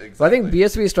that's it. Exactly. I think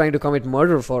BSB is trying to commit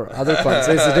murder for other coins.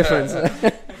 So it's the difference.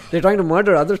 They're trying to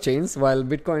murder other chains while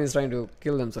Bitcoin is trying to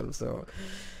kill themselves. So,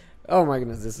 oh my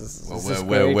goodness, this is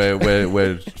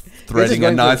we're threading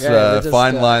a nice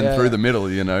fine line through the middle.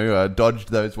 Dodged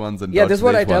those ones and this is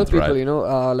what I tell ones, people.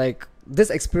 right? Like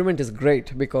this experiment is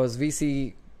great because we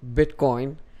see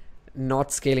Bitcoin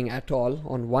not scaling at all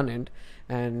on one end,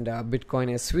 and Bitcoin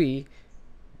SV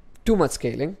too much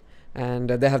scaling. And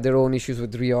they have their own issues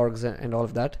with reorgs and all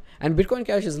of that. And Bitcoin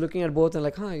Cash is looking at both and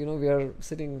like, we are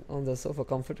sitting on the sofa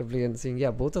comfortably and seeing,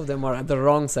 both of them are at the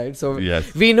wrong side. So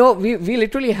we know we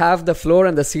literally have the floor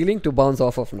and the ceiling to bounce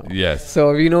off of now. Yes.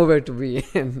 So we know where to be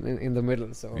in the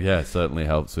middle. So it certainly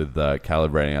helps with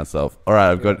calibrating ourselves. All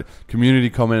right, I've got community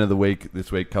comment of the week.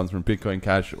 This week comes from Bitcoin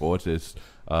Cash Autist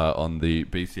on the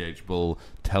BCH Bull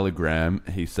Telegram.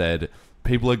 He said,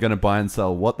 people are going to buy and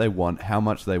sell what they want, how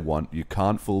much they want. You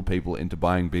can't fool people into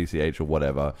buying BCH or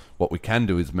whatever. What we can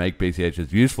do is make BCH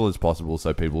as useful as possible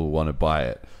so people will want to buy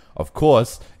it. Of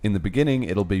course, in the beginning,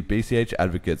 it'll be BCH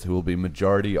advocates who will be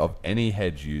majority of any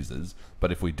hedge users.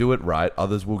 But if we do it right,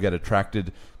 others will get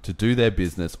attracted to do their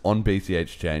business on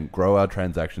BCH chain, grow our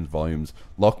transactions volumes,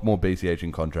 lock more BCH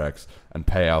in contracts, and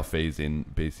pay our fees in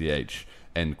BCH.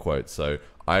 End quote. So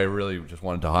I really just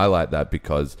wanted to highlight that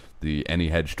because the Any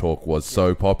Hedge talk was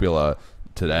so popular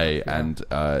today, and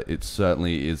it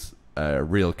certainly is a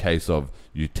real case of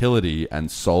utility and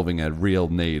solving a real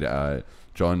need.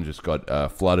 John just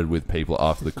got flooded with people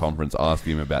after the conference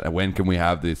asking him about when can we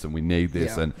have this and we need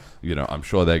this, and I'm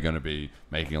sure they're going to be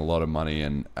making a lot of money,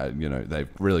 and they've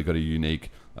really got a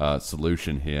unique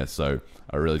solution here. So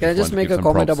I really can I just make a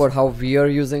comment about how we are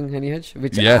using AnyHedge,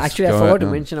 which actually I forgot to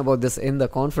mention about this in the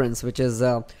conference, which is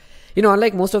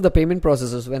unlike most of the payment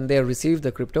processors, when they receive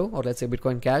the crypto or let's say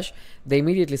Bitcoin Cash, they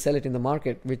immediately sell it in the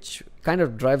market, which kind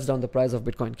of drives down the price of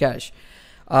Bitcoin Cash.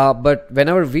 But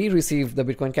whenever we receive the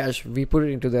Bitcoin Cash, we put it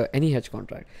into the AnyHedge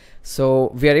contract,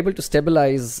 so we are able to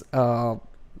stabilize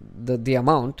the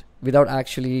amount without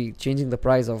actually changing the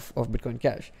price of Bitcoin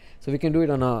Cash. So we can do it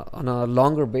on a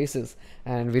longer basis,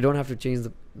 and we don't have to change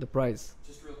the price.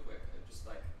 Just real quick, just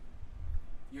like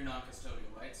you're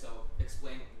non-custodial, right? So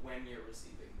explain when you're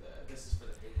receiving this is for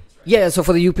the payments, Yeah, so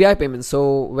for the UPI payments,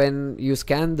 so when you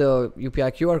scan the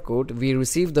UPI QR code, we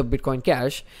receive the Bitcoin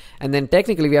Cash, and then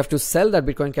technically we have to sell that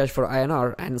Bitcoin Cash for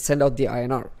INR and send out the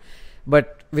INR.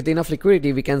 But with enough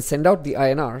liquidity, we can send out the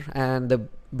INR, and the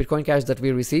Bitcoin Cash that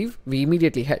we receive, we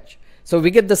immediately hedge. So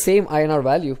we get the same INR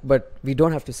value, but we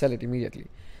don't have to sell it immediately.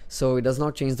 So it does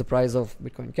not change the price of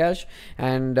Bitcoin Cash.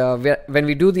 And when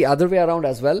we do the other way around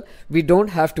as well, we don't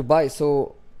have to buy.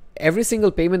 So every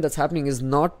single payment that's happening is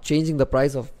not changing the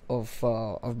price of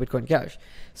Bitcoin Cash.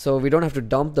 So we don't have to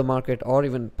dump the market or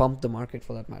even pump the market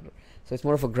for that matter. So it's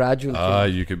more of a gradual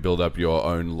thing. You could build up your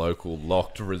own local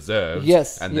locked reserves.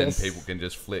 Yes. And then people can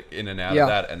just flick in and out of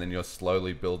that, and then you're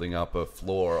slowly building up a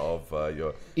floor of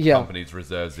your company's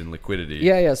reserves in liquidity.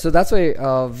 Yeah. So that's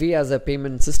why we as a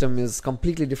payment system is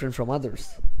completely different from others,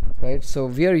 right? So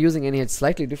we are using NH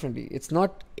slightly differently.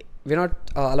 We're not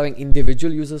allowing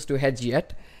individual users to hedge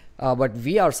yet. But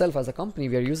we ourselves as a company,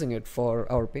 we are using it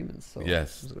for our payments. So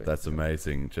yes, that's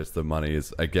amazing. Just the money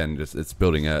is, again, it's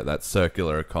building that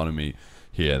circular economy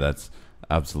here. That's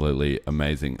absolutely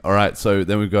amazing. All right, so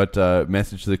then we've got a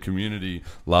message to the community.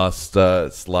 Last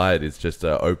slide is just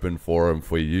an open forum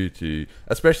for you to,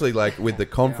 especially like with the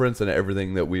conference and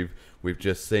everything that we've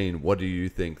just seen, what do you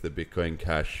think the Bitcoin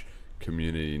Cash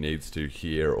community needs to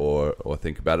hear or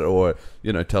think about it, or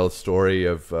tell a story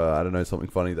of I don't know, something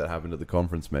funny that happened at the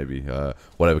conference, maybe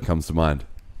whatever comes to mind.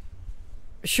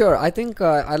 Sure. I think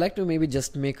I'd like to maybe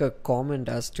just make a comment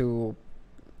as to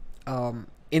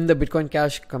in the Bitcoin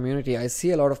Cash community, I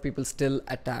see a lot of people still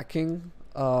attacking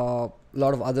a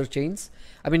lot of other chains.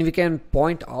 I mean, we can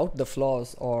point out the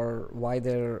flaws or why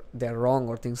they're wrong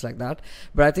or things like that,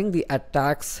 but I think the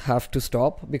attacks have to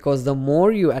stop, because the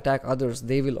more you attack others,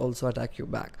 they will also attack you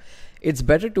back. It's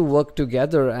better to work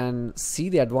together and see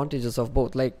the advantages of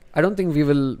both. Like, I don't think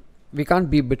we can't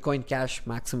be Bitcoin Cash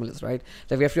maximalists, right?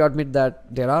 Like, we have to admit that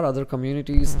there are other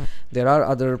communities, there are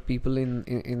other people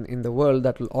in the world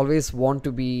that will always want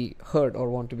to be heard or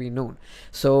want to be known.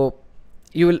 So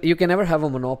you can never have a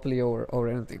monopoly or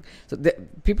anything. So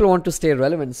people want to stay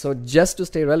relevant. So just to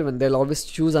stay relevant, they'll always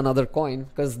choose another coin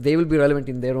because they will be relevant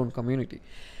in their own community.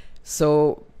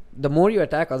 So the more you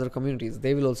attack other communities,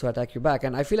 they will also attack you back.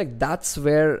 And I feel like that's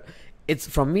where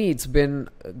from me, it's been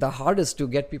the hardest to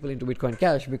get people into Bitcoin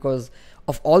Cash, because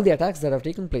of all the attacks that have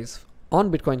taken place on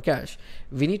Bitcoin Cash.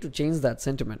 We need to change that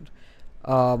sentiment.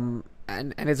 And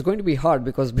it's going to be hard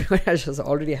because Bitcoin Cash has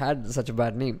already had such a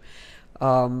bad name.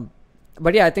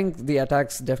 But yeah, I think the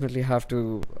attacks definitely have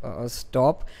to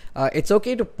stop. It's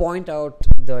okay to point out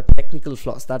the technical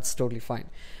flaws. That's totally fine.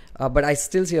 But I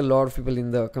still see a lot of people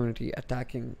in the community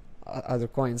attacking other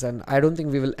coins. And I don't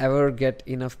think we will ever get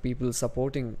enough people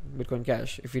supporting Bitcoin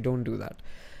Cash if we don't do that.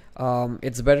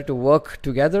 It's better to work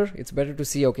together. It's better to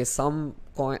see, okay, some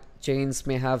chains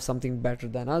may have something better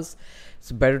than us.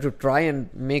 It's better to try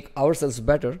and make ourselves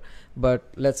better, but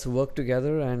let's work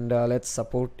together and let's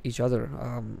support each other.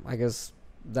 I guess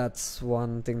that's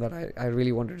one thing that I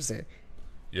really wanted to say.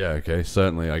 Yeah, okay,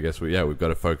 certainly. I guess we've got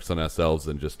to focus on ourselves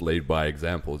and just lead by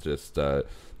example. Just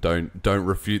don't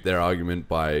refute their argument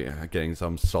by getting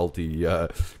some salty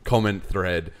comment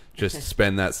thread. Just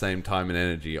spend that same time and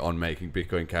energy on making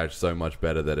Bitcoin Cash so much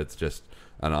better that it's just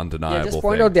an undeniable thing. Just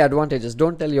point out the advantages.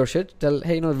 Don't tell your shit. Tell,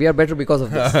 hey, we are better because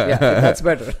of this. Yeah, that's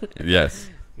better. Yes.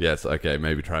 Okay,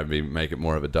 maybe try and make it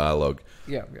more of a dialogue.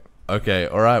 Yeah. Okay,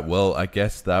 all right. Well, I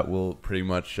guess that will pretty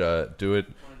much do it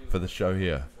for the show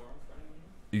here.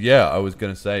 Yeah, I was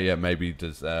going to say, maybe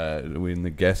in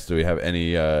the guests, do we have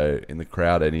any in the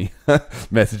crowd, any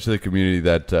message to the community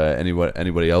that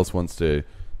anybody else wants to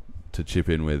chip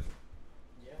in with?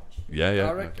 Yeah.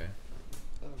 All right. Okay.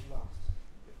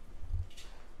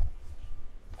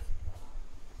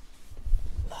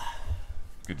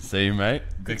 Good to see you, mate.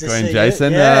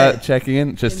 BitcoinJason checking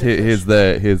in. Just here's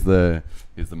the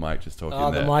mic. Just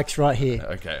talking there. The mic's right here.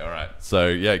 Okay, all right.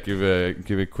 So give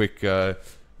a quick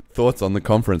thoughts on the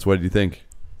conference. What did you think?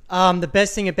 The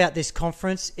best thing about this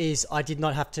conference is I did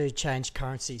not have to change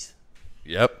currencies.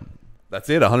 Yep. That's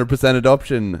it, 100%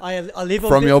 adoption. I live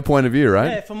from your point of view,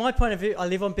 right? Yeah, from my point of view, I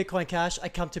live on Bitcoin Cash. I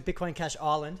come to Bitcoin Cash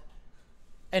Island,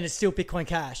 and it's still Bitcoin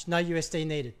Cash. No USD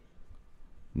needed.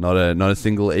 Not a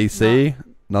single EC.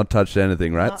 Not touched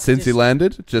anything, right? Since you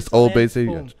landed, just all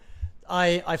BC.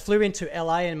 I flew into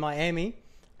LA and Miami,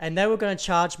 and they were going to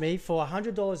charge me for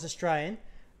 $100 Australian.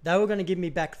 They were going to give me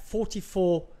back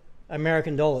 44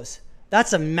 American dollars.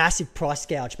 That's a massive price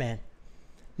gouge, man.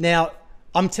 Now,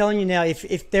 I'm telling you now,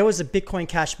 if there was a Bitcoin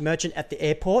Cash merchant at the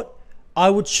airport, I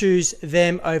would choose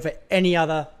them over any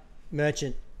other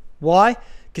merchant. Why?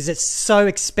 Because it's so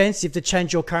expensive to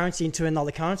change your currency into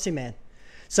another currency, man.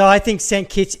 So I think St.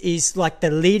 Kitts is like the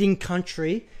leading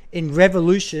country in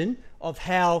revolution of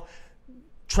how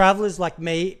travelers like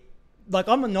me, like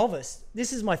I'm a novice.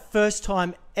 This is my first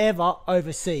time ever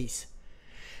overseas.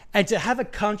 And to have a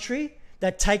country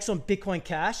that takes on Bitcoin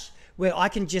Cash where I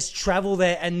can just travel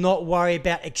there and not worry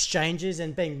about exchanges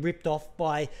and being ripped off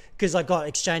by, because I got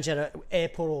exchange at an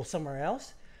airport or somewhere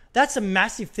else. That's a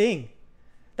massive thing.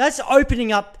 That's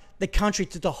opening up the country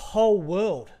to the whole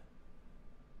world.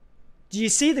 Do you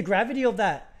see the gravity of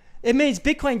that? It means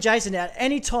BitcoinJason at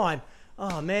any time,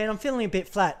 oh man, I'm feeling a bit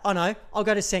flat. Oh no, I'll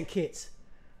go to St. Kitts.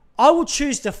 I will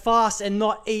choose to fast and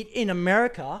not eat in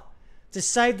America to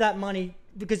save that money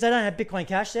because they don't have Bitcoin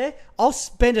Cash there. I'll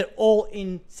spend it all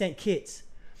in St. Kitts.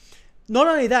 Not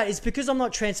only that, it's because I'm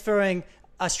not transferring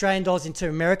Australian dollars into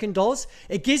American dollars.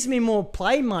 It gives me more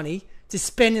play money to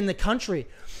spend in the country,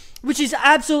 which is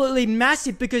absolutely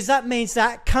massive because that means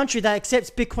that country that accepts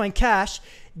Bitcoin Cash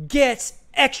gets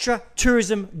extra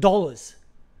tourism dollars.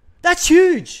 That's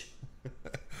huge.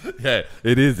 Yeah,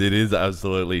 it is. It is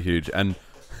absolutely huge. And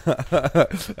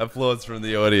applause from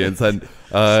the audience. And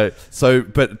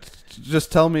but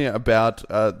just tell me about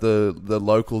the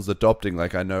locals adopting.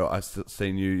 Like, I know I've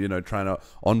seen you, trying to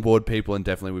onboard people, and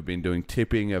definitely we've been doing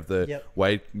tipping of the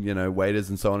waiters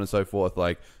and so on and so forth.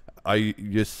 Like,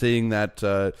 you're seeing that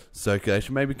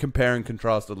circulation? Maybe compare and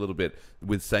contrast a little bit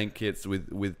with St. Kitts,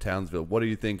 with Townsville. What do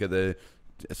you think are the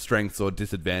strengths or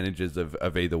disadvantages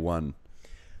of either one?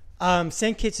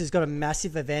 St. Kitts has got a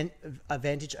massive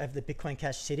advantage over the Bitcoin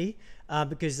Cash city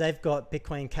because they've got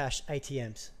Bitcoin Cash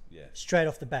ATMs straight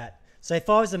off the bat. So if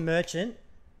I was a merchant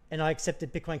and I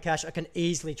accepted Bitcoin Cash, I can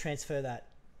easily transfer that.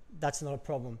 That's not a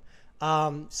problem.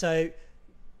 So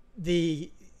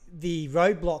the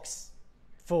roadblocks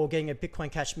for getting a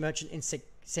Bitcoin Cash merchant in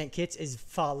St. Kitts is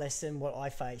far less than what I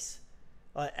face.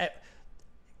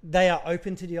 They are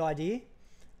open to the idea.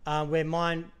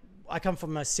 I come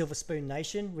from a silver spoon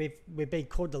nation. We've been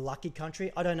called the lucky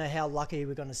country. I don't know how lucky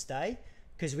we're going to stay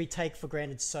because we take for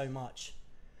granted so much.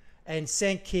 And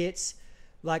St. Kitts,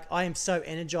 like, I am so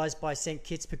energized by St.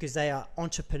 Kitts because they are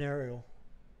entrepreneurial.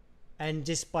 And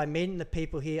just by meeting the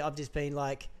people here, I've just been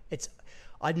like,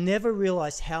 I never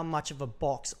realized how much of a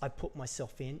box I put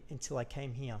myself in until I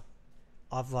came here.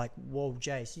 I've like, whoa,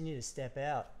 Jace, you need to step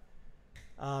out.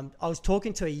 I was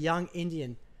talking to a young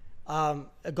Indian, a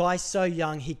guy so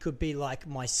young he could be like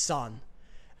my son.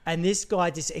 And this guy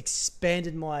just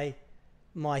expanded my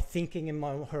thinking and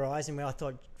my horizon, where I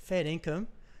thought, fair income,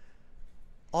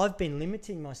 I've been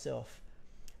limiting myself.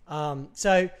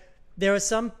 So there are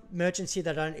some merchants here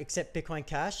that don't accept Bitcoin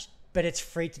Cash, but it's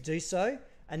free to do so.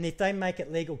 And if they make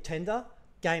it legal tender,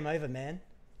 game over, man.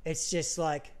 It's just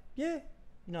like, yeah,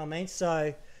 you know what I mean?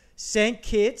 So St.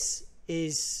 Kitts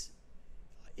is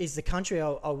the country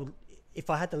I would, if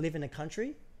I had to live in a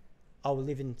country, I would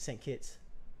live in St. Kitts.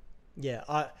 Yeah,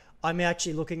 I'm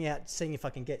actually looking at seeing if I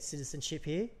can get citizenship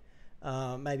here,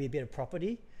 maybe a bit of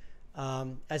property,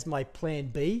 as my plan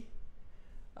B.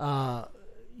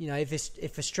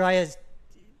 If Australia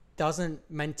doesn't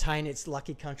maintain its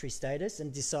lucky country status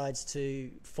and decides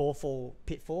to fall for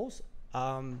pitfalls,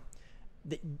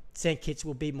 St. Kitts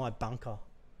will be my bunker.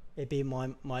 It'd be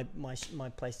my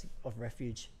place of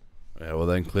refuge. Yeah, well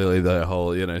then clearly the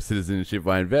whole, citizenship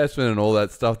by investment and all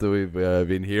that stuff that we've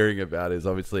been hearing about is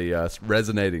obviously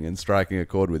resonating and striking a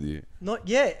chord with you.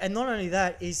 And not only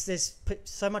that, is there's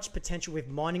so much potential with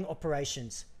mining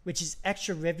operations, which is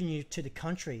extra revenue to the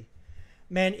country.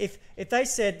 Man, if they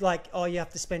said like, oh, you have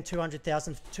to spend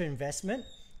 $200,000 to investment,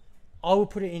 I would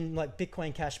put it in like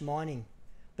Bitcoin Cash mining,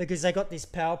 because they got this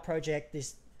power project,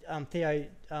 this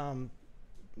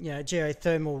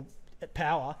geothermal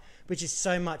power, which is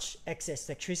so much excess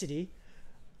electricity.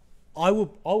 I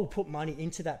will put money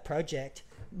into that project,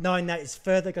 knowing that it's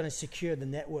further going to secure the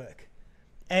network.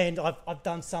 And I've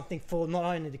done something for not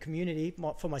only the community,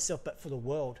 for myself, but for the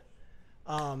world.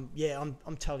 I'm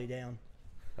totally down.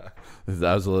 This is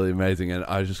absolutely amazing. And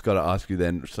I just got to ask you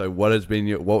then, so what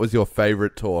was your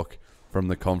favorite talk from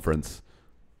the conference?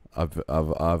 I've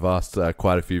asked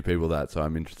quite a few people that, so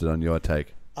I'm interested on your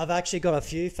take. I've actually got a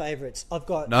few favorites. I've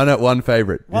got one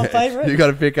favorite. One favorite. You got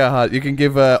to pick a heart. You can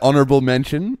give an honorable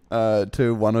mention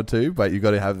to one or two, but you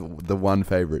got to have the one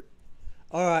favorite.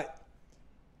 All right,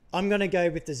 I'm gonna go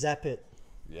with the Zapit.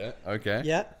 Yeah. Okay.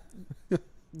 Yeah.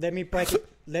 Let me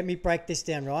break this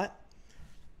down. Right.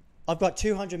 I've got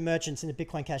 200 merchants in the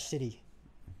Bitcoin Cash city.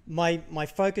 My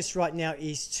focus right now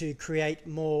is to create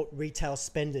more retail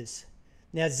spenders.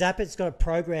 Now, Zapit's got a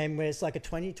program where it's like a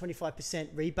 20-25%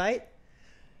 rebate.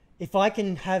 If I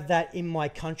can have that in my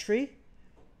country,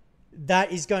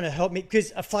 that is going to help me,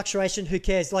 because a fluctuation, who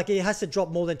cares? Like, it has to drop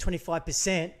more than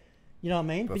 25%. You know what I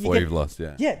mean? Before you've lost,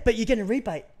 yeah. Yeah, but you get a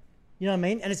rebate. You know what I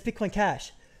mean? And it's Bitcoin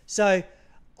Cash. So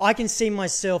I can see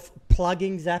myself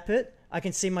plugging Zapit. I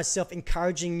can see myself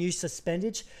encouraging new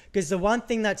suspendage, because the one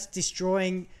thing that's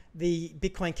destroying the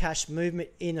Bitcoin Cash movement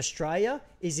in Australia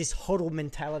is this hodl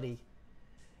mentality.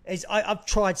 I've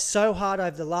tried so hard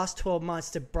over the last 12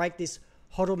 months to break this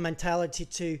hodl mentality,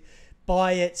 to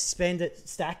buy it, spend it,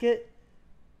 stack it.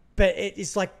 But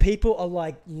it's like people are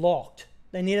like locked.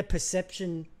 They need a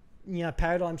perception,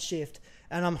 paradigm shift.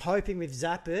 And I'm hoping with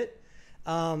Zapit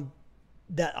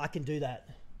that I can do that.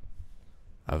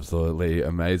 Absolutely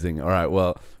amazing. All right,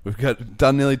 well, we've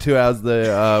done nearly 2 hours of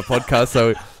the podcast,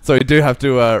 so we do have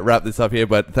to wrap this up here,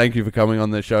 but thank you for coming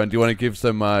on the show. And do you want to give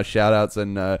some shout-outs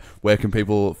and where can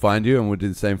people find you? And we'll do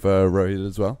the same for Rohit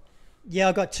as well. Yeah,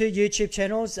 I've got 2 YouTube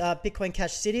channels, Bitcoin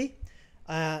Cash City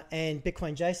and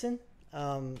BitcoinJason.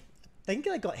 I think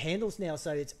I got handles now,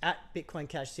 so it's at Bitcoin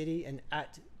Cash City and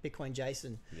at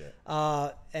BitcoinJason. Yeah.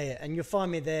 And you'll find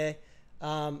me there.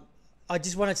 I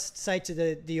just want to say to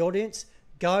the audience,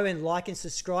 go and like and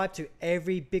subscribe to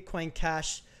every Bitcoin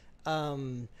Cash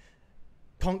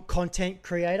content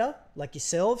creator like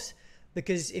yourselves,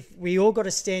 because if we all got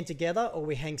to stand together or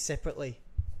we hang separately.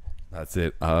 That's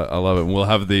it. I love it. And we'll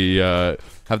have the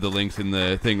links in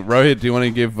the thing. Rohit, do you want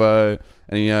to give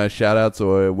any shout outs,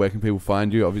 or where can people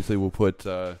find you? Obviously, we'll put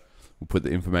the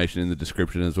information in the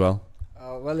description as well.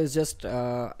 Well, it's just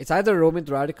it's either Romit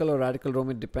Radical or Radical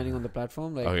Romit, depending on the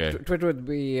platform. Like okay. Twitter would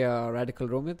be Radical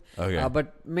Romit. Okay.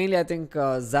 But mainly, I think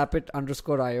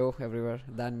Zapit_IO everywhere.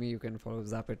 Than me, you can follow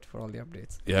Zapit for all the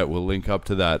updates. Yeah, we'll link up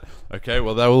to that. Okay,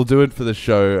 well, that will do it for the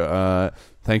show.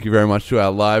 Thank you very much to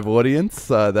our live audience.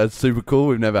 That's super cool.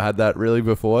 We've never had that really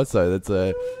before, so that's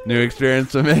a new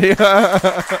experience for me.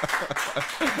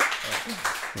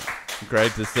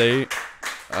 Great to see.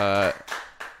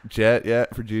 Jett, yeah,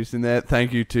 producing that.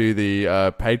 Thank you to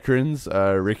the patrons,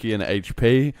 Ricky and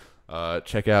HP.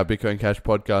 Check out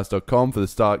BitcoinCashPodcast.com for the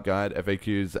start guide,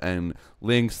 FAQs, and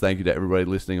links. Thank you to everybody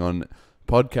listening on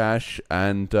Podcash.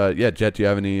 And Jett, do you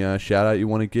have any shout out you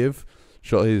want to give?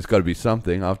 Surely there's got to be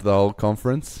something after the whole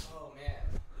conference. Oh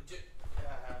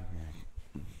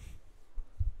man,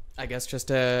 I guess just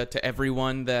to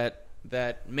everyone that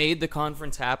made the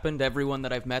conference happen, to everyone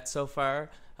that I've met so far.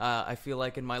 I feel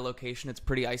like in my location it's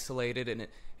pretty isolated, and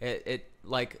it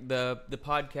like the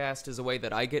podcast is a way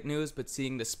that I get news, but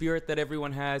seeing the spirit that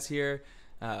everyone has here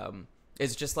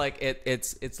is just like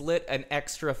it's lit an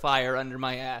extra fire under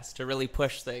my ass to really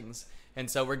push things. And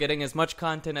so we're getting as much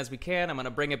content as we can. I'm going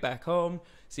to bring it back home,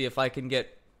 see if I can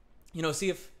get, see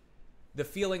if the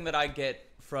feeling that I get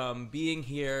from being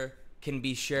here can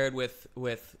be shared with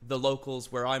the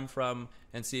locals where I'm from,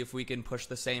 and see if we can push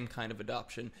the same kind of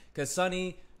adoption. Because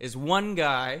Sonny is one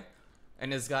guy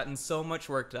and has gotten so much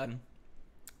work done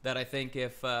that I think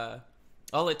if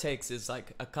all it takes is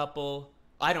like a couple,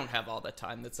 I don't have all the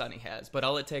time that Sonny has, but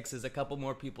all it takes is a couple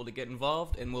more people to get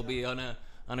involved, and we'll be on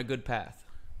a good path.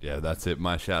 Yeah, that's it.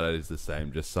 My shout out is the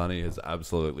same. Just Sonny has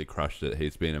absolutely crushed it.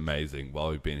 He's been amazing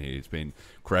while we've been here. He's been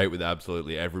great with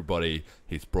absolutely everybody.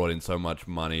 He's brought in so much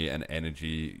money and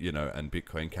energy, and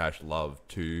Bitcoin Cash love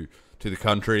to the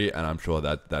country, and I'm sure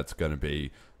that that's going to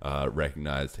be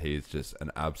recognized. He's just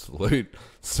an absolute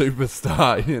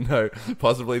superstar,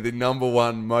 possibly the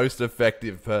 #1 most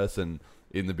effective person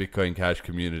in the Bitcoin Cash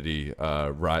community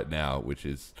right now, which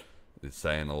is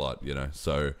saying a lot,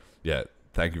 So, yeah,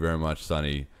 thank you very much,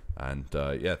 Sonny. And,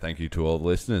 thank you to all the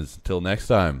listeners. Till next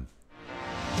time.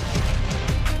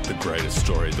 The greatest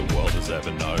story the world has ever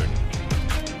known.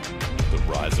 The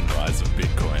rise and rise of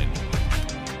Bitcoin.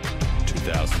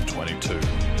 2022.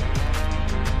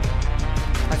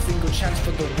 A single chance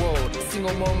for the world, a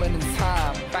single moment in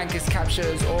time. Bankers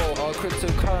captures all, our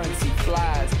cryptocurrency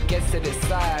flies. Gets to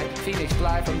decide, Phoenix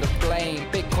fly from the flame.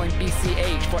 Bitcoin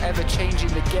BCH, forever changing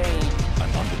the game. An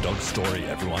underdog story,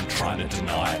 everyone trying to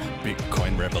deny.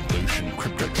 Bitcoin revolution,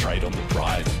 crypto trade on the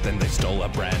rise. Then they stole our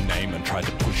brand name and tried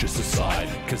to push us aside,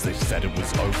 cause they said it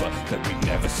was over, that we'd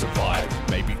never survive.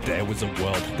 Maybe there was a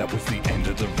world that was the end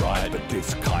of the ride, but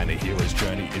this kind of hero's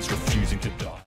journey is